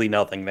literally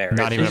nothing there.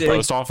 Not even a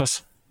post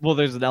office? Well,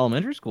 there's an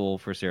elementary school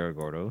for Cerro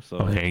Gordo, so...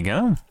 Oh, there you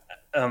go.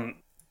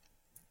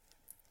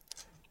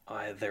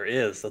 There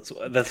is.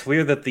 That's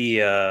weird that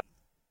the...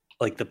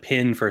 like the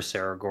pin for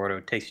Cerro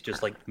Gordo takes you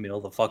just like the middle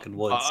of the fucking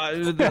woods.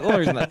 The only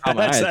reason that caught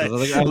my eyes, I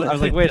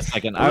was like, wait a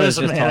second.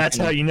 That's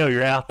how you know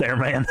you're out there,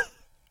 man.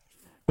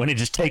 When it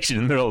just takes you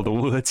in the middle of the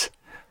woods.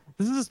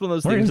 This is just one of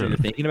those things where you're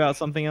thinking about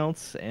something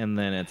else, and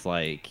then it's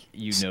like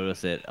you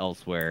notice it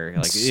elsewhere.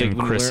 Like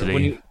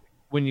synchronicity.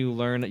 When you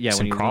learn,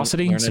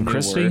 synchronicity, when you learn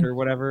a new word or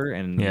whatever,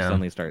 and you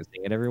suddenly start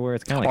seeing it everywhere.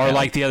 It's kind of like or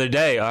like the other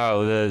day.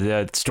 Oh,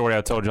 the story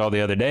I told you all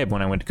the other day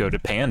when I went to go to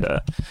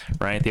Panda,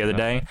 right? The other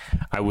day,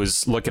 I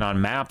was looking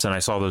on maps and I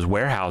saw those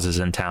warehouses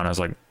in town. I was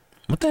like,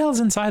 what the hell is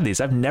inside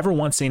these? I've never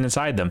once seen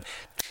inside them.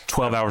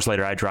 12 hours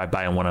later, I drive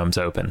by and one of them's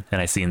open,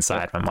 and I see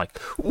inside. And I'm like,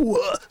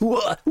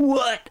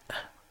 what?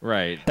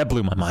 Right. That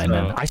blew my mind,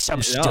 man.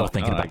 I'm still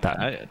thinking about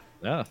that.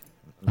 Yeah.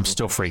 I'm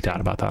still freaked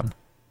out about that.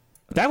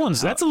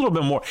 That's a little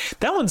bit more.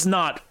 That one's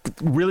not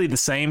really the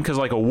same because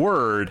like a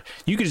word,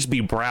 you could just be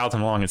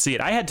browsing along and see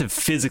it. I had to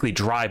physically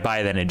drive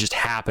by that and it just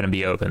happened to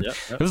be open. Yep.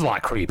 It was a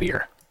lot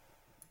creepier.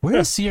 Where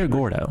is Sierra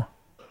Gordo?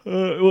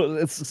 Well,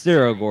 it's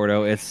Cerro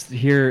Gordo. It's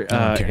here.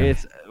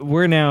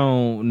 We're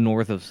now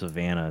north of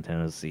Savannah,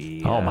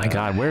 Tennessee. Oh my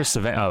God, where's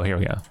Savannah? Oh, here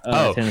we go.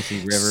 Tennessee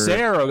River.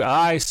 Cerro.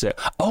 I said.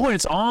 Oh, and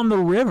it's on the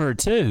river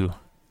too.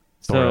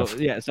 So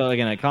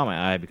again, it caught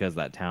my eye because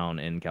that town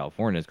in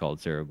California is called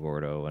Cerro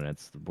Gordo, and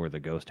it's where the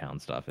ghost town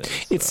stuff is.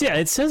 So.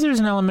 It says there's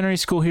an elementary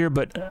school here,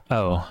 but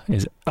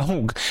is it?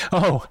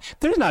 Oh,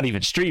 there's not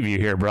even Street View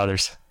here,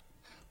 brothers.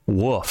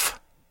 Woof.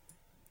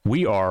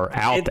 We are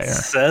out there. It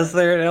says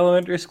they're an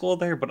elementary school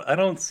there, but I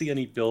don't see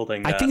any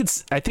building. I think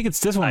it's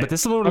this one, but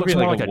this looks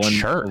more like a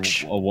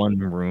church, a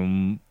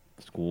one-room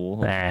school.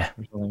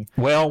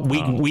 Well,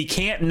 we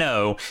can't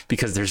know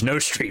because there's no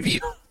Street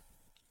View.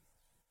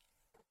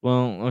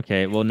 Well,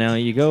 okay. Well,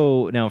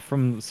 now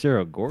from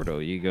Cerro Gordo,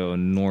 you go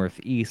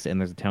northeast, and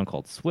there's a town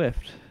called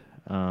Swift.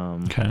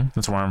 Okay,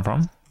 that's where I'm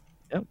from.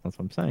 Yep, that's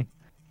what I'm saying.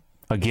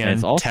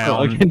 Again,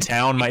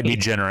 town might be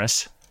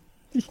generous.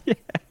 Yeah.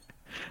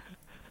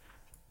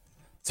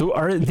 So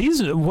are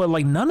these? Well,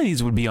 like none of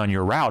these would be on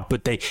your route,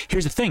 but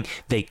here's the thing: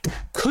 they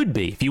could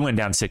be if you went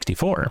down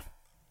 64.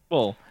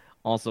 Well,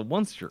 also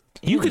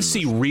you could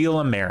see real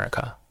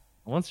America.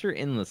 Once you're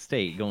in the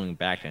state, going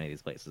back to any of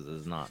these places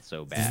is not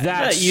so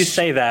bad. You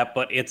say that,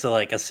 but it's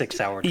like a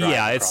 6-hour drive.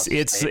 Yeah,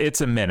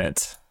 it's a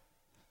minute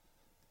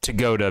to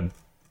go to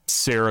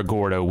Cerro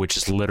Gordo, which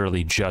is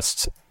literally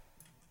just.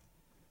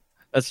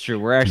 That's true.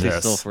 We're actually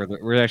still further.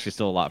 We're actually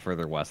still a lot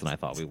further west than I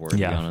thought we were. To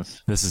be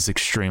honest, this is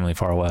extremely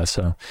far west.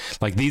 So,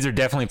 like, these are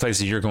definitely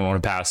places you're going to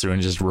want to pass through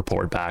and just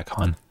report back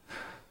on.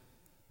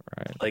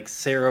 Right. Like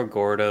Cerro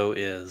Gordo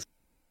is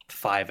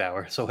 5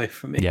 hours away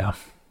from me. Yeah.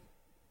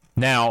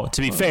 Now,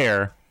 to be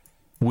fair,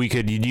 we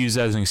could use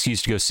that as an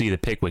excuse to go see the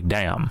Pickwick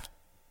Dam.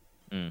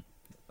 Is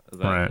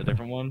that a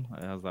different one?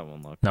 How's that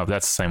one look? No,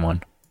 that's the same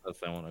one. That's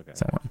the same one. Okay.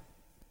 Same one.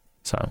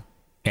 So,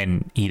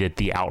 and eat at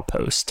the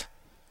Outpost.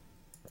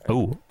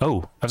 Oh! I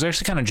was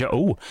actually kind of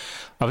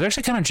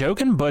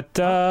joking, but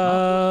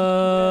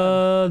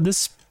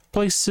this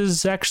place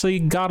has actually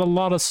got a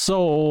lot of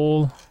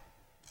soul.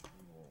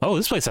 Oh,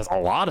 this place has a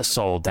lot of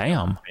soul.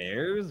 Damn.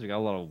 Bears? We got a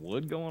lot of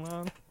wood going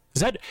on.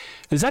 Is that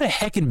a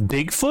heckin'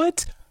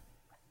 Bigfoot?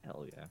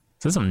 Hell yeah.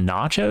 Is that some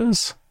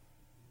nachos?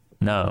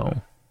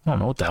 No, I don't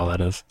know what the hell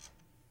that is.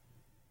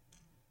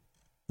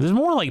 There's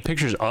more like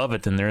pictures of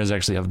it than there is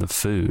actually of the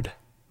food.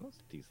 That's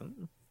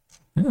decent.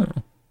 Yeah.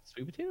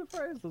 Sweet potato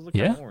fries? Those look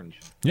kind of orange.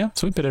 Yeah,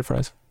 sweet potato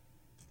fries.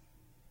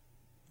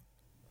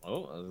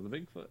 Oh, that's the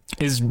Bigfoot.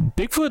 Is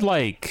Bigfoot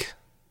like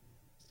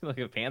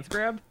a pants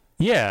grab?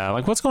 Yeah,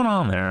 like what's going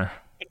on there?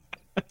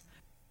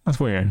 That's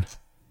weird.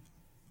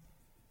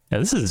 Yeah,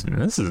 this is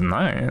nice.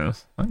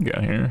 I can go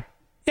here.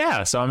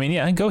 Yeah, so I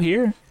mean, go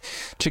here.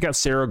 Check out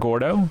Cerro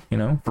Gordo,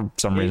 for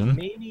some reason.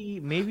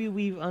 Maybe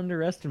we've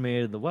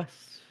underestimated the West.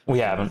 We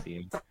haven't.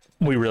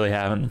 We really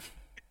haven't.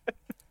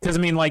 Because, I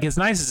mean, like, as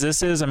nice as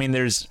this is, I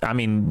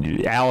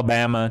mean,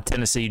 Alabama,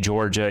 Tennessee,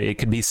 Georgia, it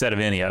could be said of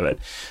any of it,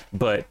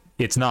 but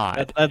it's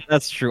not.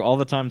 That's true. All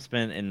the time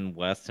spent in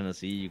West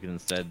Tennessee, you can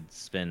instead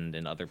spend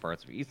in other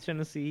parts of East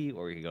Tennessee,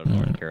 or you can go to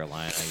North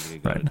Carolina, you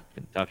can go to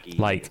Kentucky.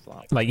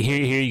 Like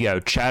here you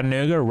go.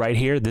 Chattanooga, right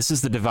here, this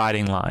is the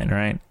dividing line,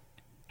 right?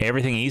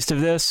 Everything east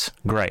of this,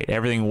 great.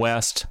 Everything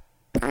west,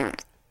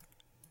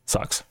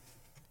 sucks.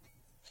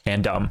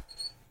 And dumb.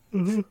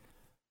 Mm-hmm.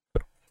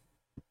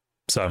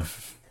 So...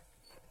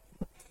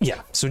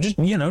 yeah, so just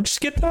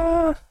get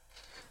the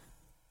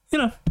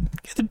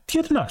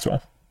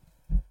Knoxville.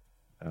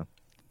 Oh.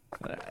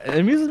 It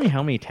amuses me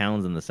how many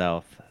towns in the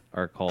South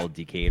are called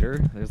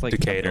Decatur. There's like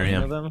Decatur,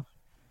 of them.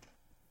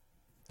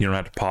 You don't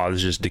have to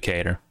pause, just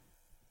Decatur.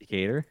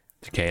 Decatur.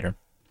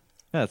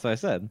 Yeah, that's what I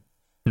said.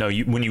 No,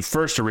 when you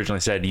first originally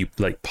said you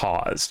like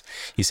paused,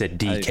 you said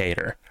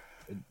Decatur.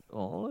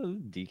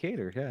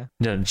 Decatur, yeah.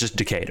 No, just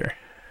Decatur.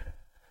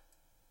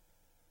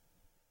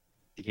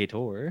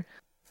 Decatur.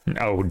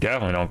 Oh,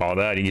 definitely don't call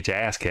that. You get your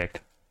ass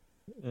kicked.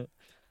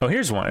 Oh,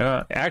 here's one.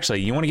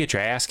 Actually, you want to get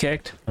your ass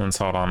kicked? Let's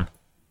hold on.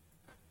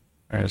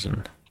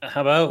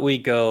 How about we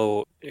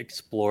go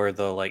explore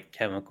the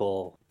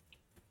chemical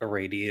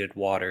irradiated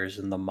waters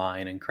in the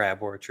mine and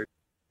crab orchard?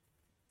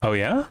 Oh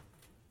yeah.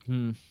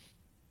 Hmm.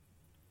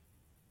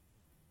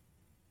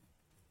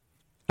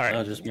 All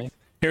right. Just me.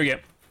 Here we go.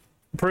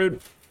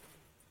 Prude.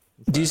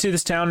 Do you see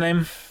this town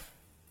name?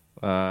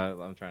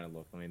 I'm trying to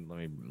look. Let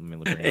me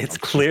look at it. It's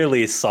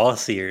clearly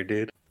saucier,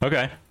 dude.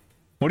 Okay.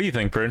 What do you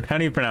think, Prude? How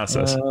do you pronounce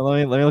this? Let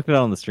me look it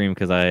up on the stream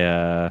because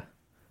I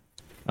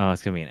oh,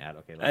 it's gonna be an ad.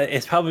 Okay.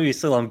 It's probably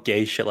still on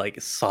gay shit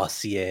like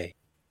saucier.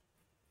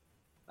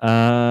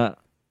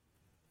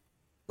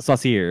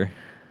 Saucier.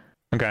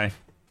 Okay.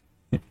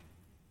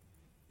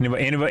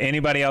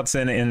 Anybody else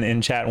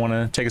in chat want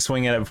to take a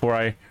swing at it before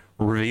I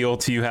reveal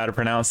to you how to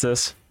pronounce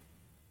this?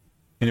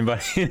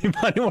 Anybody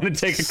want to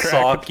take a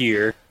crack?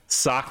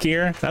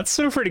 Sockier. That's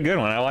a pretty good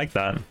one. I like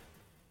that.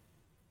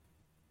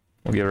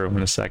 We'll give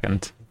everyone a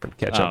second for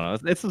catch up. I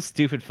don't know. It's some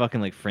stupid fucking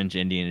like French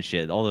Indian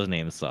shit. All those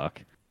names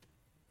suck.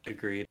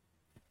 Agreed.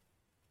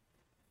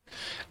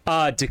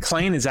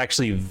 Declane is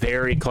actually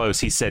very close.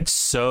 He said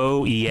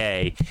so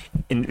EA,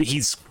 and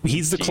he's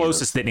the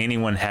closest that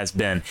anyone has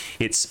been.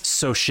 It's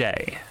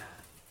Soche.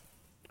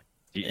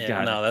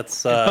 Yeah, no,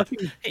 that's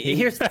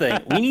here's the thing.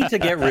 We need to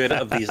get rid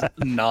of these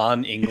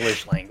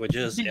non-English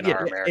languages in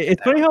our American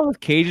It's funny how with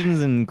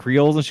Cajuns and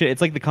Creoles and shit,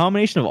 it's like the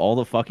combination of all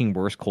the fucking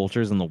worst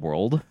cultures in the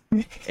world,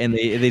 and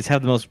they just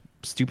have the most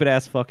stupid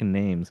ass fucking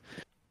names.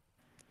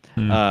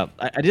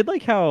 I did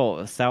like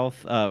how south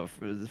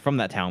from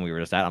that town we were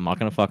just at, I'm not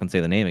gonna fucking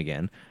say the name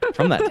again,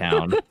 from that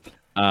town,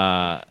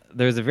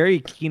 there's a very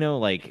Kino,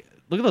 like,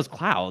 look at those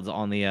clouds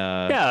on the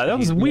yeah, that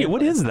was weird.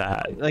 What is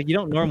that? Like, you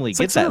don't normally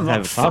get like that type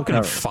of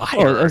fucking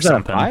fire or or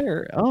something.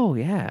 Fire? Oh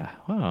yeah,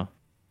 wow.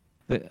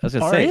 I was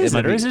gonna or say, is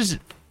it? Or is it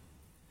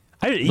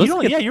you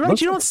don't, yeah, you're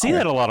right. You don't see fire.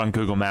 that a lot on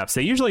Google Maps.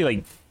 They usually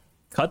like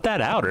cut that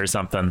out or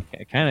something.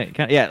 Kind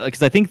of, yeah.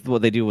 Because I think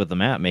what they do with the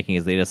map making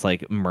is they just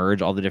like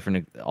merge all the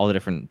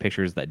different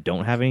pictures that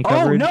don't have any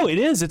coverage. Oh no, it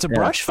is. It's a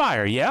brush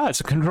fire. Yeah,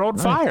 it's a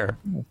controlled fire.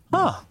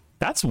 Huh?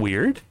 That's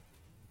weird.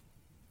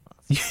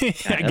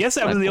 I guess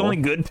that was the only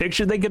good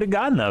picture they could have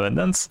gotten of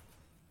it.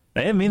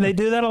 I mean, they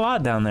do that a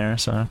lot down there.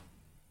 So,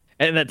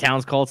 and that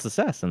town's called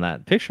Success, and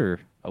that picture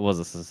was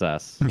a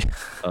success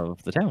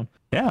of the town.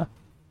 Yeah,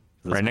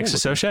 right next to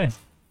Soche.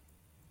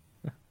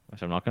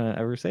 Which I'm not gonna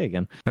ever say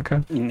again.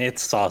 Okay.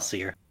 It's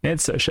saucier.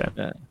 It's Soche.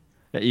 Yeah.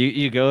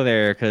 You go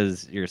there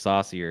because you're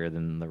saucier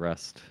than the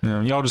rest.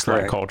 Yeah, y'all just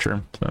like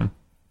culture. So.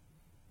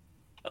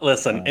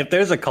 Listen, if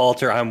there's a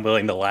culture I'm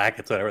willing to lack,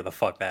 it's whatever the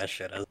fuck that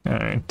shit is. All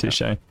right,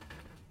 touche.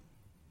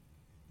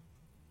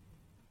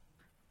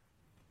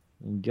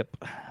 Yep.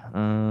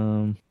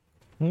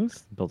 These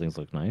buildings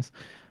look nice.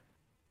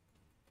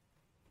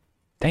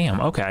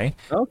 Damn. Okay.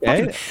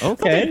 Okay.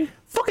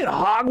 Fucking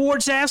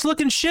Hogwarts ass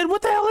looking shit.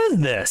 What the hell is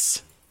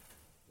this?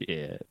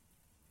 Yeah.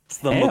 It's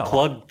the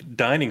McClug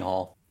dining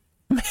hall.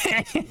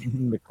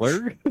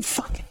 McClurg?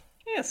 Fucking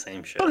yeah,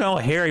 same shit. Fucking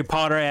old Harry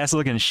Potter ass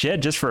looking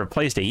shit just for a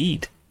place to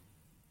eat.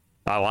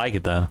 I like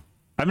it though.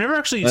 I've never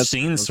actually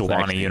seen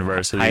Sewanee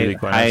University.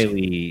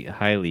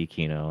 Highly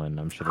Kino, and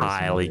I'm sure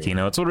highly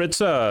Kino. It's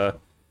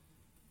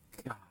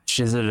gosh,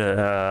 is it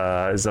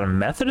a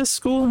Methodist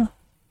school?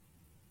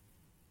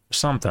 Or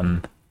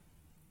something,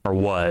 or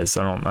was?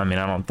 I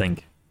don't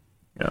think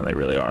they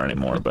really are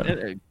anymore. But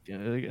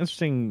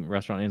interesting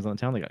restaurant names on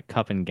the town. They got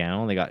Cup and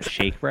Gown. They got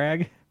Shake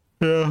Rag.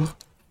 Yeah.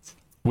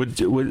 Would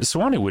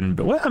Sewanee wouldn't?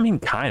 Well, I mean,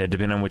 kind of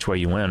depending on which way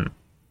you went.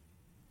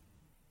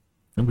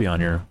 It'll be on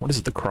your. What is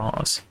it? The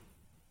cross.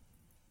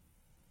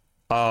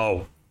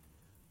 Oh.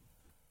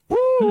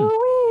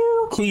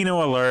 Woo!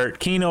 Kino alert!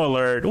 Kino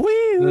alert! Woo!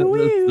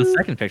 The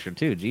second picture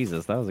too.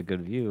 Jesus, that was a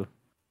good view.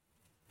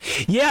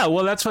 Yeah,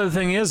 well, that's what the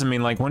thing is. I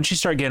mean, like, once you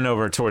start getting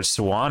over towards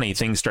Sewanee,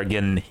 things start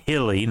getting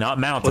hilly, not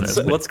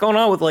mountainous. What's going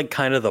on with, like,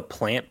 kind of the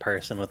plant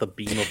person with a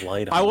beam of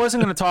light on? I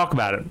wasn't going to talk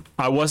about it.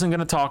 I wasn't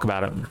going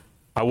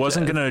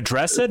to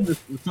address it.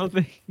 It's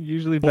something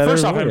usually better. Well,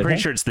 first off, I'm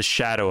pretty sure it's the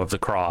shadow of the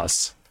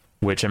cross,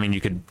 which, I mean, you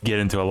could get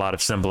into a lot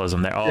of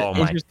symbolism there. Oh,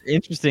 my.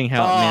 Interesting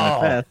how it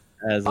manifests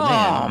as a man.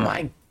 Oh,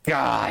 my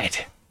God.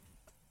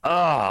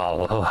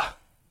 Oh.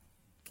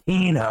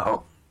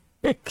 Kino.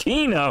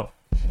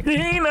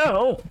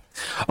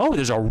 Oh,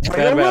 there's a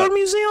railroad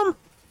museum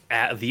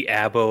at the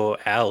Abo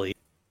Alley.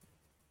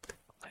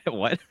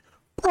 What?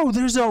 Bro,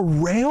 there's a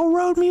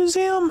railroad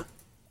museum.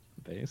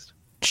 Based.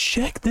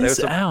 Check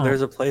this out.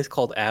 There's a place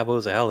called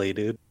Abo's Alley,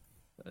 dude.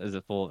 Is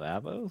it full of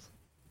Abos?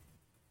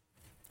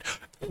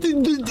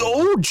 The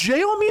old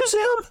jail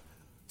museum.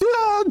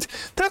 Yeah,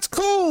 that's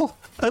cool.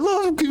 I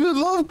love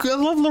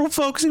little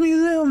folks in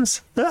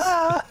museums.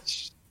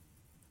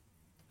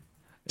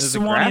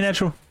 Sewanee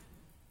Natural.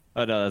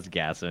 Oh no, that's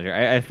gas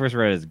cemetery. I first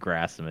read it as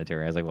grass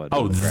cemetery. I was like, what?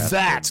 Oh,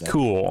 that's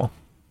cool.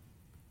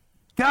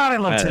 God, I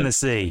love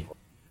Tennessee.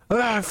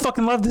 I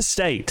fucking love this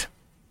state.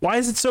 Why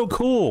is it so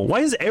cool?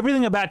 Why is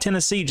everything about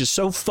Tennessee just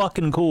so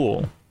fucking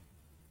cool?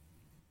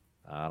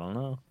 I don't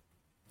know.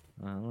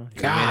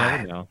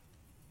 God.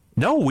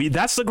 No,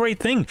 that's the great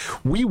thing.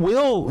 We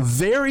will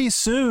very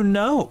soon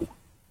know.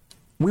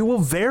 We will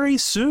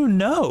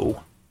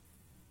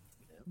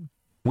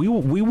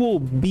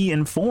be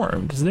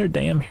informed. Is there a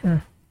dam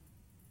here?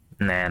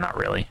 Nah, not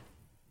really.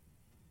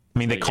 I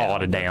mean, they call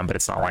it a dam, but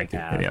it's not like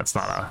it's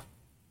not a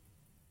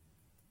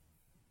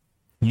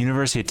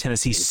University of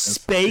Tennessee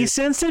Space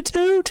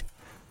Institute.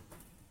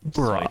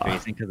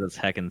 Bruh, because it's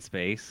heckin'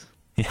 space.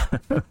 Yeah.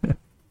 What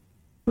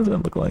does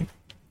that look like?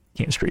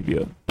 Can't street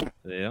view it.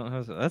 They don't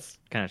have. That's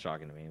kind of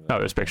shocking to me. But... Oh,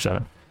 there's pictures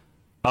of it.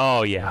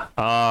 Oh yeah.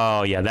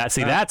 That's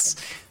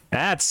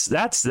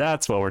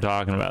what we're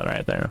talking about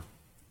right there.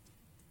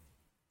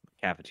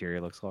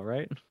 Cafeteria looks all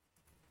right.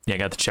 Yeah,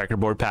 got the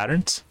checkerboard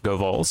patterns. Go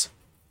Vols.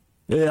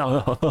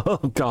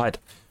 Oh God.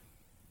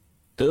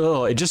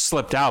 Oh, it just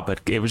slipped out,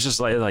 but it was just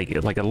like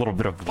a little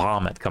bit of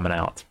vomit coming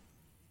out.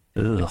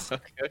 Ugh.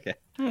 Okay.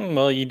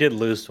 Well, you did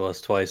lose to us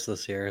twice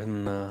this year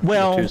in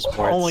well, the two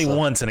sports, only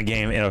once in a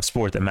game in a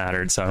sport that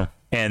mattered. So,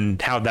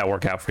 and how'd that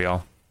work out for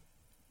y'all?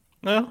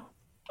 Well,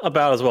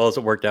 about as well as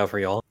it worked out for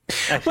y'all.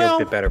 Actually, it's a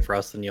bit better for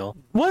us than y'all.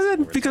 Was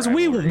it? Because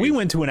we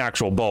went to an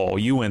actual bowl.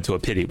 You went to a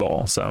pity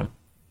bowl. So.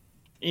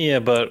 Yeah,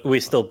 but we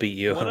still beat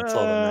you. That's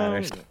all that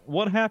matters.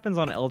 What happens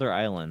on Elder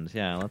Island?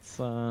 Yeah, let's.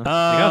 Well,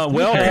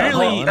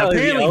 apparently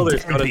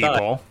dead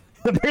people.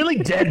 Apparently,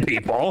 dead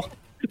people.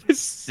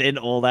 Send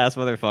old ass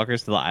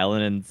motherfuckers to the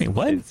island and hey,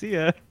 what? See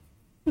ya.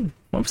 What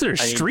was there a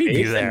street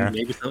view there?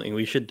 Maybe something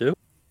we should do.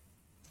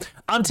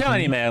 I'm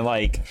telling you, man.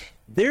 Like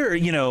there,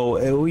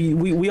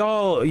 we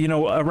all,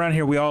 around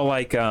here we all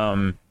like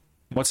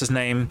what's his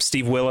name?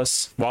 Steve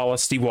Wallace. We all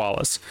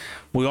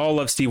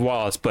love Steve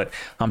Wallace, but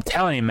I'm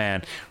telling you,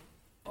 man.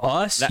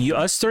 Us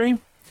three.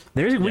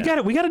 We got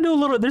to do a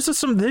little. There's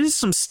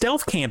some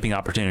stealth camping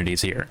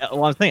opportunities here.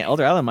 Well, I'm saying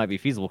Elder Island might be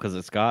feasible because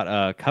it's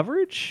got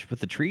coverage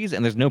with the trees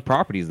and there's no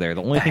properties there.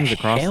 The only things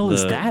across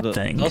is that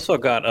thing. It's also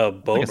got a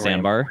boat like a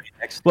sandbar.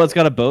 Well, it's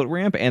got a boat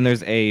ramp and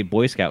there's a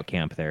Boy Scout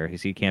camp there. You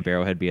see Camp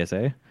Arrowhead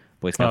BSA.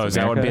 Boy Scouts. Oh, is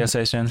that what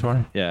BSA stands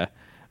for? Yeah.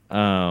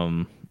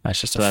 That's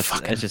just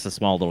it's just a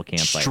small little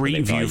campsite.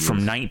 Street view from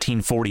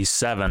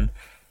 1947.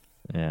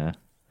 Yeah.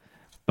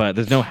 But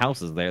there's no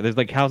houses there. There's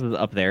like houses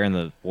up there in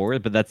the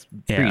forest, but that's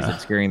trees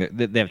obscuring.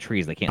 They have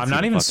trees. They can't. I'm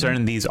not even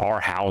certain these are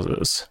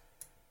houses.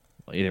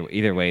 Well,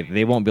 either way,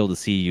 they won't be able to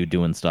see you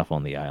doing stuff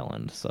on the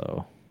island.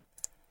 So.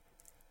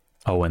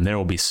 Oh, and there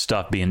will be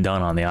stuff being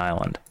done on the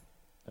island.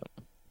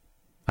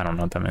 I don't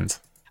know what that means.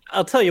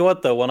 I'll tell you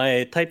what, though. When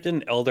I typed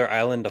in Elder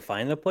Island to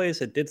find the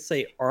place, it did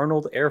say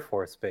Arnold Air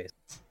Force Base.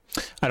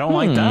 I don't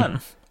like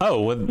that.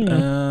 Oh,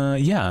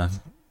 yeah.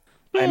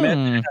 I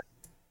meant.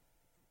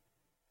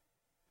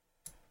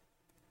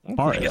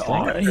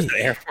 There's an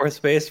Air Force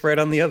Base right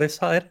on the other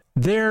side.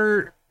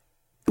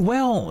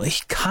 Well,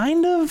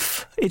 kind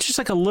of. It's just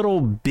like a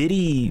little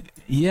bitty,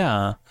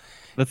 yeah.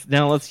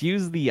 Let's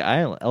use the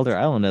Elder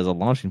Island as a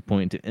launching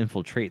point to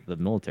infiltrate the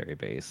military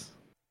base.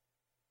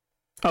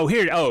 Oh,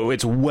 here. Oh,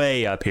 it's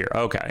way up here.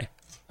 Okay.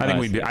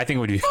 I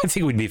think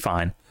we'd be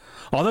fine.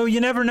 Although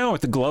you never know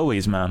with the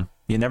glowies, man.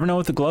 You never know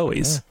with the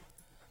glowies. Yeah.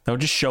 They'll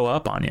just show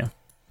up on you.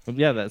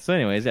 Yeah. So,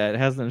 anyways, it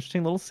has an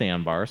interesting little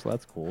sandbar, so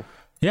that's cool.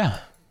 Yeah.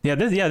 Yeah,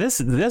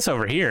 this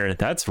over here,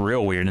 that's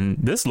real weird, and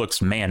this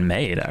looks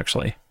man-made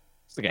actually.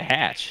 It's like a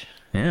hatch.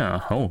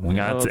 Yeah. Oh, we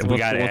got what's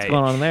going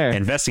on there?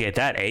 Investigate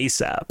that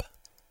ASAP.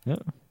 Yeah.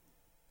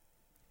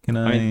 I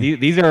mean,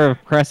 these are a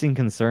pressing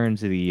concern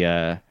to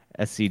the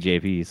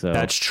SCJP. So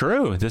that's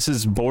true. This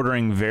is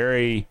bordering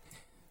very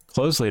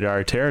closely to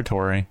our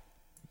territory.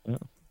 Yeah.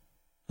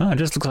 Oh, it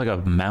just looks like a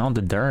mound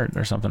of dirt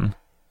or something.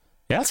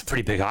 Yeah, that's a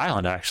pretty big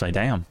island, actually.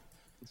 Damn.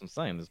 I'm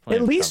saying,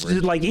 at least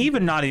like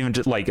even not even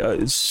just like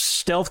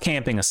stealth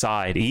camping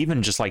aside,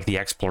 even just like the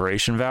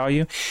exploration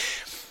value,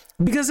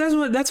 because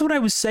that's what I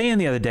was saying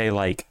the other day.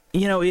 Like,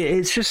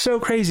 it's just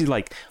so crazy,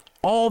 like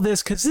all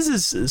this, because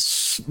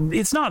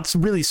it's not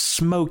really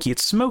smoky.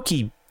 It's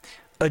smoky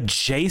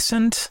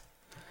adjacent.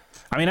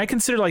 I mean, I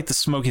consider like the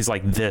Smokies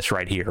like this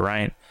right here,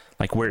 right?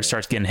 Like where it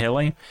starts getting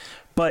hilly.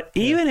 But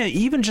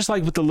even just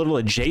like with the little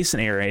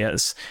adjacent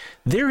areas,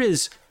 there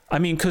is. I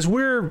mean, because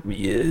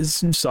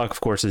Suck, of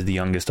course, is the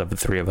youngest of the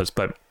three of us,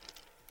 but,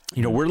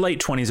 we're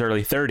late 20s,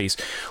 early 30s.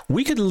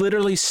 We could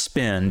literally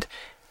spend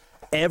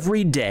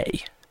every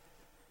day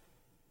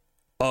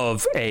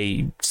of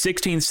a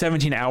 16,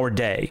 17-hour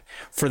day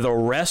for the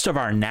rest of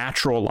our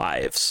natural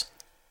lives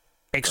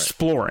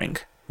exploring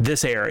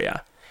this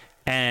area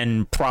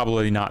and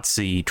probably not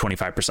see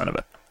 25% of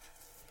it.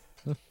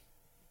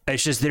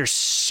 It's just,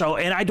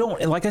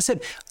 and like I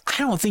said, I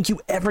don't think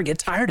you ever get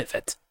tired of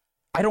it.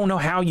 I don't know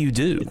how you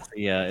do.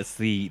 It's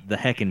the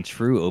heckin'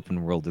 true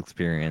open world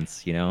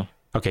experience,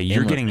 Okay, you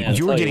were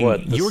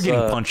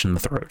getting punched in the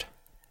throat.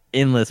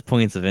 Endless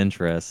points of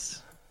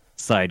interest,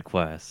 side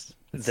quests,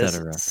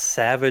 etc. This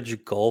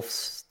Savage Gulf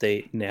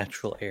State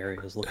natural area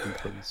is looking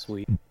pretty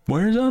sweet.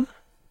 Where is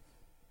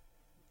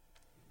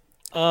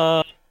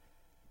that?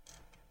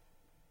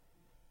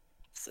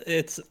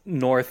 It's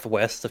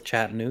northwest of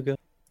Chattanooga.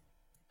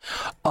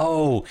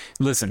 Oh,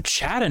 listen,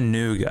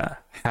 Chattanooga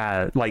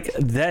had like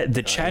that.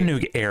 The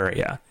Chattanooga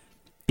area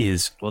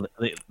is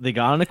they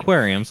got an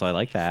aquarium, so I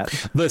like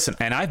that. Listen,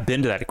 and I've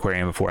been to that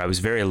aquarium before. I was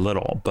very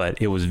little,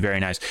 but it was very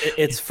nice.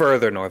 It's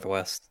further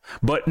northwest.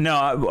 But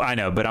no, I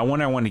know. But what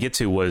I wanted to get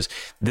to was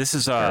this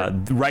is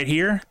right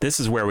here.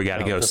 This is where we got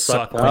to go.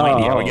 Suck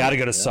Point. Yeah, we got to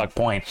go to Suck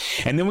Point,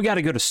 and then we got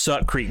to go to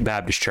Suck Creek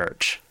Baptist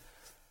Church.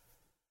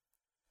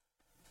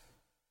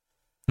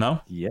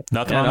 No? Yep.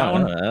 Nothing on that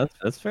one? No,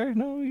 that's fair.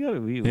 No, we got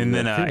it. And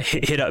then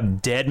hit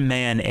up Dead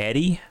Man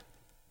Eddie.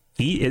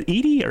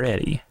 Edie or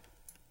Eddie?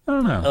 I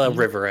don't know.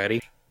 River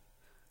Eddie.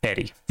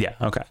 Eddie. Yeah,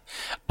 okay.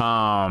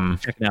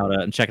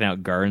 Checking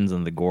out Gardens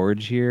in the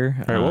Gorge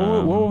here. All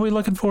right, what were we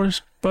looking for,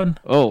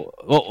 bud?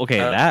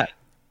 Okay,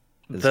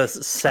 the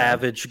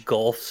Savage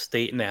Gulf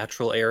State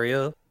Natural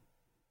Area.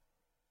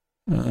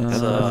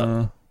 It's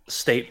a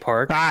state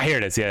park. Here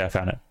it is. Yeah, I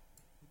found it.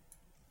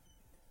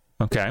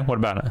 Okay, what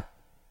about it?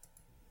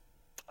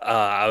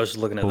 I was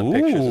looking at the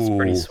pictures. It's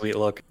pretty sweet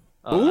look.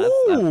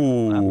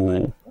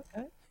 Ooh.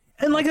 Okay.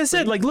 And like I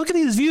said, like look at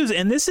these views,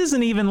 and this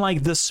isn't even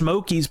like the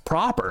Smokies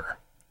proper.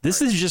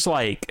 This is just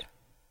like,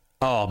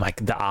 oh my,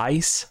 the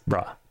ice,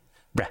 bruh.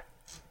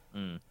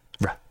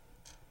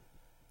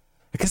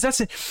 Because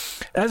that's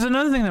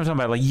another thing that I'm talking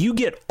about. Like you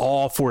get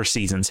all 4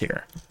 seasons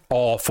here,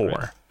 all 4.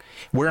 Right.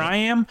 Where I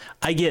am,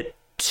 I get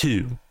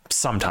 2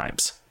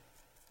 sometimes.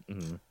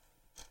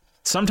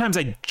 Sometimes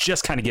I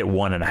just kind of get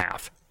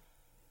 1.5.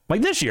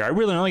 Like this year, I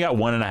really only got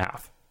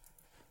 1.5.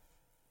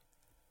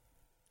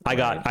 I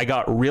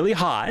got really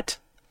hot,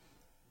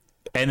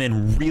 and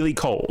then really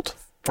cold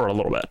for a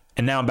little bit,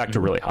 and now I'm back to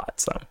really hot.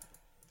 So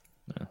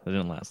yeah, it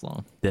didn't last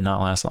long. Did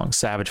not last long.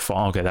 Savage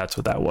Fall. Okay, that's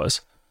what that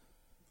was.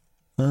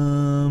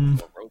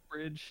 Rope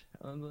bridge.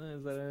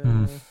 Is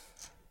that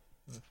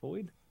a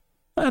void?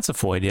 That's a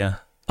void. Yeah.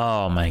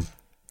 Oh my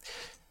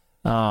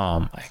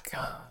god.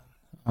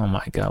 Oh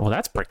my god. Well,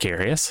 that's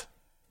precarious.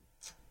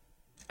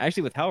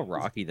 Actually, with how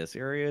rocky this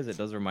area is, it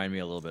does remind me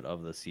a little bit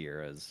of the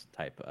Sierras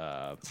type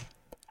of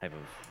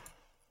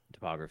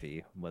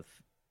topography with.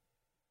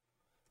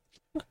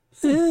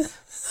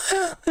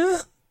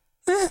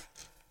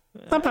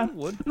 Not bad.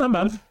 Not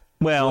bad.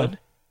 Well, wood.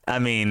 I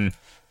mean,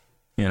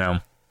 you know.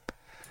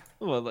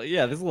 Well,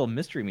 yeah, there's a little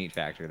mystery meat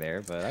factor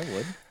there, but I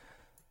would.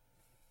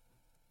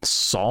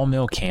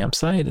 Sawmill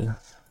campsite?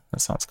 That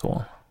sounds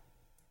cool.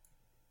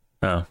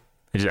 Oh,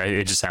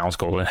 it just sounds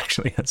cool,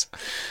 actually.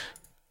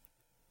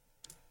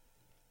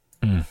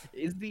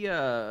 Is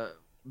the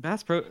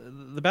Bass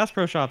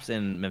Pro Shops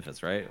in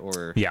Memphis, right?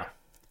 Or yeah,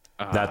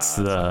 that's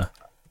the.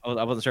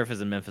 I wasn't sure if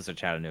it's in Memphis or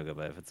Chattanooga,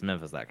 but if it's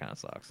Memphis, that kind of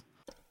sucks.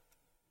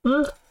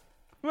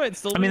 Right,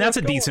 still. I mean, that's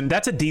a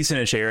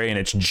decentish area, and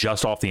it's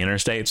just off the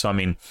interstate. So I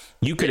mean,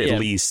 you could at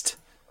least.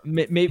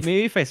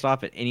 Maybe if I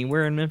stop at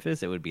anywhere in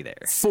Memphis, it would be there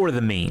for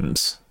the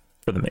memes.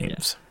 Yeah.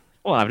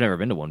 Well, I've never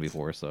been to one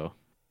before, so.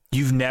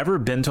 You've never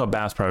been to a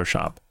Bass Pro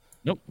Shop?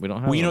 Nope, we don't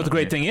have. Well, you know what the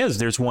great thing is?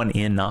 There's one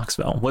in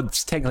Knoxville. Well,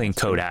 it's technically in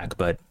Kodak,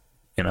 but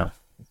you know.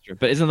 That's true.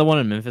 But isn't the one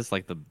in Memphis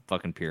like the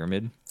fucking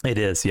pyramid? It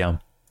is, yeah.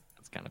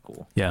 That's kind of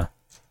cool. Yeah.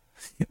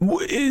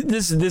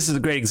 This is a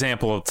great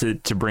example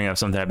to bring up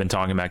something I've been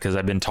talking about, because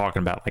I've been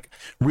talking about, like,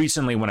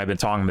 recently when I've been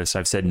talking about this,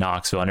 I've said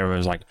Knoxville, and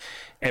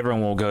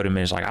everyone will go to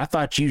me, it's like, I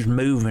thought you was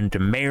moving to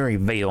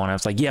Maryville, and I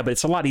was like, yeah, but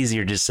it's a lot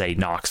easier to just say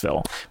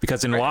Knoxville,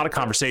 because in a lot of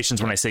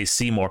conversations when I say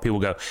Seymour, people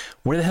go,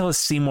 where the hell is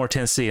Seymour,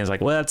 Tennessee? And it's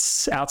like, well,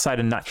 that's outside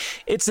of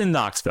it's in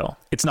Knoxville.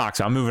 It's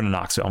Knoxville. I'm moving to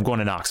Knoxville. I'm going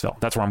to Knoxville.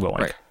 That's where I'm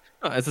going. Right.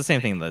 It's the same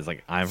thing that's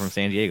like, I'm from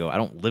San Diego. I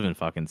don't live in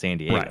fucking San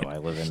Diego. Right. I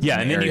live in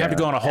and then you have to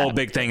go on a whole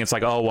big thing. It's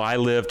like, oh, well, I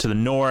live to the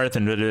north,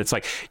 and it's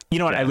like, you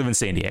know what? I live in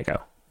San Diego.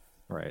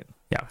 Right.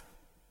 Yeah.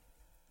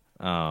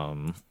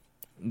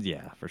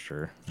 Yeah, for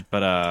sure.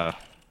 But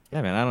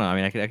yeah, man, I don't know. I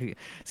mean, I could.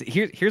 So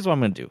here's what I'm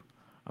gonna do.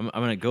 I'm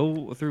gonna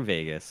go through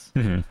Vegas.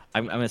 Mm-hmm.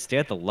 I'm gonna stay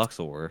at the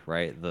Luxor,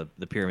 right? The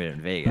pyramid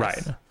in Vegas.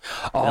 Right.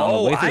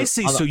 Oh, I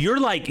see. So you're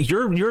like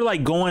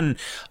going.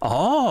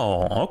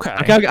 Oh, okay.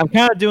 I'm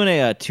kind of doing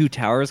a Two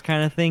Towers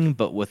kind of thing,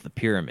 but with the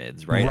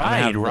pyramids, right?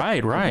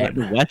 Right.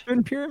 The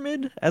Western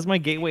Pyramid as my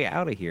gateway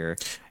out of here.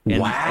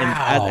 And,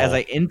 wow.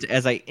 And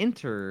as I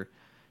enter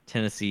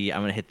Tennessee,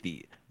 I'm gonna hit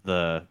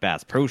the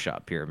Bass Pro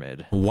Shop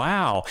Pyramid.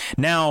 Wow.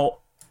 Now,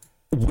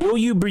 will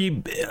you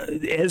be,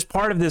 as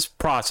part of this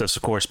process,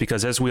 of course,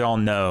 because as we all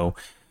know,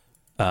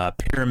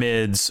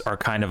 pyramids are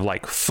kind of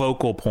like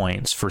focal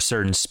points for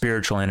certain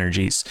spiritual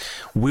energies.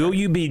 Will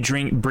you be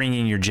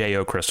bringing your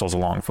JO crystals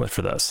along for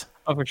this?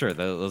 Oh, for sure.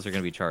 Those are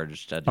going to be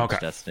charged at each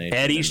destination.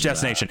 At each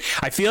destination.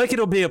 I feel like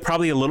it'll be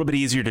probably a little bit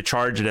easier to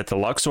charge it at the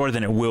Luxor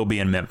than it will be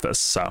in Memphis.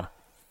 So,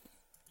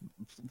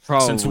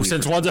 probably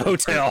since one's a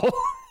hotel,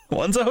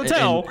 one's a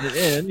hotel,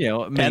 and you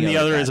know, and the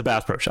other is a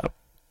Bass Pro Shop.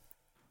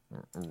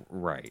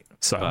 Right.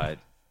 So, but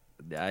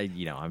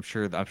I'm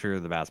sure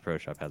the Bass Pro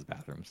Shop has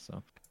bathrooms.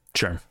 So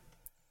sure.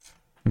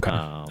 Okay.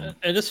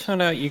 I just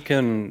found out you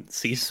can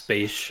see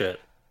space shit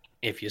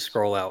if you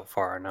scroll out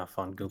far enough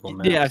on Google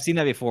Maps. Yeah, I've seen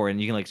that before,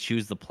 and you can like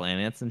choose the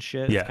planets and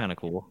shit. Yeah, it's kind of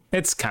cool.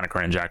 It's kind of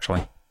cringe,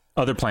 actually.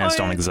 Other planets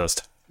don't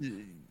exist.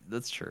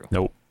 That's true.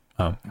 Nope.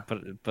 Oh.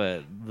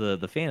 But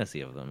the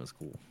fantasy of them is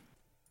cool.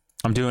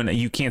 I'm doing.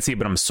 You can't see it,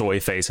 but I'm soy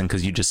facing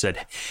because you just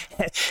said,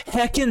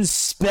 "Heck in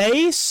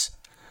space."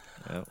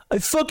 Yep. I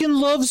fucking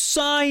love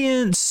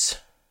science.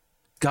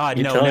 God,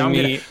 no! Now I'm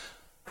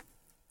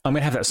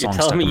gonna have that song.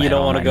 You're telling me you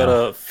don't want to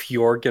go to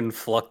Fjorgen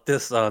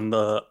Fluctus on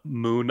the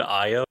moon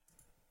Io?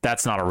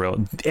 That's not a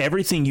real.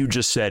 Everything you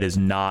just said is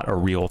not a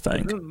real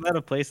thing. Isn't that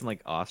a place in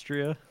like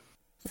Austria?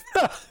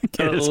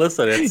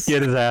 Listen,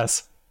 get his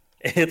ass.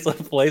 It's a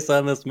place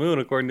on this moon,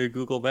 according to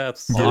Google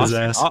Maps. Get his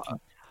ass.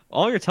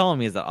 All you're telling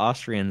me is that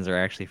Austrians are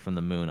actually from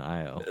the moon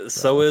Io.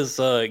 So is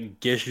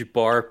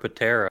Gishbar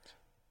Patera.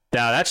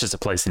 Now that's just a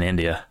place in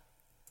India.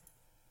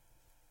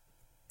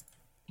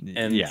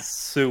 And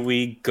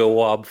Sui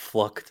Goab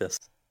Fluctus.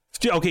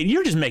 Okay,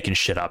 you're just making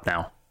shit up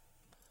now.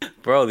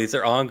 Bro, these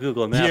are on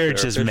Google Maps.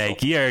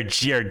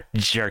 You're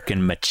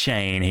jerking my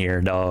chain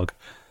here, dog.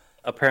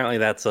 Apparently,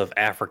 that's of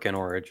African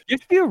origin. You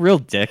have to be a real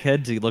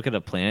dickhead to look at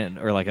a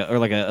planet or like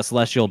a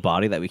celestial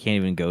body that we can't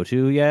even go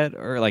to yet,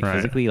 or like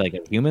physically like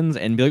humans,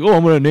 and be like, oh,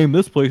 I'm gonna name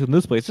this place and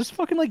this place. Just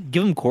fucking like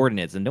give them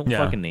coordinates and don't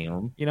fucking name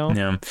them. You know?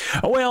 Yeah.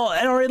 Well,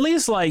 or at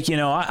least like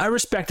I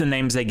respect the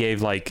names they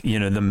gave, like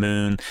the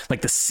moon,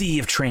 like the Sea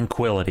of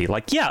Tranquility.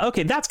 Like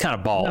okay, that's kind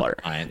of baller.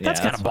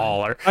 That's kind of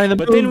baller.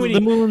 But then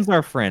the moon's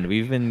our friend.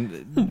 We've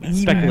been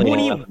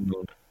speculating about the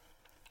moon.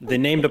 They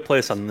named a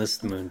place on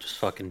this moon just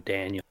fucking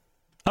Daniel.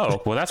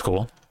 Oh, well, that's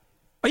cool.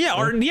 Oh,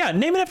 yeah,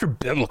 name it after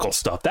biblical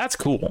stuff. That's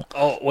cool.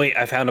 Oh, wait,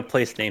 I found a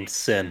place named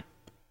Sin.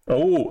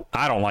 Oh,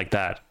 I don't like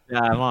that.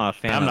 Yeah, I'm not a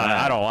fan of that.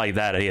 I don't like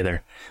that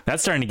either.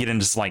 That's starting to get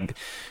into like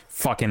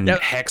fucking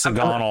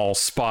hexagonal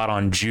spot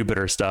on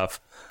Jupiter stuff.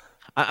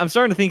 I'm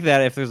starting to think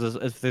that if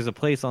there's a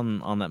place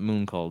on that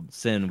moon called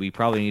Sin, we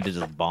probably need to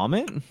just bomb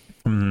it.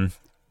 Mm-hmm.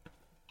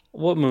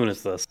 What moon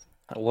is this?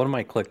 What am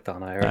I clicked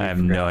on? I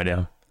have no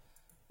idea.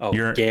 Oh,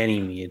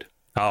 Ganymede.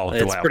 Oh,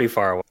 it's pretty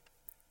far away.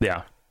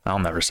 Yeah, I'll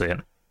never see it.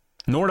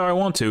 Nor do I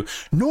want to.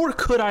 Nor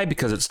could I,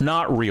 because it's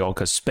not real,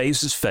 because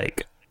space is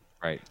fake.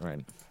 Right.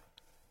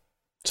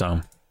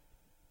 So.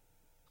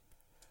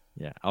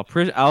 Yeah,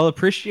 I'll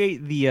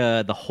appreciate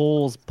the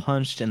holes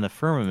punched in the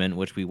firmament,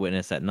 which we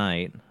witness at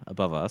night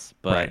above us.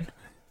 But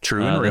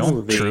True and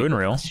real. True and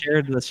real.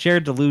 The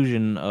shared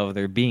delusion of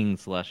there being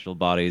celestial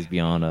bodies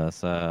beyond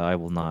us, I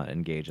will not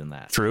engage in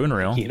that. True and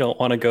real. You don't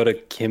want to go to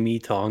Kimi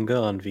Tonga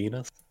on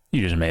Venus?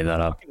 You just made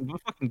that up.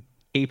 What fucking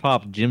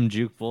K-pop gym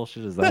juke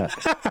bullshit is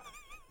that?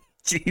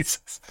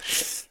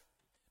 Jesus.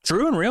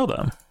 True and real,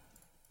 though.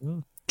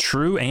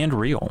 True and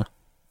real.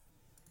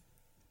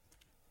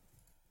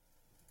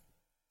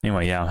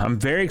 Anyway, yeah, I'm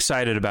very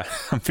excited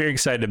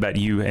about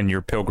you and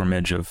your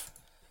pilgrimage of.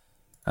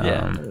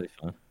 Really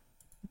fun.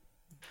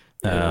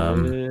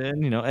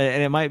 And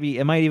it might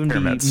even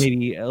pyramids. be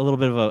maybe a little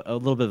bit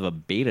of a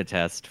beta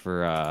test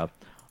for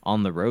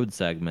on the road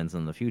segments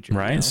in the future.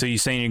 Right. So you're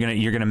saying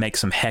you're gonna make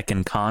some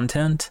heckin'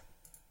 content?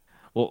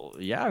 Well,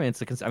 yeah. I mean,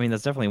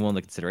 that's definitely one of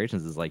the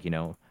considerations. Is like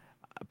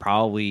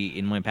probably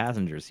in my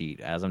passenger seat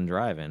as I'm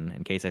driving,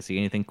 in case I see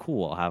anything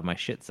cool, I'll have my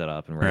shit set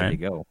up and ready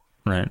to go.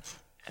 Right.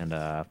 And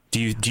do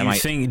you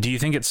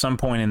think at some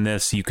point in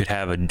this you could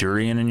have a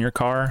durian in your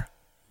car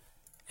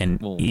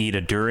and eat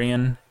a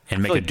durian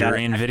and make a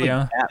durian video?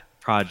 Like that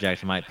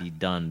project might be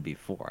done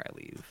before I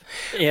leave.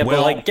 Yeah, but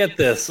like, get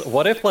this.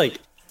 What if like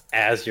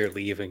as you're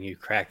leaving, you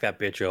crack that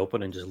bitch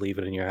open and just leave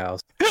it in your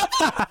house?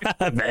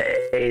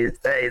 Phase.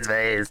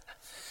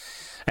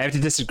 I have to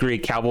disagree.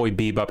 Cowboy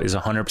Bebop is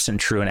 100%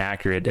 true and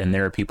accurate, and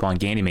there are people on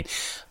Ganymede.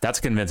 That's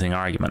a convincing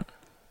argument.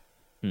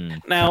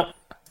 Now,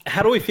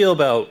 how do we feel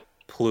about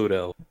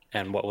Pluto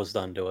and what was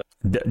done to it?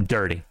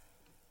 Dirty.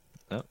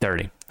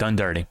 Dirty. Done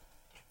dirty.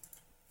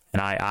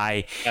 And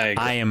I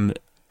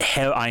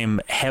am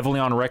heavily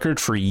on record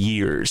for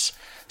years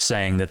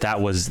saying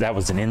that was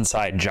an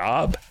inside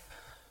job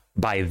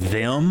by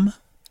them.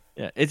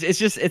 Yeah, it's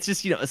just it's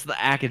the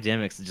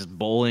academics just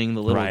bullying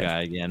the little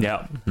guy again.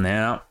 Yeah.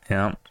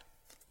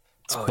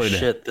 Oh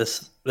shit!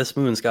 This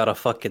moon's got a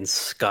fucking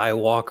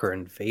Skywalker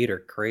and Vader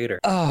crater.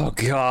 Oh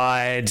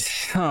god!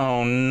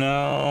 Oh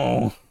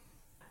no!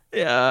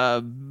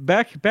 Yeah,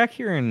 back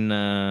here in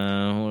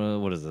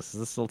what is this? Is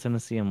this still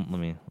Tennessee? Let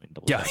me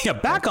double check. Yeah,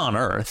 back on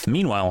Earth.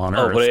 Meanwhile, on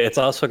Earth. Oh, but it's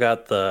also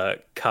got the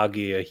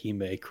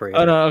Kaguya-hime crater.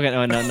 Oh no, okay,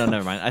 no,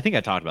 never mind. I think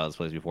I talked about this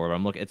place before, but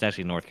I'm looking. It's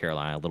actually North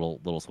Carolina,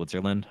 little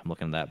Switzerland. I'm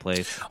looking at that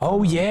place.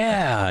 Oh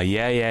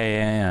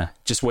yeah.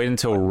 Just wait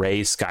until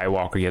Rey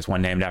Skywalker gets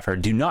one named after her.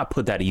 Do not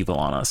put that evil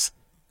on us.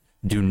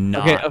 Do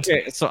not.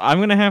 Okay. So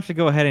I'm gonna have to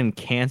go ahead and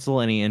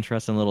cancel any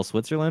interest in Little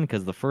Switzerland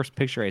because the first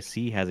picture I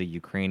see has a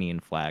Ukrainian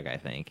flag, I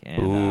think.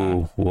 And,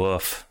 ooh,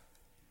 woof.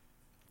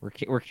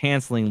 We're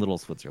canceling Little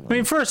Switzerland. I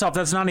mean, first off,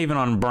 that's not even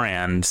on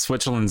brand.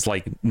 Switzerland's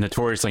like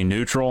notoriously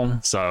neutral,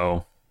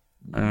 so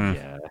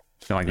yeah,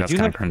 I feel like that's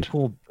kind of cringe.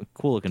 Cool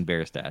looking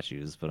bear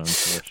statues, but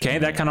okay,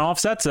 that kind of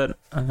offsets it.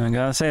 I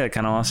gotta say, that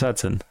kind of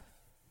offsets it.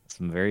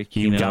 Some very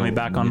you got me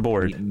back on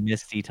board.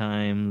 Misty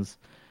times.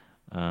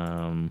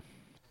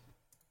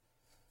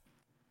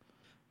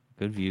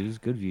 Good views.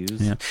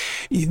 Yeah,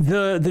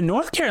 the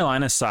North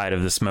Carolina side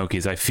of the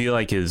Smokies, I feel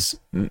like is,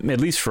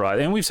 at least for us,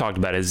 and we've talked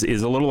about it,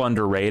 is a little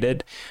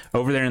underrated.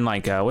 Over there in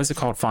like what's it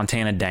called,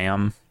 Fontana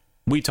Dam.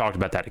 We talked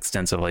about that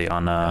extensively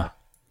on a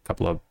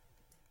couple of,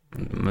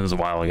 it was a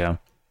while ago.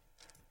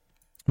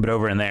 But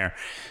over in there,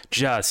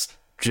 just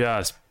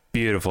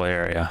beautiful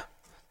area.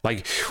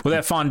 Like with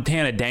that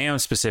Fontana Dam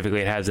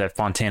specifically, it has that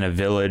Fontana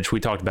Village. We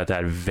talked about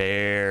that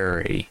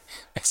very.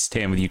 I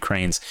stand with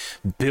Ukraine's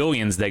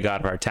billions they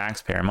got of our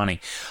taxpayer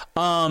money.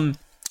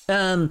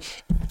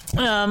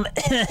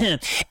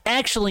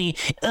 Actually,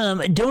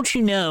 don't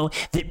you know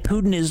that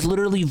Putin is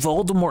literally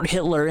Voldemort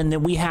Hitler, and that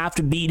we have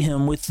to beat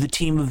him with the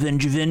team of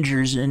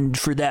Avengers, and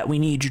for that we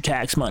need your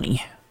tax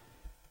money.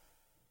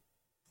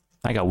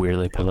 I got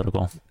weirdly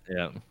political.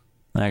 Yeah,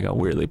 I got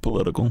weirdly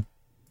political.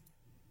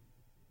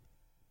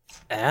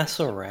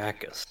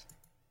 Assaracus.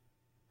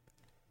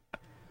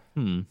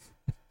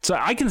 So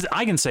I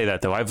can say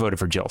that though. I voted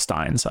for Jill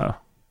Stein. So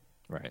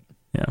right.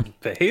 Yeah.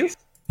 Faith?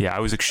 Yeah, I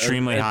was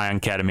extremely high on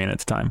ketamine at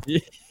the time.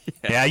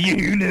 Yeah,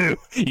 you knew.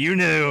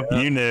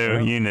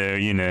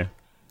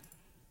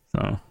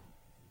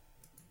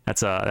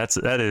 So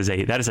that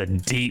is a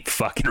deep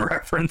fucking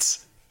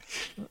reference.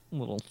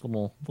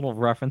 Little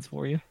reference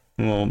for you.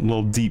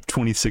 Little deep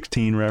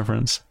 2016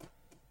 reference.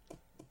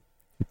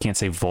 You can't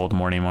say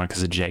Voldemort anymore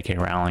because of J.K.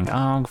 Rowling.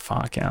 Oh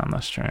fuck yeah,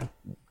 that's true.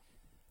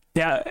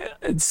 Yeah.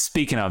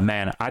 Speaking of,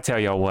 man, I tell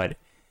y'all what.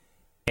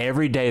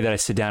 Every day that I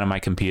sit down on my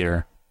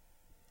computer,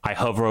 I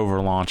hover over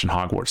launch in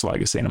Hogwarts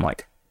Legacy, and I'm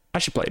like, I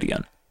should play it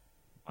again.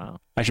 Wow.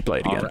 I should play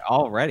it again.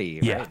 Already?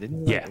 Right?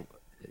 Yeah.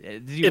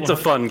 Did you It's a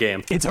fun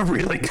game. It's a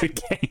really good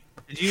game.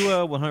 Did you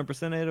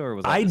 100% it, or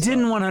was that I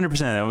didn't 100%.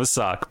 That was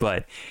suck,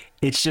 but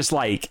it's just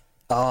like,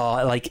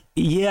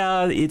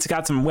 yeah, it's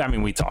got some. I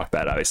mean, we talked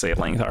about it obviously at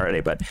length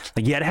already, but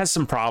like, yeah, it has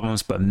some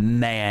problems, but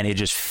man, it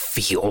just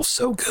feels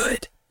so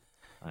good.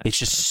 It's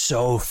just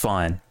so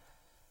fun.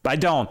 But I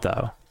don't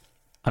though.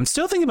 I'm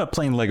still thinking about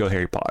playing Lego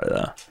Harry Potter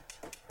though.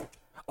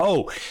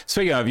 Oh,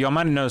 speaking of, y'all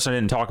might have noticed I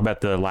didn't talk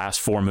about the last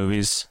 4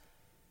 movies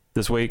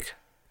this week.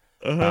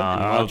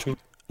 I'll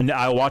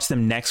watch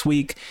them next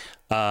week.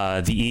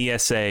 The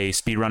ESA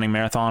speedrunning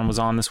marathon was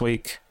on this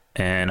week,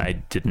 and I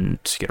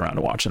didn't get around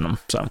to watching them.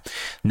 So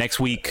next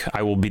week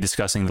I will be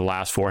discussing the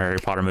last 4 Harry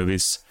Potter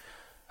movies,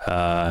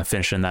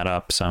 finishing that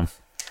up. So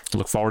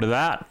look forward to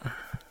that.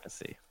 I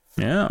see.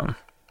 Yeah.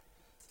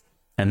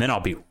 And then I'll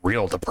be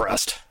real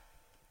depressed.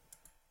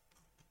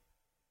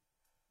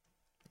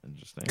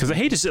 Interesting. Because I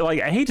hate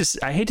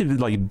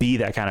to be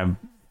that kind of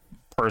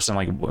person,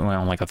 like a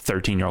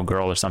 13-year-old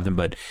girl or something,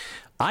 but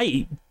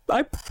I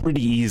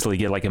pretty easily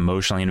get like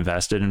emotionally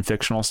invested in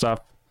fictional stuff,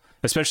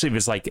 especially if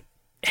it's like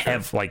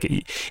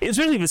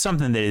especially if it's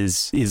something that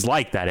is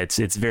like that.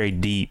 It's very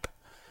deep,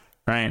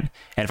 right?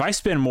 And if I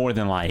spend more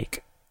than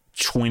like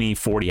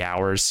 20-40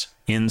 hours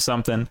in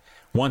something,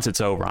 once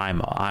it's over,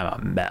 I'm a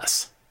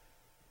mess.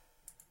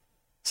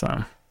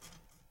 So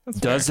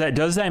does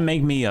that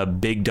make me a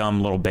big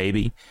dumb little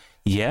baby?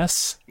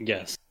 Yes.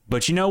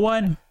 But you know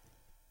what?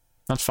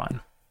 That's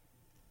fine.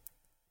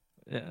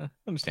 Yeah,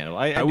 understandable.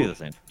 I do the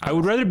same. I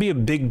would rather be a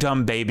big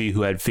dumb baby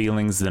who had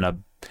feelings than a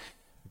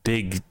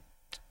big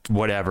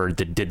whatever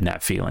that didn't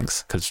have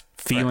feelings, because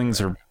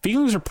feelings are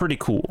pretty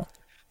cool.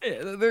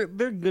 Yeah, they're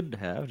good to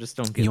have. Just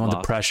don't get. You want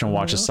depression?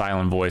 Watch A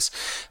Silent Voice.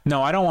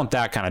 No, I don't want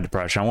that kind of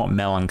depression. I want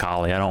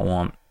melancholy. I don't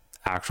want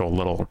actual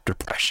little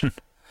depression.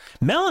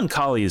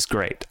 Melancholy is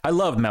great. I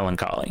love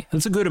melancholy.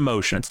 It's a good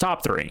emotion. It's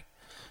top 3.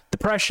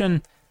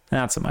 Depression,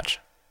 not so much.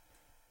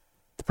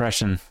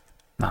 Depression,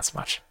 not so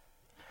much.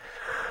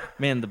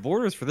 Man, the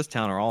borders for this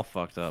town are all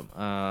fucked up.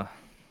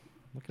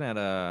 Looking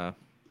at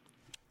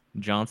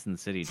Johnson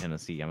City,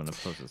 Tennessee. I'm gonna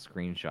post a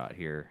screenshot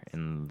here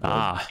in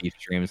the Beef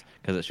streams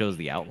because it shows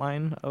the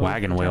outline of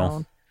Wagon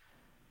Wheel,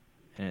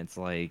 and it's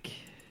like,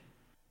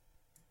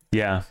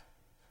 yeah,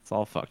 it's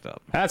all fucked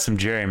up. That's some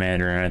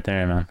gerrymandering right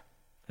there, man.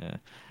 Yeah.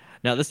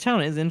 Now this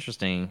town is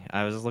interesting.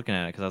 I was just looking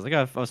at it because I was like,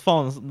 I was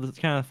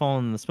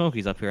following the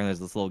Smokies up here, and there's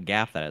this little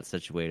gap that it's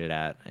situated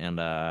at, and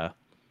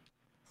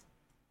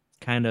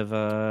kind of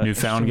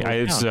Newfound.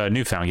 It's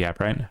Newfound Gap,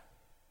 right?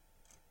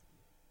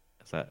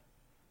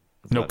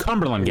 No,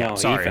 Cumberland Gap.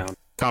 Sorry,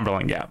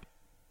 Cumberland Gap.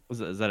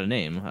 Is that a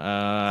name?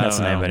 That's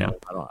a name.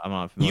 I'm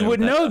not familiar. You would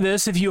with know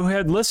this if you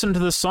had listened to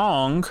the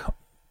song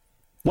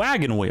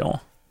 "Wagon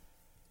Wheel."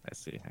 I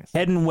see.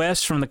 Heading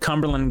west from the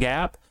Cumberland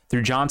Gap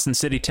through Johnson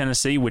City,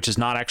 Tennessee, which is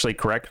not actually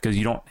correct because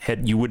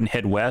you wouldn't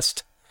head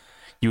west.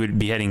 You would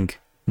be heading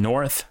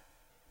north.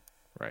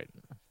 Right.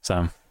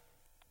 So.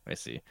 I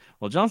see.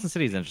 Well, Johnson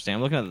City is interesting.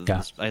 I'm looking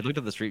at I looked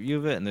at the street view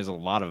of it, and there's a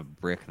lot of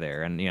brick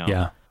there, and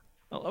yeah.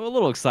 I'm a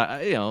little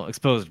excited,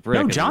 exposed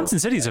brick. No, Johnson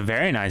City is a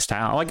very nice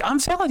town. Like, I'm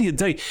telling you,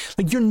 like,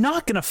 you're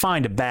not going to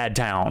find a bad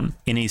town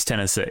in East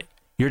Tennessee.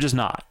 You're just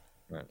not.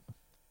 Right.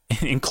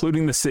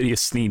 Including the city of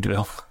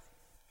Sneedville.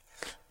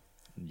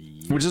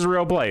 Yeah. Which is a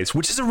real place.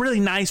 Which is a really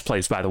nice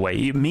place, by the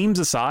way. Memes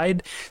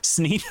aside,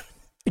 I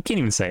can't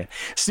even say it.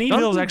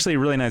 Sneedville is actually a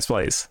really nice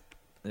place.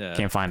 Yeah.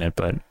 Can't find it,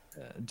 but...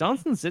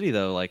 Johnson City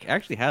though, like,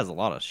 actually has a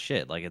lot of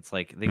shit. Like, it's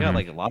like they got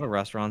like a lot of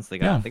restaurants. They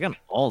got an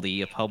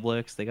Aldi, a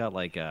Publix. They got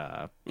like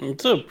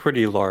it's a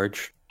pretty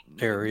large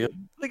area.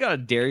 They got a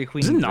Dairy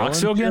Queen. Isn't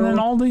Knoxville getting an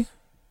Aldi?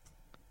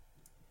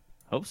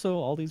 Hope so.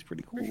 Aldi's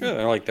pretty cool.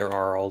 Sure, like there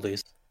are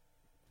Aldis.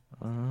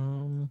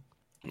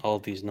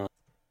 Aldi's not.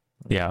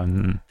 Yeah.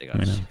 They got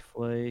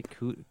Chick-fil-A,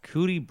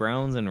 Cootie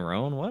Browns and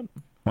Roan. What?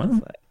 What's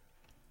that?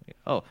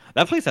 Oh,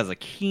 that place has a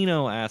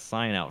Keno ass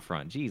sign out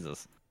front.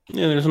 Jesus.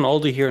 Yeah, there's an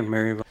Aldi here in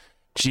Maryville.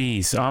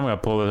 Jeez, I'm gonna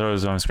pull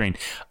those on the screen.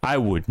 I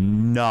would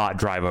not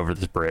drive over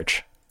this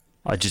bridge.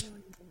 I just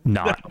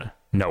not.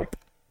 Nope.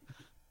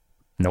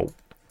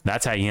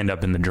 That's how you end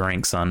up in the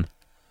drink, son.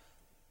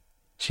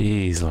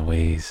 Jeez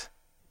Louise.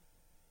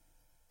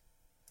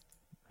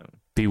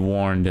 Be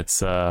warned,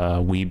 it's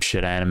weeb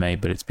shit anime,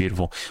 but it's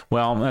beautiful.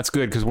 Well, that's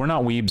good because we're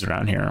not weebs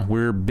around here.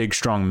 We're big,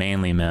 strong,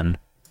 manly men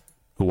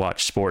who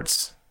watch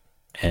sports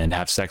and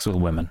have sex with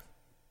women.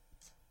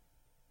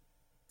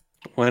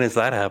 When is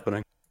that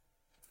happening?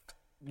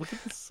 Look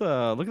at this!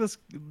 Look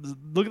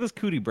at this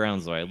Cootie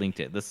Browns though. I linked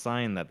it. The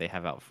sign that they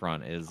have out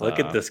front is. Look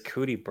at this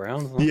Cootie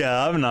Browns.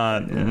 Yeah, I'm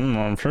not.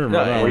 I'm sure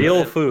about that.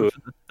 Real food.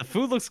 The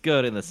food looks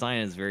good, and the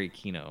sign is very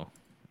Kino.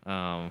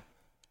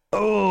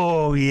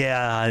 Oh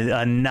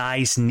yeah, a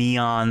nice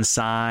neon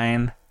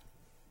sign.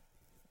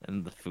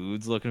 And the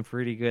food's looking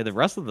pretty good. The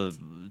rest of the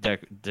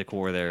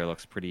decor there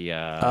looks pretty.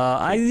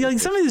 I like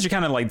some of these are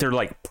kind of like they're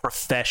like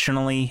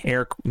professionally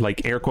air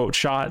quote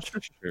shot,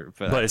 sure,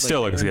 but it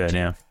still looks good.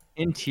 Yeah.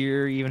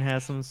 Interior even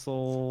has some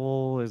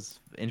soul. There's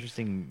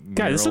interesting.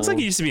 Guys, this looks like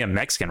it used to be a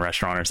Mexican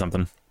restaurant or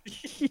something.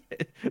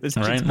 There's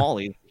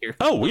tamales here.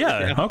 Oh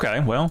yeah.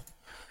 Okay. Well,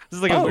 this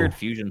is like a weird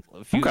fusion.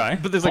 Okay.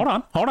 But there's hold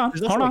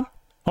on.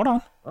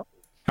 Oh.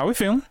 How we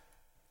feeling?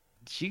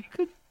 She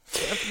could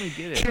definitely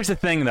get it. Here's the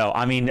thing, though.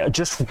 I mean,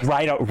 just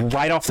right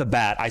off the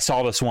bat, I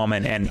saw this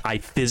woman and I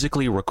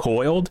physically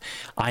recoiled.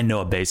 I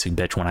know a basic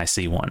bitch when I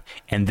see one,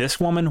 and this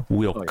woman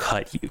will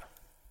cut you.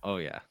 Oh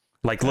yeah.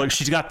 Like, look,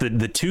 she's got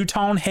the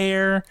two-tone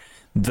hair,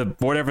 the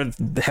whatever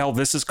the hell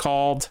this is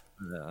called.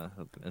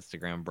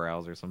 Instagram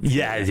brows or something.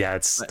 Yeah,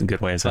 it's a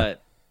good way to say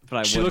it.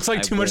 But she looks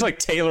like too much like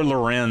Taylor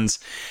Lorenz.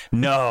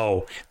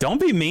 No, don't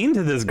be mean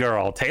to this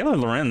girl. Taylor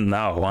Lorenz,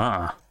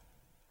 no.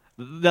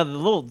 The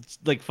little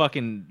like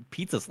fucking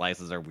pizza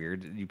slices are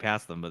weird. You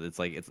pass them, but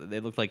they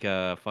look like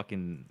a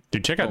fucking.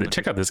 Dude, check out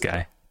this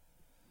guy.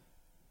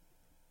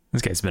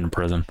 This guy's been in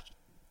prison.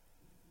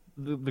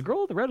 The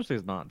girl at the register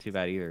is not too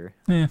bad either.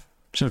 Yeah,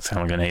 she looks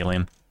kind of like an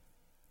alien.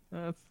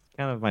 That's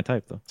kind of my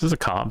type though. This is a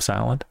Cobb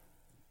salad.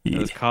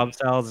 There's Cobb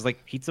salads. There's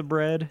like pizza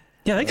bread.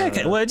 Yeah, they got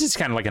it's just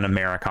kind of like an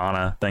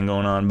Americana thing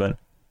going on, but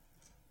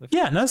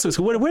yeah, no.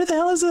 So where the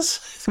hell is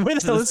this? Where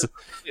the hell is this?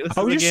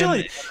 Oh, you're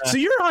silly. So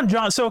you're on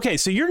John. So okay,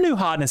 so your new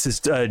hotness is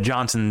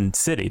Johnson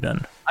City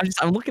then.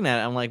 I'm looking at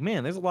it. I'm like,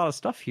 man, there's a lot of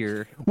stuff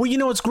here. Well, you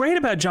know what's great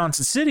about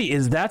Johnson City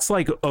is that's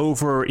like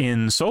over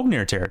in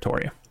Sognir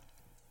territory.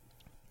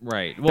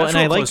 Right. Well, that's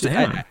and I like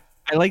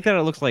that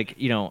it looks like,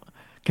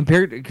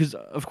 compared, because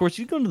of course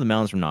you go into the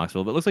mountains from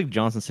Knoxville, but it looks like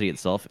Johnson City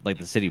itself, like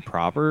the city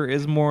proper,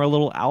 is more a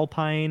little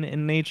alpine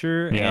in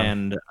nature,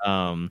 and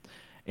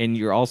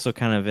you're also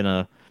kind of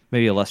in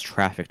maybe a less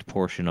trafficked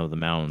portion of the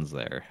mountains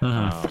there.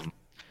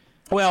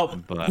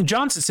 But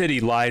Johnson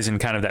City lies in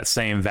kind of that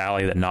same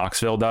valley that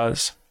Knoxville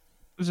does.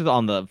 This is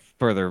on the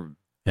further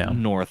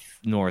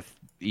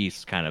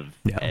northeast kind of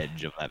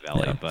edge of that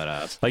valley,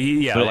 but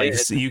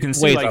you can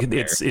see like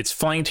it's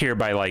flanked here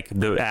by like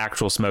the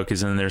actual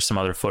Smokies, and then there's some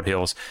other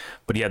foothills,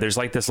 but yeah, there's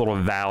like this little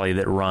valley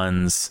that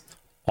runs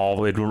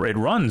it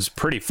runs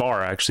pretty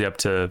far actually up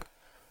to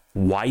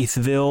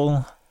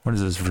Wytheville. What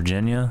is this,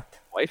 Virginia?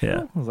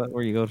 Wytheville? Yeah. Is that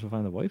where you go to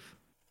find the wife?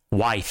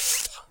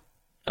 Wythe.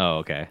 Oh,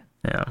 okay.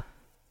 Yeah.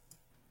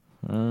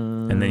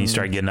 And then you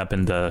start getting up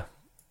into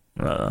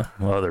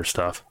other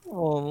stuff.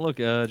 Well, look,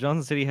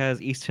 Johnson City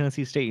has East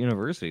Tennessee State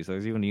University, so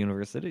there's even a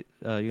university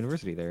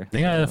there.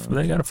 They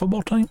got a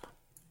football team?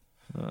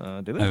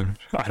 Do they?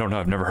 I don't know.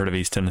 I've never heard of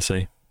East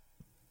Tennessee.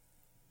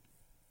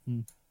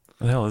 What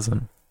the hell is it?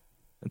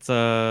 It's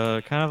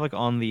kind of like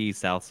on the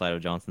south side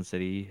of Johnson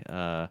City.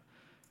 Here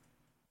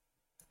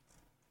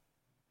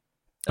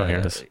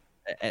it is.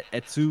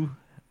 Etsu.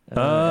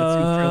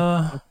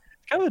 Etsu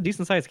kind of a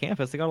decent sized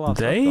campus. They got a lot of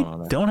stuff going on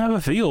there. They don't have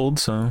a field,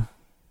 so.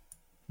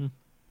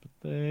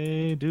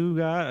 They do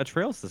got a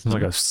trail system.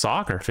 It's like a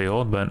soccer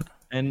field, but.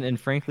 And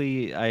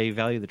frankly, I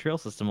value the trail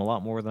system a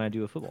lot more than I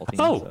do a football team.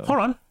 Oh, hold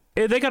on.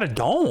 They got a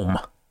dome.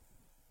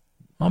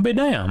 I'll be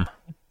damned.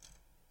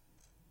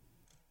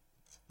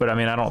 But I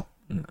mean, I don't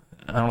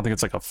think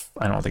it's like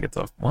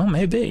well,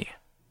 maybe.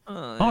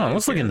 Hold on,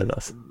 let's look into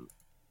this.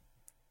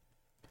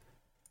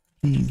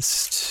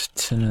 East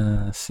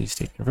Tennessee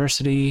State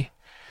University.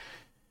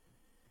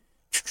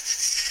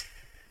 Let's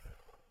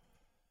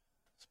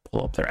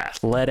pull up their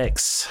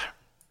athletics.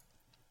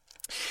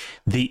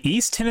 The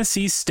East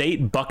Tennessee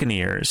State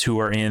Buccaneers, who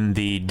are in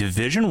the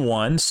Division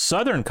I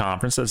Southern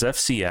Conference, that's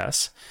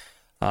FCS.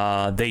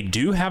 They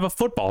do have a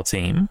football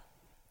team.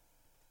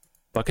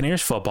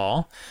 Buccaneers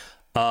football.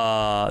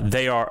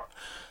 They are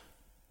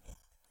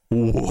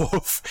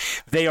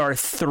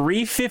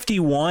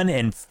 351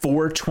 and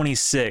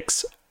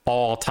 426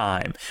 all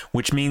time,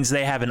 which means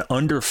they have an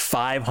under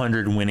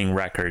 500 winning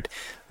record.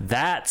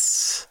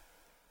 That's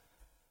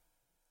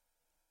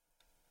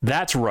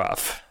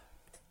rough.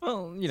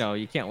 Well,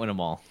 you can't win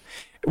them all.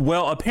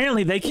 Well,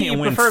 apparently they can't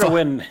win. Prefer to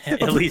win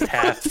at least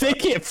half. They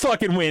can't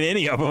fucking win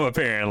any of them,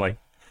 apparently.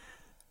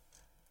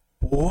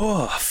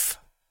 Woof.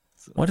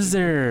 What is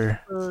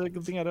their...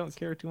 Good thing I don't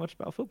care too much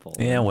about football.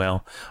 Yeah,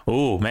 well.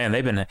 Oh, man,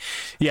 they've been...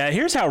 Yeah,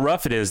 here's how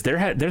rough it is.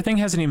 Their thing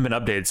hasn't even been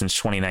updated since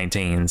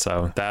 2019,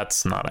 so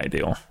that's not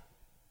ideal.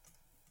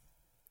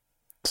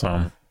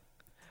 So...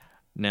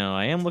 Now,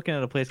 I am looking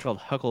at a place called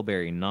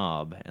Huckleberry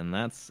Knob, and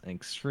that's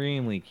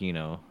extremely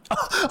Kino.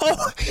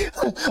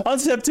 On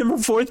September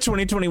 4th,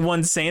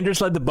 2021,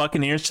 Sanders led the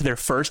Buccaneers to their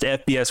first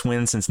FBS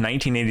win since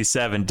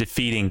 1987,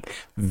 defeating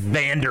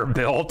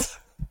Vanderbilt.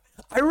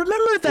 I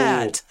remember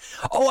that.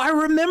 Ooh. Oh, I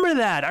remember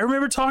that. I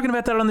remember talking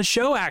about that on the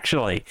show,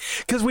 actually,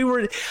 because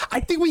I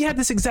think we had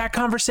this exact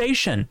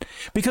conversation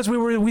because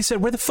we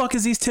said, where the fuck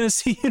is East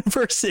Tennessee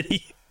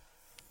University?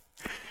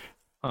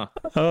 Huh.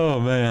 Oh,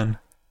 man.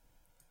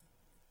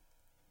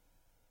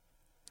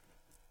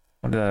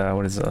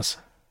 What is this?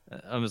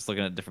 I'm just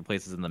looking at different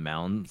places in the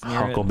mountains.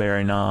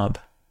 Huckleberry Knob.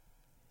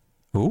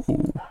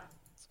 Ooh.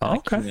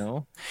 Okay. You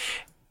know?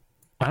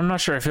 I'm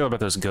not sure I feel about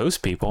those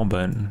ghost people,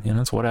 but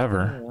it's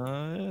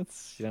whatever.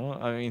 It's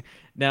I mean,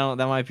 now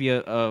that might be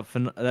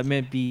that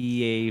might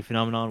be a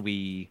phenomenon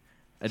we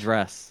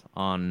address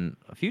on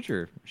a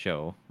future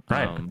show.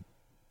 Right.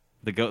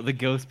 The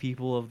ghost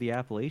people of the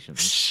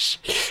Appalachians.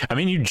 I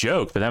mean, you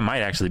joke, but that might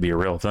actually be a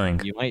real thing.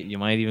 You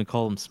might even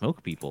call them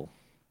smoke people.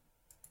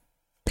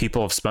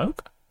 People of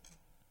smoke?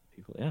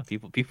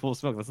 People of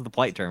smoke. That's the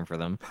polite term for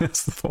them.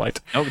 That's the polite.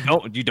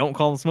 No, you don't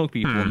call them smoke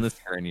people in this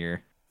current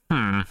year.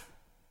 Yup.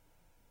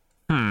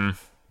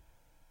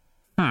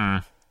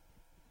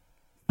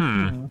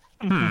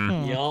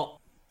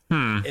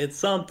 It's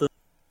something.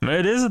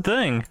 It is a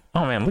thing.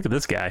 Oh man, look at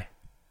this guy.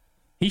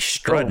 He's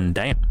strutting.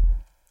 Damn.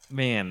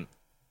 Man.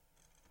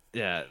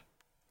 Yeah.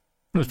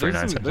 That's pretty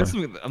nice.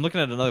 I'm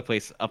looking at another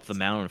place up the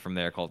mountain from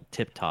there called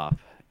Tip Top,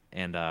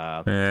 and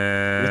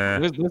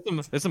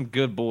there's some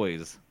good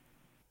boys.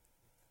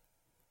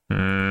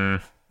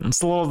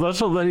 That's a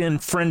little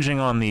infringing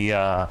on the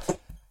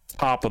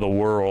top of the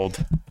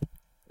world.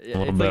 It's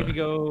like if you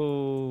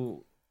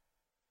go,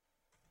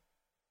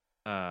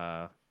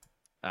 I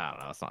don't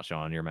know. It's not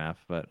showing on your map,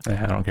 but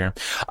I don't care.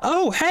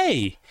 Oh,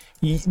 hey,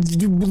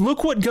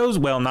 look what goes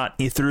well, not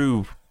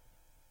through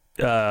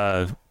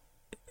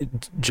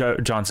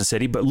Johnson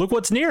City, but look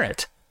what's near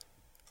it.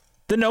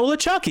 The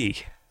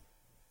Nolichucky.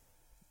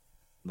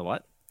 The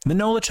what? The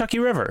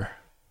Nolichucky River.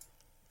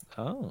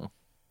 Oh.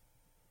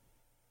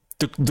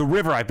 The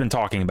river I've been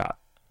talking about.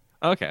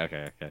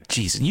 Okay.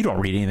 Jesus, you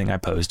don't read anything I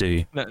post, do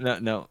you?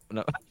 No.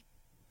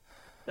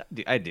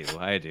 I do.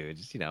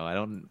 Just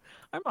I'm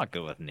not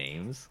good with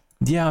names.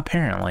 Yeah,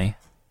 apparently.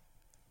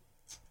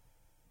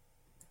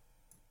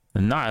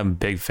 I'm not a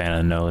big fan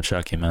of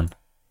Nolichucky, man.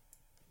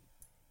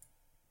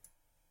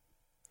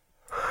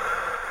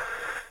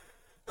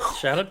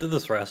 Shout out to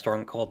this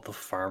restaurant called The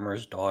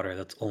Farmer's Daughter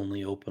that's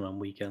only open on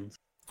weekends.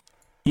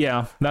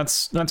 Yeah,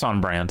 that's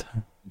on brand.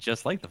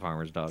 Just like The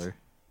Farmer's Daughter.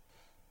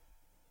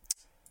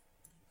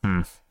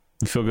 You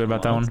feel good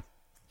about that one?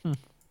 You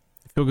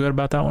feel good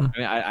about that one?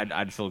 I mean,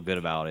 I'd feel good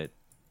about it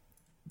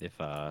if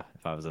I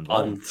was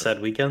involved. On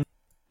said weekend?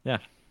 Yeah.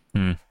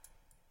 You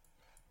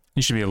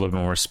should be a little bit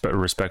more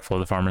respectful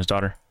of The Farmer's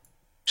Daughter.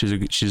 She's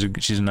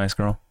a nice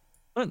girl.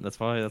 That's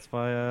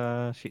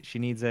why she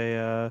needs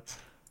a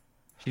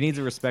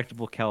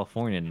respectable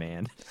Californian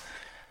man.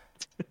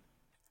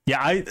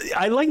 Yeah,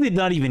 I like that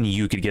not even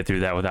you could get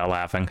through that without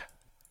laughing.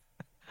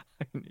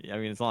 I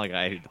mean, it's not like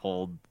I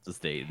hold the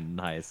state in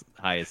high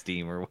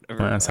esteem or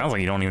whatever. Well, it sounds like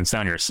you don't even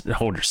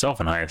hold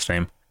yourself in high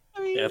esteem.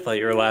 I mean, yeah, I thought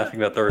you were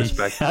laughing about the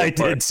respect. I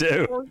did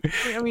too.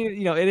 I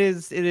mean, it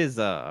is as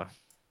a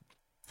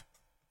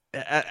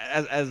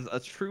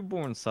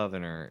true-born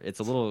Southerner, it's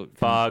a little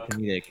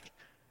comedic.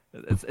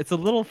 It's a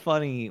little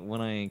funny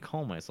when I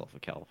call myself a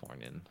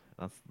Californian.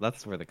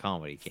 That's where the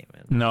comedy came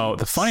in. No,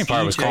 the funny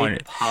part was calling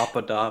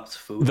Papa Dops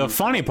food. The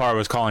funny part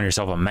was calling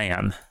yourself a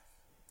man.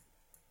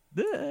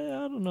 I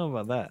don't know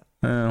about that.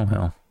 Oh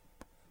well,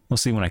 we'll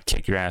see when I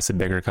kick your ass at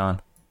BiggerCon.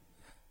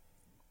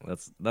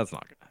 That's not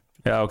gonna.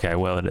 Yeah, okay,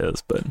 well it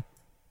is, but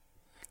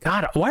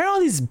God, why are all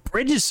these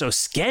bridges so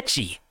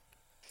sketchy?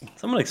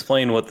 Someone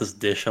explain what this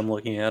dish I'm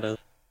looking at is.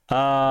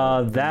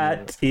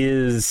 That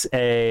is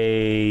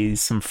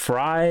some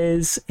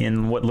fries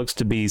in what looks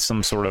to be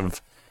some sort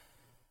of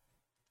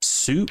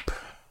soup.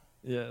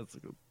 Yeah, it's a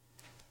good.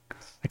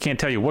 I can't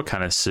tell you what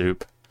kind of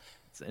soup.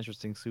 It's an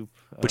interesting soup.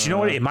 But you know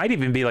what? It might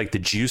even be like the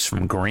juice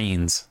from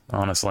greens,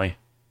 honestly.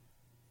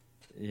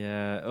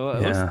 Yeah.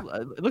 Well,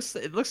 it looks.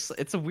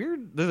 It's a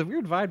weird. There's a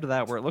weird vibe to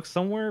that where it looks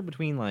somewhere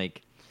between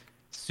like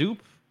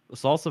soup,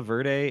 salsa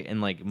verde,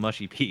 and like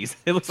mushy peas.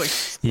 It looks like.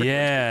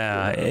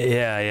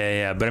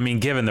 Yeah. But I mean,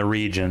 given the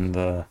region,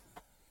 the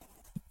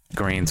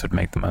greens would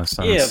make the most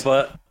sense. Yeah,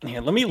 but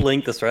let me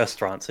link this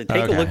restaurant. So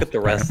take a look at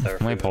the rest there.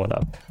 Let me pull it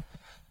up.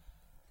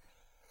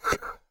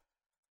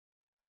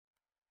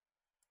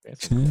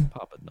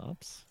 Papa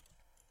Nuts.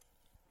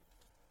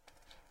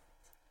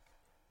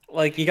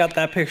 Like, you got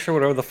that picture,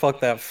 whatever the fuck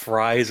that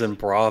fries and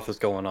broth is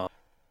going on.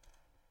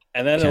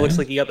 And then it looks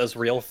like you got this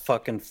real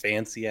fucking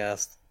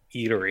fancy-ass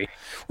eatery.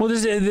 Well,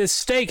 there's this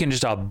steak and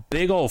just a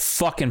big old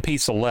fucking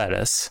piece of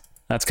lettuce.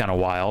 That's kind of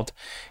wild.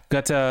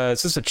 Got,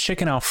 is this a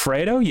chicken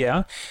Alfredo?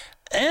 Yeah.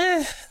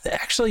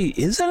 Actually,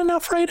 is that an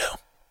Alfredo?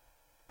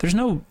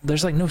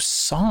 There's like no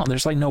sauce.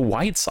 There's like no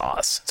white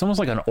sauce. It's almost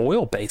like an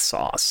oil-based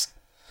sauce.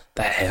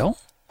 The hell?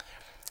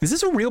 Is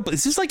this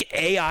like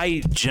AI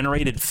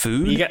generated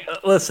food?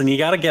 Listen, you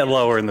got to get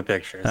lower in the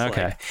pictures.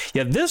 Okay.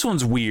 Yeah, this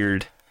one's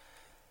weird.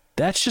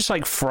 That's just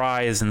like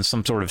fries and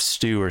some sort of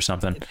stew or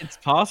something. It's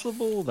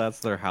possible that's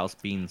their house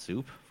bean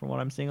soup from what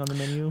I'm seeing on the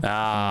menu.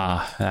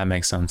 Ah, that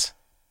makes sense.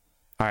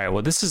 All right,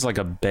 well, this is like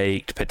a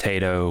baked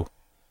potato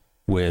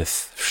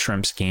with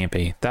shrimp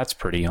scampi. That's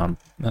pretty on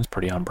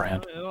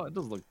brand. It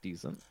does look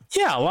decent.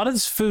 Yeah, a lot of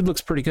this food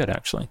looks pretty good,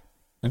 actually.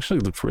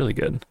 Actually looks really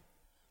good.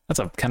 That's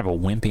a kind of a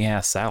wimpy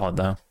ass salad,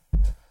 though.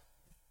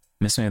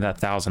 Miss me with that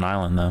Thousand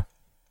Island, though.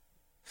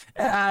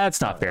 That's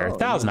not fair.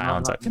 Thousand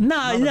Island's okay.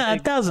 No,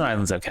 Thousand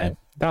Island's okay.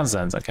 Thousand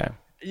Island's okay.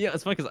 Yeah,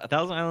 it's funny because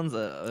Thousand Island's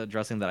a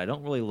dressing that I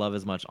don't really love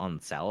as much on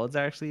salads,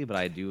 actually, but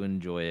I do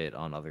enjoy it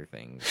on other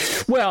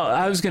things. Well,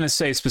 I was going to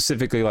say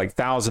specifically, like,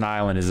 Thousand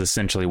Island is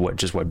essentially what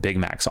Big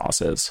Mac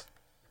sauce is.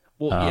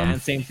 Well, yeah,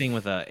 and same thing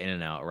with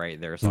In-N-Out, right?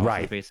 Their sauce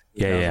right. is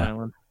basically Thousand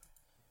Island.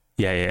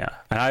 Yeah.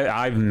 And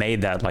I've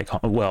made that, like,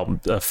 well,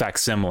 a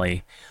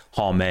facsimile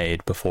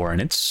homemade before, and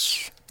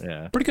it's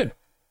pretty good.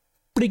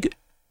 Pretty good.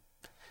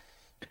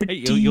 Hey,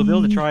 you'll be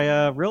able to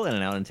try real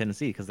In-N-Out in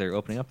Tennessee because they're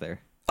opening up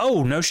there.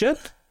 Oh, no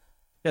shit?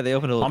 Yeah, they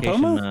opened a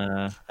location.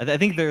 I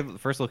think their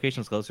first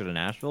location is closer to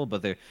Nashville,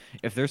 but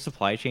if their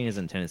supply chain is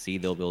in Tennessee,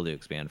 they'll be able to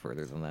expand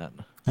further than that.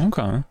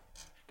 Okay.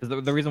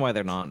 Because the reason why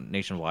they're not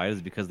nationwide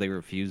is because they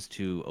refuse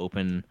to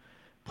open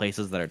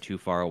places that are too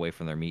far away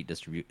from their meat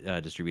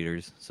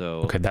distributors.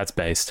 So okay, that's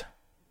based.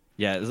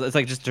 Yeah, it's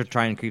like just to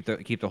try and keep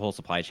the whole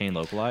supply chain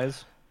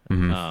localized.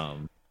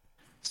 Mm-hmm.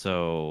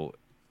 So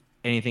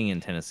anything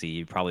in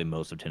Tennessee, probably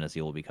most of Tennessee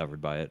will be covered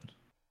by it.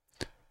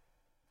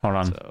 Hold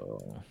on.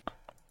 So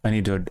I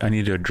need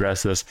to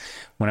address this.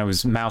 When I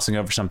was mousing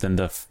over something,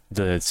 the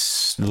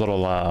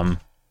little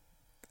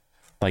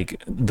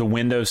like the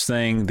Windows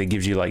thing that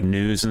gives you like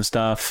news and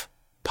stuff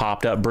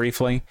popped up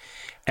briefly,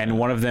 and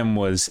one of them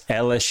was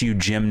LSU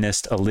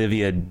gymnast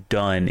Olivia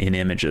Dunn in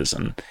images,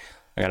 and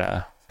I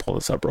gotta pull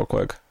this up real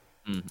quick.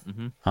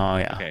 Mm-hmm. Oh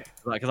yeah. Okay.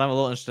 Because I'm a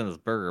little interested in this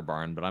Burger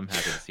Barn, but I'm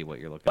happy to see what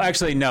you're looking. Well,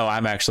 actually, no.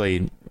 I'm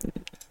actually.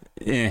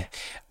 Yeah.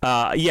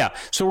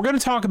 So we're gonna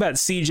talk about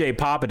CJ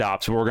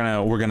Papadops.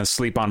 We're gonna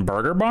sleep on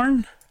Burger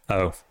Barn.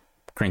 Oh,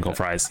 crinkle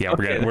fries. Yeah,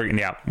 we're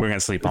gonna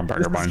sleep on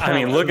Burger Barn. I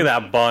mean, look at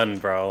that bun,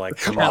 bro. Like,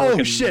 come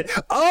on. Oh shit!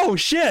 Oh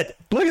shit!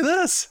 Look at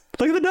this!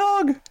 Look at the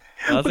dog.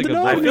 That's a good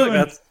I feel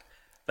like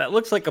that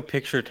looks like a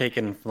picture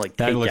taken from like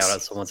takeout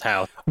at someone's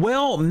house.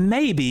 Well,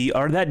 maybe,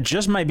 or that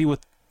just might be what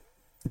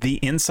the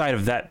inside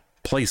of that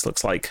place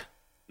looks like.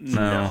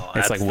 No,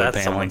 it's like wood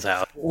paneling. Someone's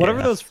house.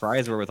 Whatever those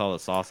fries were with all the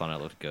sauce on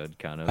it looked good,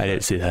 kind of. I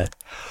didn't see that.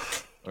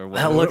 Or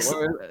that looks.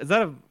 Is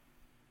that a?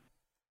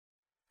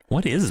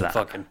 What is that?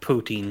 Fucking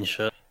poutine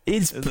shit.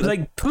 It's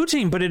like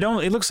poutine, but it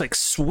looks like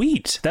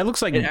sweet. That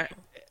looks like.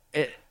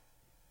 I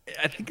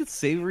think it's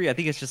savory. I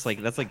think it's just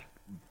like that's like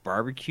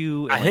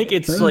barbecue. I think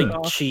it's like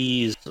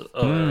cheese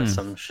or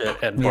some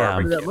shit and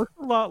barbecue. It looks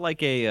a lot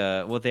like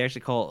a what they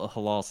actually call a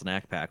halal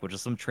snack pack, which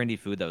is some trendy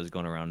food that was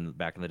going around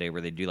back in the day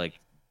where they do like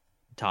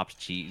topped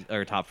cheese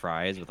or top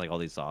fries with like all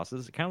these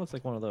sauces. It kind of looks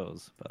like one of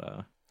those,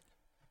 but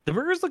the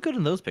burgers look good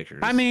in those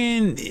pictures. I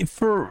mean,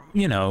 for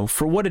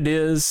what it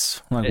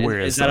is, like where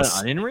is that this?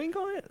 an onion ring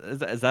on it?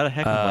 Is that a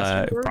heck of a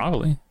Western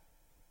probably.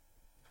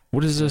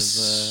 What is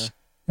this?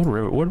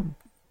 What?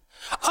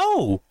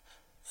 Oh,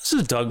 this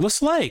is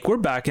Douglas Lake. We're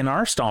back in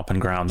our stomping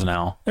grounds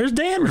now. There's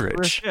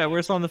Dandridge.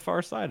 We're on the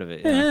far side of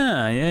it.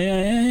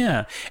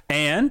 Yeah.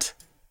 And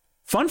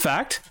fun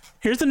fact.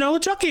 Here's the Nola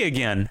Chucky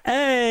again.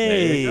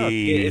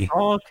 Hey, it's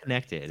all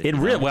connected. It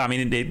really, well, I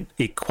mean,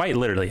 it quite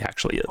literally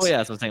actually is. Oh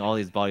yeah, so I'm saying all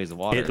these bodies of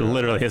water. It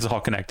literally is all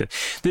connected.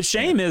 The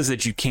shame is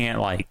that you can't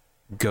like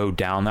go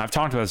down. I've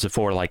talked about this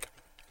before. Like,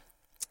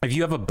 if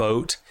you have a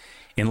boat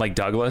in Lake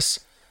Douglas,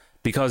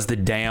 because the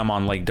dam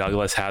on Lake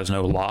Douglas has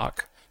no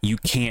lock, you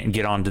can't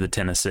get onto the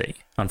Tennessee.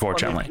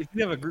 Unfortunately, well, if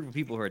you have a group of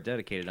people who are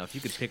dedicated enough,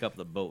 you could pick up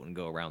the boat and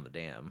go around the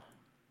dam.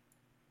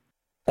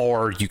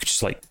 Or you could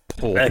just like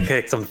pull. That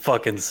takes some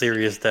fucking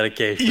serious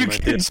dedication. You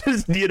could just,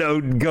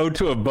 go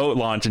to a boat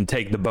launch and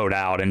take the boat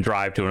out and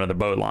drive to another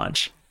boat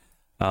launch.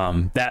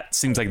 That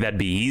seems like that'd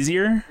be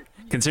easier,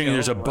 considering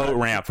there's a boat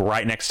ramp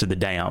right next to the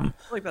dam.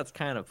 I feel like that's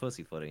kind of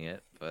pussyfooting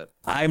it, but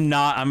I'm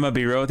gonna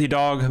be real with you,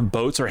 dog.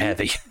 Boats are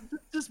heavy.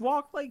 Just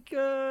walk like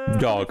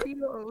dog.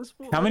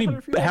 How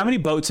many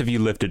boats have you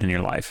lifted in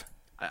your life?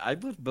 I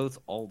lift boats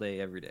all day,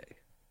 every day.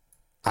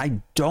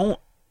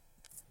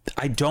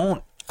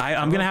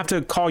 I'm gonna have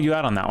to call you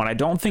out on that one. I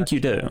don't think you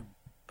do.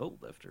 Boat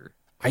lifter.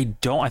 I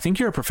think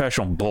you're a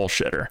professional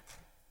bullshitter.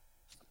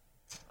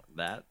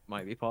 That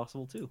might be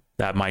possible too.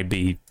 That might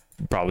be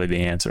probably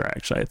the answer.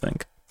 Actually, I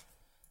think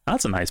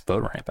that's a nice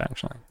boat ramp.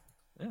 Actually.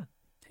 Yeah.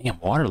 Damn,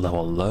 water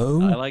level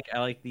low. I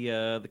like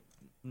the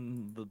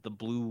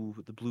blue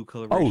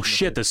color. Oh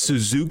shit! The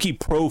Suzuki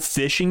Pro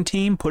Fishing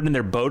Team putting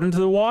their boat into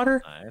the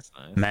water. Nice.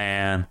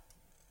 Man,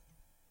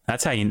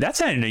 that's how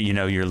you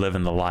know you're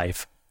living the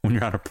life when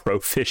you're on a pro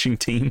fishing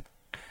team.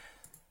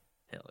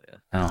 Hell yeah!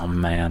 Oh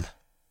man,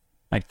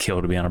 I'd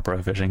kill to be on a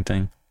pro fishing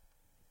team.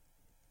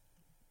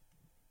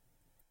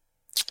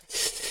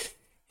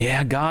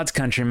 Yeah, God's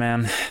country,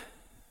 man.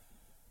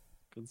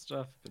 Good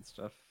stuff.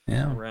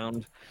 Yeah.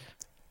 Around.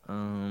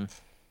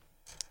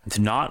 It's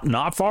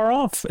not far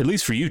off, at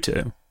least for you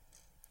two.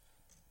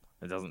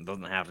 It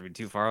doesn't have to be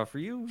too far off for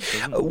you.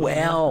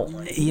 Well,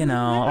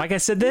 like I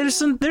said, there's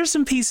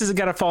some pieces that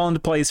got to fall into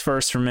place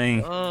first for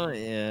me. Oh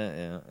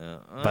yeah.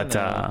 But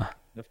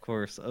of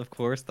course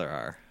there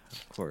are.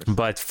 Of course.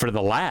 But for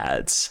the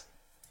lads,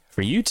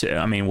 for you two,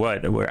 I mean,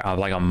 we're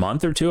like a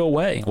month or two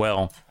away.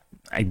 Well,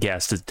 I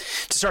guess to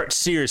start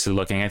seriously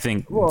looking, I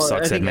think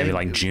Suck said maybe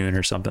like June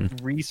or something.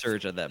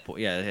 Research at that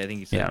point. Yeah, I think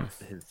he said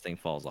his thing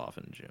falls off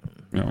in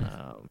June.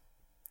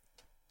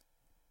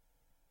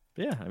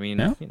 Yeah.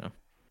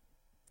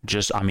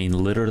 I mean,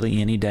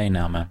 literally any day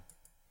now, man.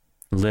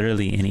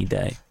 Literally any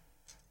day.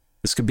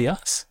 This could be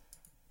us.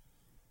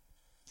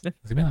 Yeah.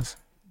 This could be us.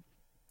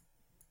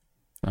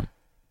 So.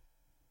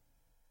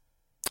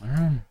 All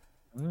right.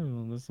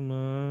 Oh, there's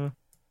some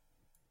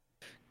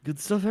good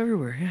stuff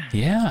everywhere. Yeah.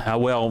 Yeah.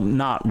 Well,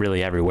 not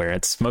really everywhere.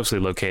 It's mostly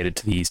located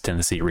to the East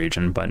Tennessee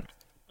region, but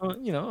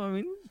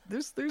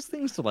there's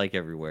things to like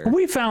everywhere.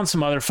 We found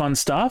some other fun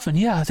stuff, and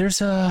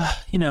there's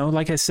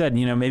like I said,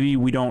 maybe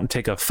we don't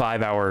take a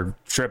 5-hour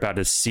trip out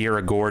to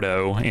Cerro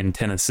Gordo in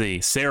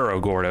Tennessee. Cerro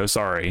Gordo,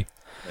 sorry.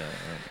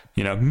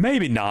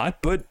 Maybe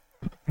not, but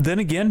then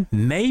again,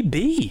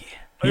 maybe.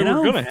 We're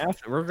gonna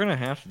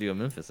have to do a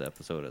Memphis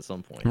episode at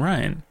some point,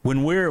 right?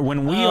 When we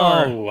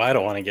are. I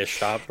don't want to get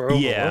shot, bro.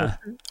 Yeah.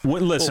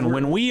 Listen,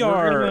 when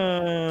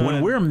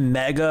we're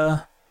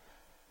mega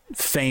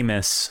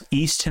famous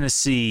East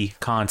Tennessee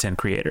content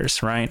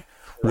creators, right?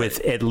 With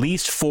at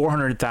least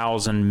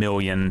 400,000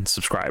 million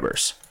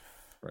subscribers.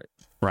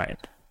 Right.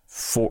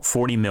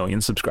 40 million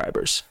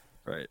subscribers.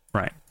 Right.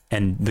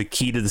 And the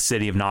key to the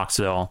city of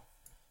Knoxville,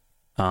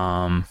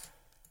 and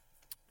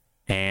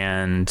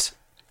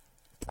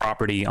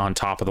property on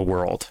top of the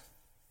world.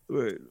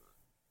 Right.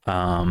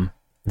 Then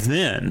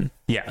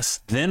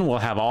we'll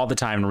have all the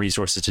time and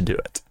resources to do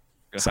it.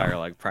 Hire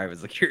like private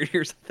security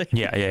or something.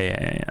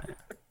 Yeah.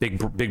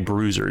 Big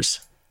bruisers.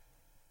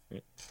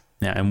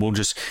 Yeah, and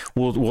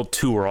we'll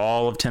tour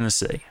all of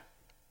Tennessee.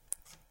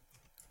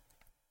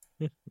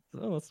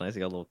 Oh, that's nice.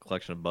 You got a little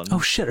collection of buttons. Oh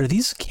shit, are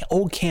these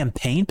old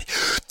campaign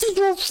These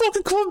are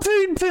fucking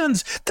campaign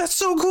pins. That's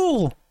so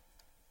cool.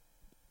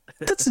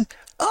 That's it's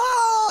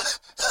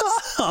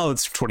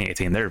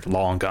 2018. They're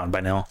long gone by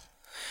now.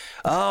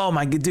 Oh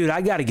my god, dude,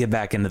 I got to get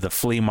back into the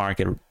flea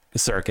market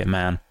circuit,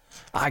 man.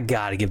 I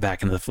got to get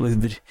back into the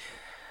flea.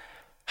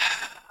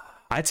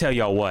 I tell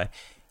y'all what,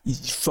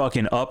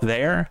 fucking up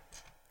there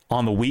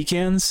on the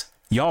weekends,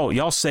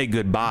 y'all say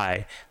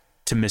goodbye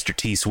to Mr.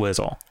 T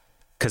Swizzle,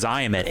 because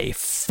I am at a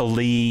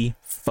flea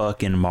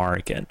fucking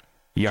market.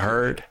 You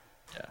heard?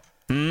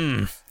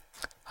 Yeah.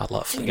 I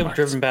love flea markets. I've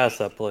driven past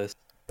that place.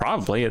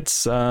 Probably.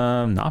 It's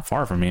not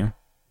far from you.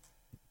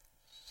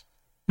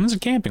 It's a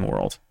Camping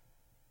World.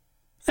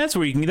 That's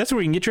where you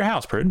can get your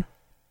house, Prude.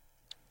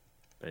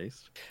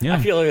 Based. Yeah. I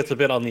feel like it's a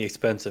bit on the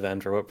expensive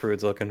end for what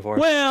Prude's looking for.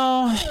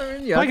 Well,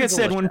 like I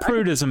said, when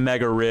Prude is a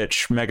mega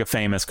rich, mega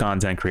famous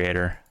content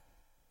creator,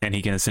 and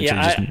he can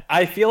essentially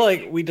I feel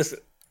like we just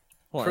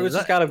Prude's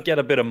just got to get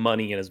a bit of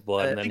money in his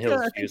blood, and then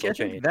his views will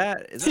change. Yeah,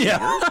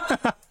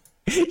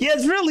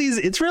 it's really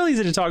easy. It's really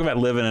easy to talk about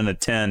living in a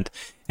tent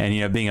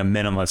and being a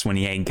minimalist when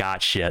you ain't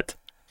got shit.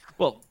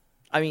 Well,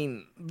 I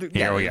mean,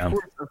 here we go.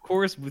 Of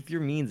course, with your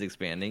means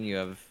expanding,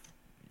 you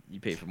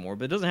pay for more,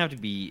 but it doesn't have to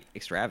be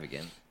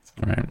extravagant.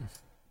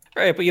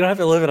 Right, but you don't have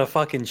to live in a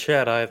fucking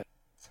shed either.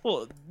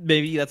 Well,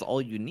 maybe that's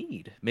all you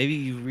need. Maybe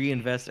you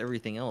reinvest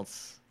everything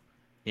else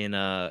in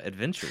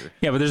adventure.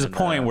 Yeah, but there's a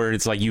point where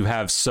it's like you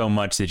have so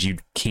much that you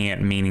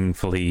can't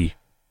meaningfully,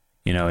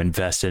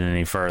 invest it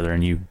any further,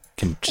 and you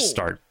can just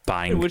start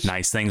buying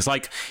nice things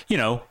like,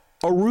 a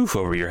roof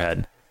over your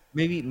head.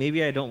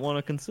 Maybe I don't want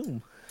to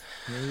consume.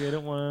 Maybe I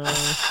don't want to.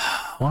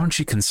 Why don't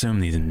you consume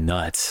these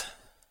nuts?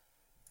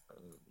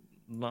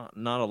 Not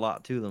a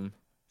lot to them.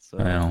 So.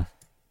 Well,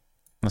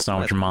 that's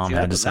not what your mom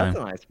had to say. That's a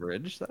nice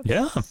bridge.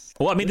 Yeah.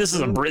 Well, I mean, this is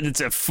a bridge.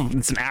 It's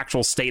an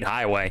actual state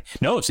highway.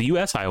 No, it's a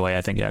U.S. highway,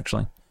 I think,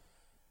 actually.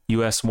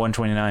 U.S.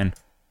 129.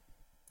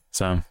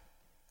 So,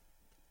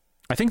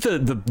 I think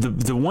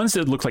the ones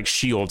that look like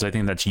shields, I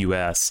think that's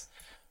U.S.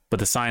 But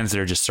the signs that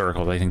are just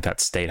circled, I think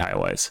that's state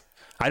highways.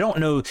 I don't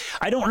know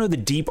the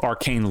deep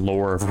arcane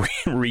lore of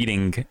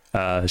reading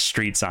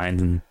street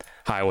signs and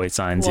highway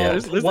signs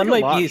yet. There's one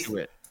like might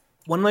be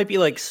one might be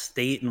like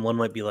state and one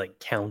might be like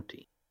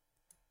county.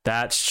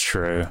 That's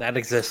true. That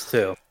exists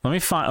too. Let me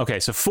find.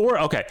 Okay, so 4.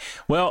 Okay,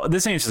 well,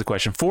 this answers the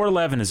question.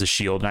 411 is a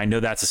shield, and I know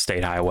that's a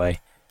state highway.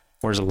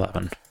 Where's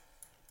 11?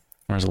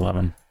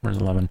 11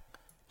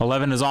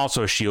 is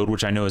also a shield,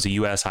 which I know is a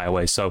U.S.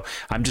 highway. So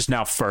I'm just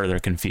now further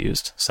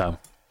confused. So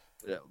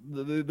yeah,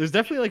 there's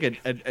definitely like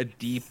a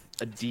deep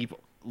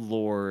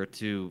lore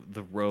to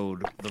the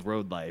road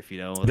life.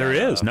 There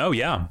is. No,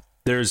 yeah.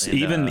 There's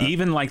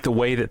even like the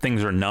way that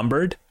things are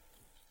numbered.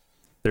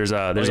 There's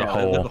a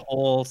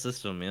whole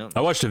system. Yeah,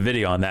 I watched a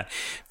video on that.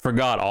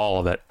 Forgot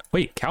all of it.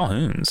 Wait,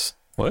 Calhoun's?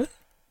 What?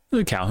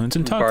 The Calhoun's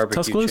in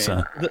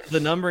Tuscaloosa. The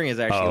numbering is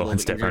actually a little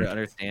bit different easier to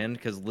understand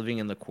because living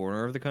in the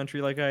corner of the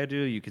country like I do,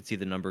 you could see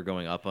the number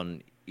going up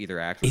on either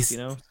axis.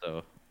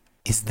 So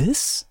is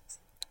this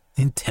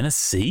in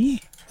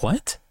Tennessee?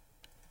 What?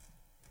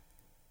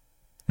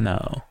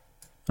 No,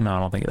 I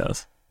don't think it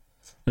does.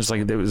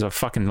 There was a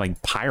fucking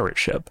like pirate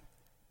ship.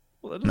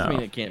 Well, that doesn't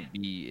mean it can't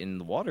be in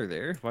the water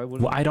there. Why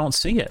wouldn't? Well, I don't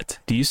see it.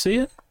 Do you see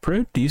it,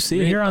 Prude? Do you see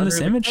it here on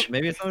this image?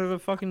 Maybe it's under the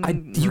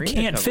fucking. You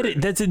can't fit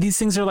it. These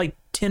things are like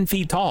 10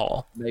 feet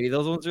tall. Maybe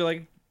those ones are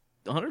like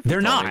 100 feet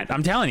They're tall. not.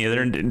 I'm telling you,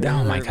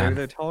 oh my god. Maybe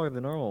they're taller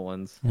than normal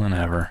ones.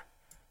 Whatever.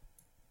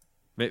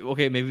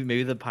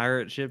 Maybe the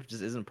pirate ship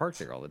just isn't parked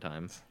there all the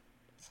time.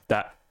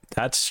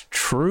 That's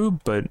true,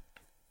 but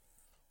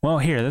well,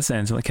 here, this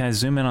ends. Can I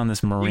zoom in on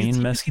this marine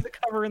you mess? see the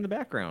cover in the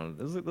background.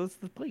 That's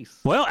the place.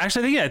 Well,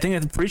 actually, I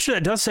think I'm pretty sure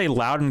that does say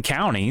Loudoun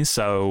County.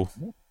 So,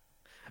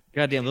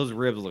 goddamn, those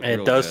ribs look.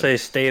 It does say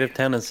state of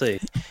Tennessee.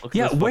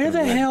 Yeah, where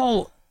the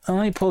hell?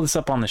 Let me pull this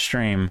up on the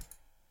stream.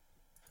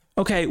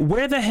 Okay,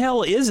 where the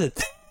hell is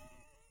it?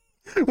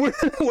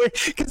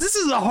 Because this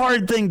is a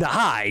hard thing to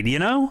hide, you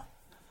know.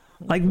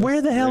 Like,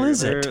 where the hell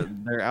is it?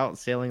 They're out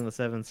sailing the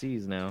 7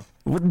 seas now.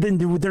 Well,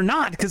 they're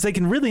not, because they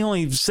can really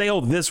only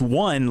sail this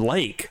one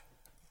lake.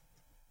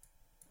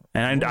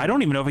 And I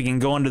don't even know if we can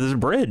go under this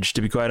bridge,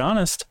 to be quite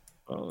honest.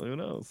 Oh, who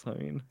knows? I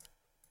mean,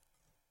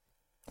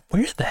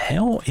 where the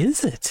hell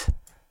is it?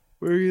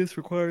 Where this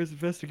requires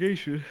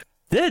investigation.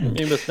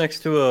 It was next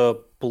to a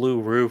blue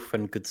roof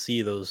and could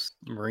see those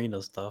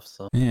marina stuff.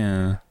 So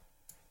yeah,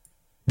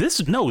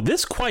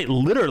 this quite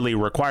literally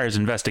requires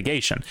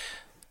investigation.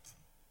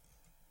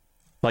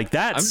 Like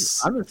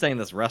that's. I'm just saying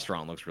this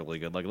restaurant looks really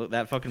good. Like look,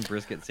 that fucking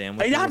brisket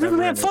sandwich.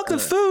 Man, fuck the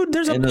food.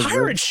 There's a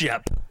pirate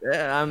ship.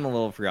 Yeah, I'm a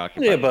little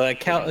preoccupied. Yeah,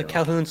 but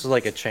Calhoun's is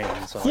like a chain.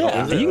 So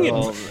yeah, you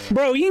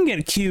can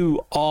get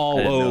Q all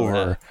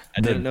over.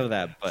 I didn't know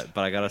that, but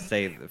I gotta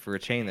say, for a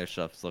chain, their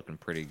stuff's looking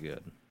pretty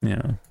good.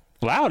 Yeah,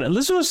 Loudoun.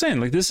 This is what I was saying.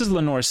 Like this is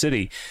Lenore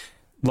City.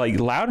 Like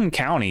Loudoun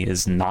County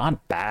is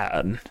not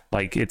bad.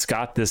 Like it's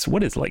got this.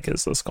 What is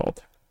this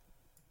called?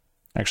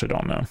 I actually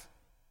don't know.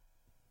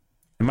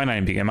 It might not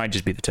even be. It might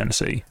just be the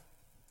Tennessee.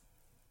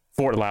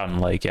 Fort Loudoun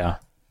Lake, yeah.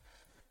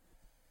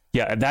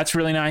 Yeah, that's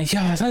really nice.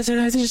 Yeah,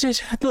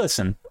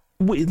 listen.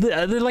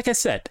 Like I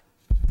said,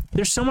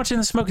 there's so much in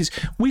the Smokies.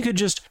 We could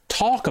just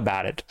talk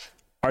about it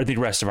the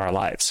rest of our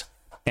lives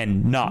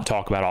and not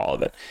talk about all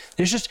of it.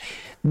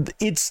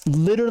 It's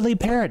literally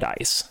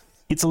paradise.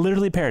 It's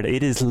literally paradise.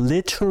 It is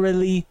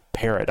literally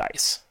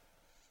paradise.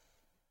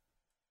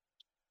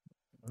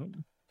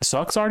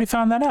 Sucks already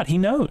found that out. He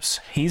knows.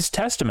 He's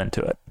testament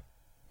to it.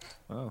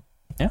 Oh.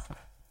 Yeah.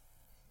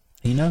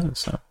 He knows,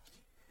 so.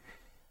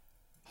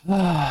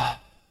 Well,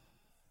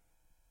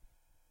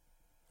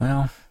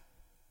 how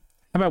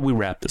about we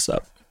wrap this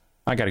up?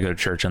 I got to go to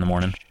church in the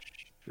morning.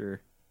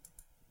 Sure.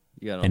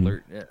 You got an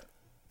alert, yeah.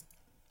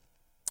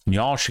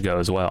 Y'all should go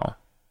as well.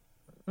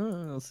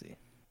 We'll see.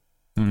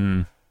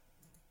 And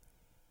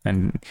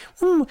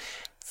how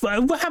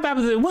about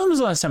when was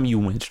the last time you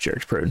went to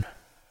church, Prude?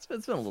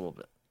 It's been a little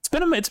bit. It's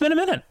been a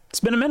minute.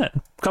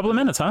 A couple of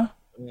minutes, huh?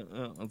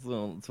 It's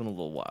been a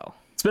little while.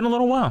 It's been a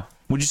little while.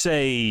 Would you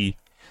say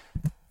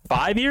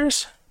 5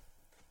 years?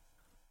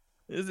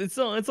 It's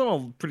on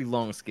a pretty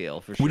long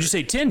scale for sure. Would you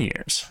say 10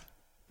 years?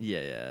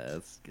 Yeah,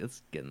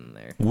 it's getting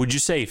there. Would you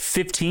say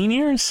 15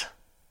 years?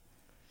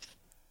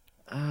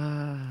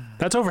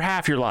 That's over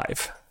half your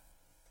life.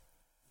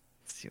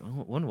 Let's see,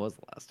 when was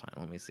the last time?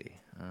 Let me see.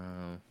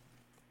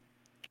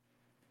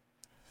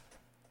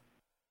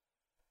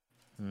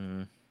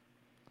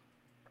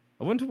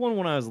 I went to one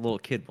when I was a little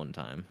kid one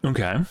time.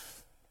 Okay.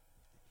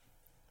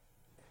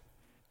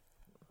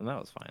 And that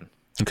was fine.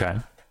 Okay.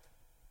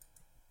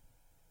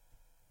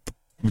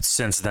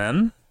 Since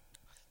then?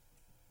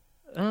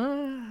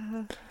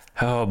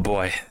 Oh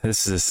boy,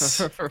 this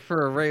is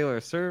for a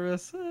regular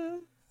service.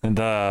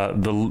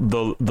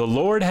 The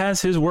Lord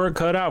has his work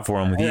cut out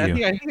for him with you. I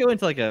think I went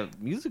to like a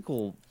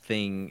musical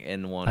thing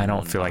in one. I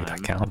don't feel like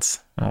that counts.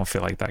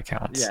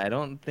 Yeah, I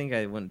don't think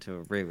I went to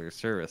a regular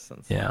service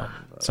since. Yeah,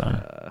 then, but,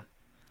 so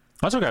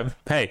that's okay.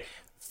 Hey,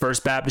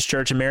 First Baptist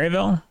Church in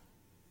Maryville.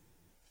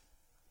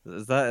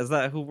 Is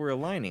that who we're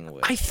aligning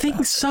with? I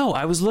think so.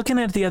 I was looking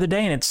at it the other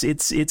day, and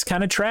it's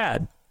kind of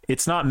trad.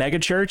 It's not mega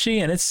churchy,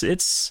 and it's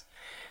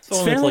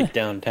fairly like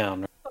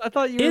downtown. I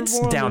thought you were it's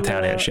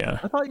downtown-ish, yeah.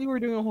 I thought you were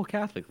doing a whole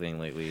Catholic thing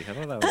lately. I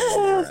thought that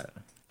was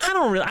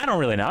I don't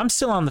really know. I'm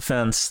still on the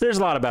fence. There's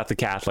a lot about the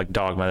Catholic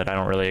dogma that I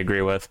don't really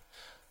agree with.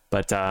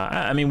 But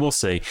I mean, we'll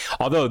see.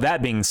 Although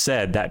that being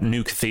said, that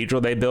new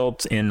cathedral they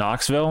built in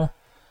Knoxville,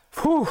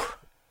 whew.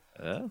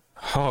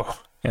 Oh,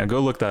 yeah, go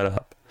look that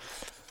up.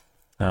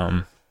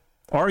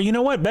 Or you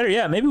know what? Better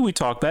yet, maybe we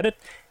talk about it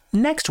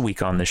next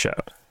week on the show.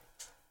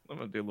 I'm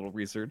gonna do a little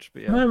research,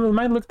 but yeah, we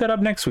might look that up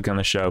next week on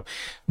the show.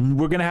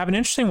 We're gonna have an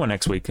interesting one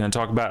next week. Gonna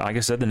talk about, like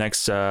I said, the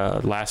next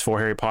last 4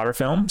 Harry Potter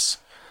films.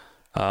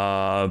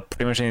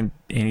 Pretty much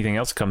anything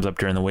else that comes up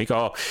during the week.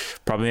 Oh,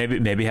 probably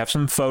maybe have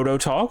some photo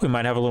talk. We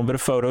might have a little bit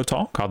of photo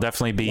talk. I'll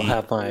definitely be. We'll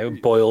have my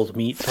boiled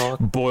meat talk.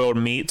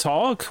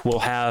 We'll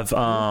have.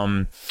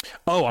 I'm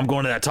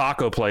going to that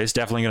taco place.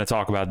 Definitely going to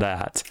talk about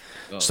that.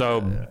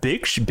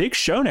 Big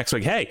show next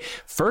week. Hey,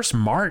 first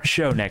March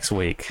show next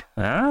week.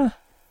 Huh?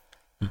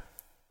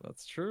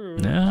 That's true.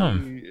 Yeah.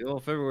 Well,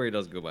 February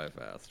does go by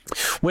fast.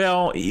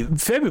 Well,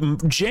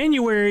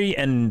 January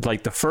and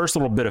like the first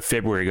little bit of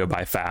February go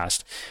by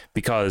fast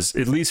because,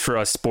 at least for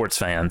us sports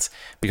fans,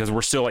 because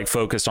we're still like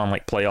focused on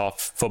like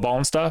playoff football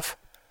and stuff.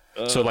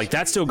 So like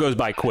that still goes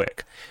by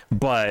quick.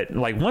 But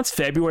like once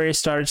February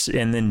starts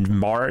and then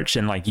March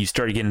and like you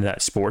start getting into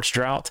that sports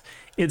drought,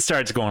 it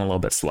starts going a little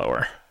bit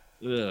slower.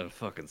 Ugh,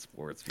 fucking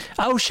sports.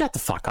 Oh, shut the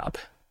fuck up.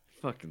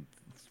 Fucking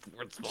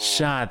sports ball.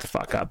 Shut the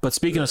fuck up. But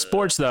speaking of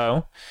sports,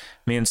 though,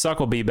 me and Suck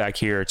will be back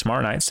here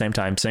tomorrow night, same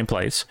time, same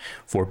place,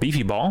 for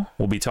Beefy Ball.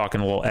 We'll be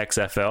talking a little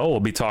XFL. We'll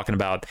be talking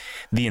about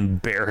the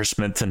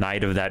embarrassment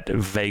tonight of that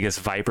Vegas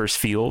Vipers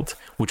field,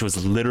 which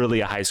was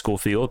literally a high school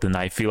field, and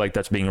I feel like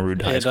that's being rude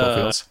to high school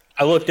fields.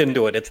 I looked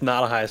into it. It's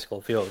not a high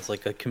school field. It's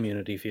like a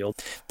community field.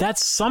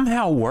 That's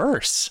somehow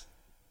worse.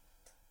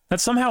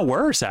 That's somehow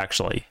worse,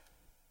 actually.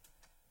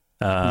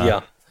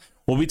 Yeah.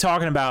 We'll be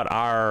talking about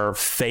our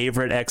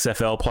favorite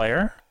XFL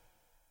player,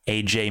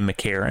 AJ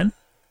McCarron.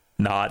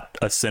 Not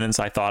a sentence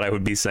I thought I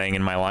would be saying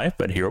in my life,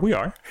 but here we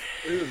are.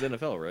 He was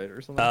NFL, right,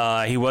 or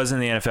something? He was in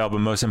the NFL, but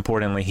most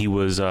importantly, he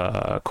was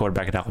a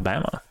quarterback at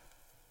Alabama.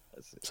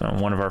 So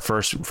one of our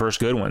first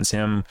good ones.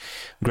 Him,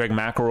 Greg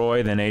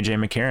McElroy, then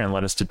AJ McCarron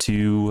led us to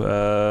two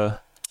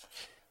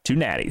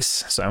natties.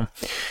 So,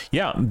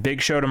 yeah,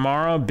 big show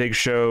tomorrow. Big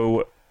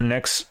show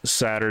next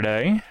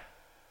Saturday.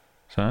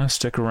 So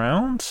stick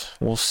around.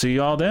 We'll see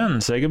y'all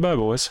then. Say goodbye,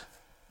 boys.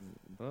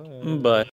 Bye. Bye.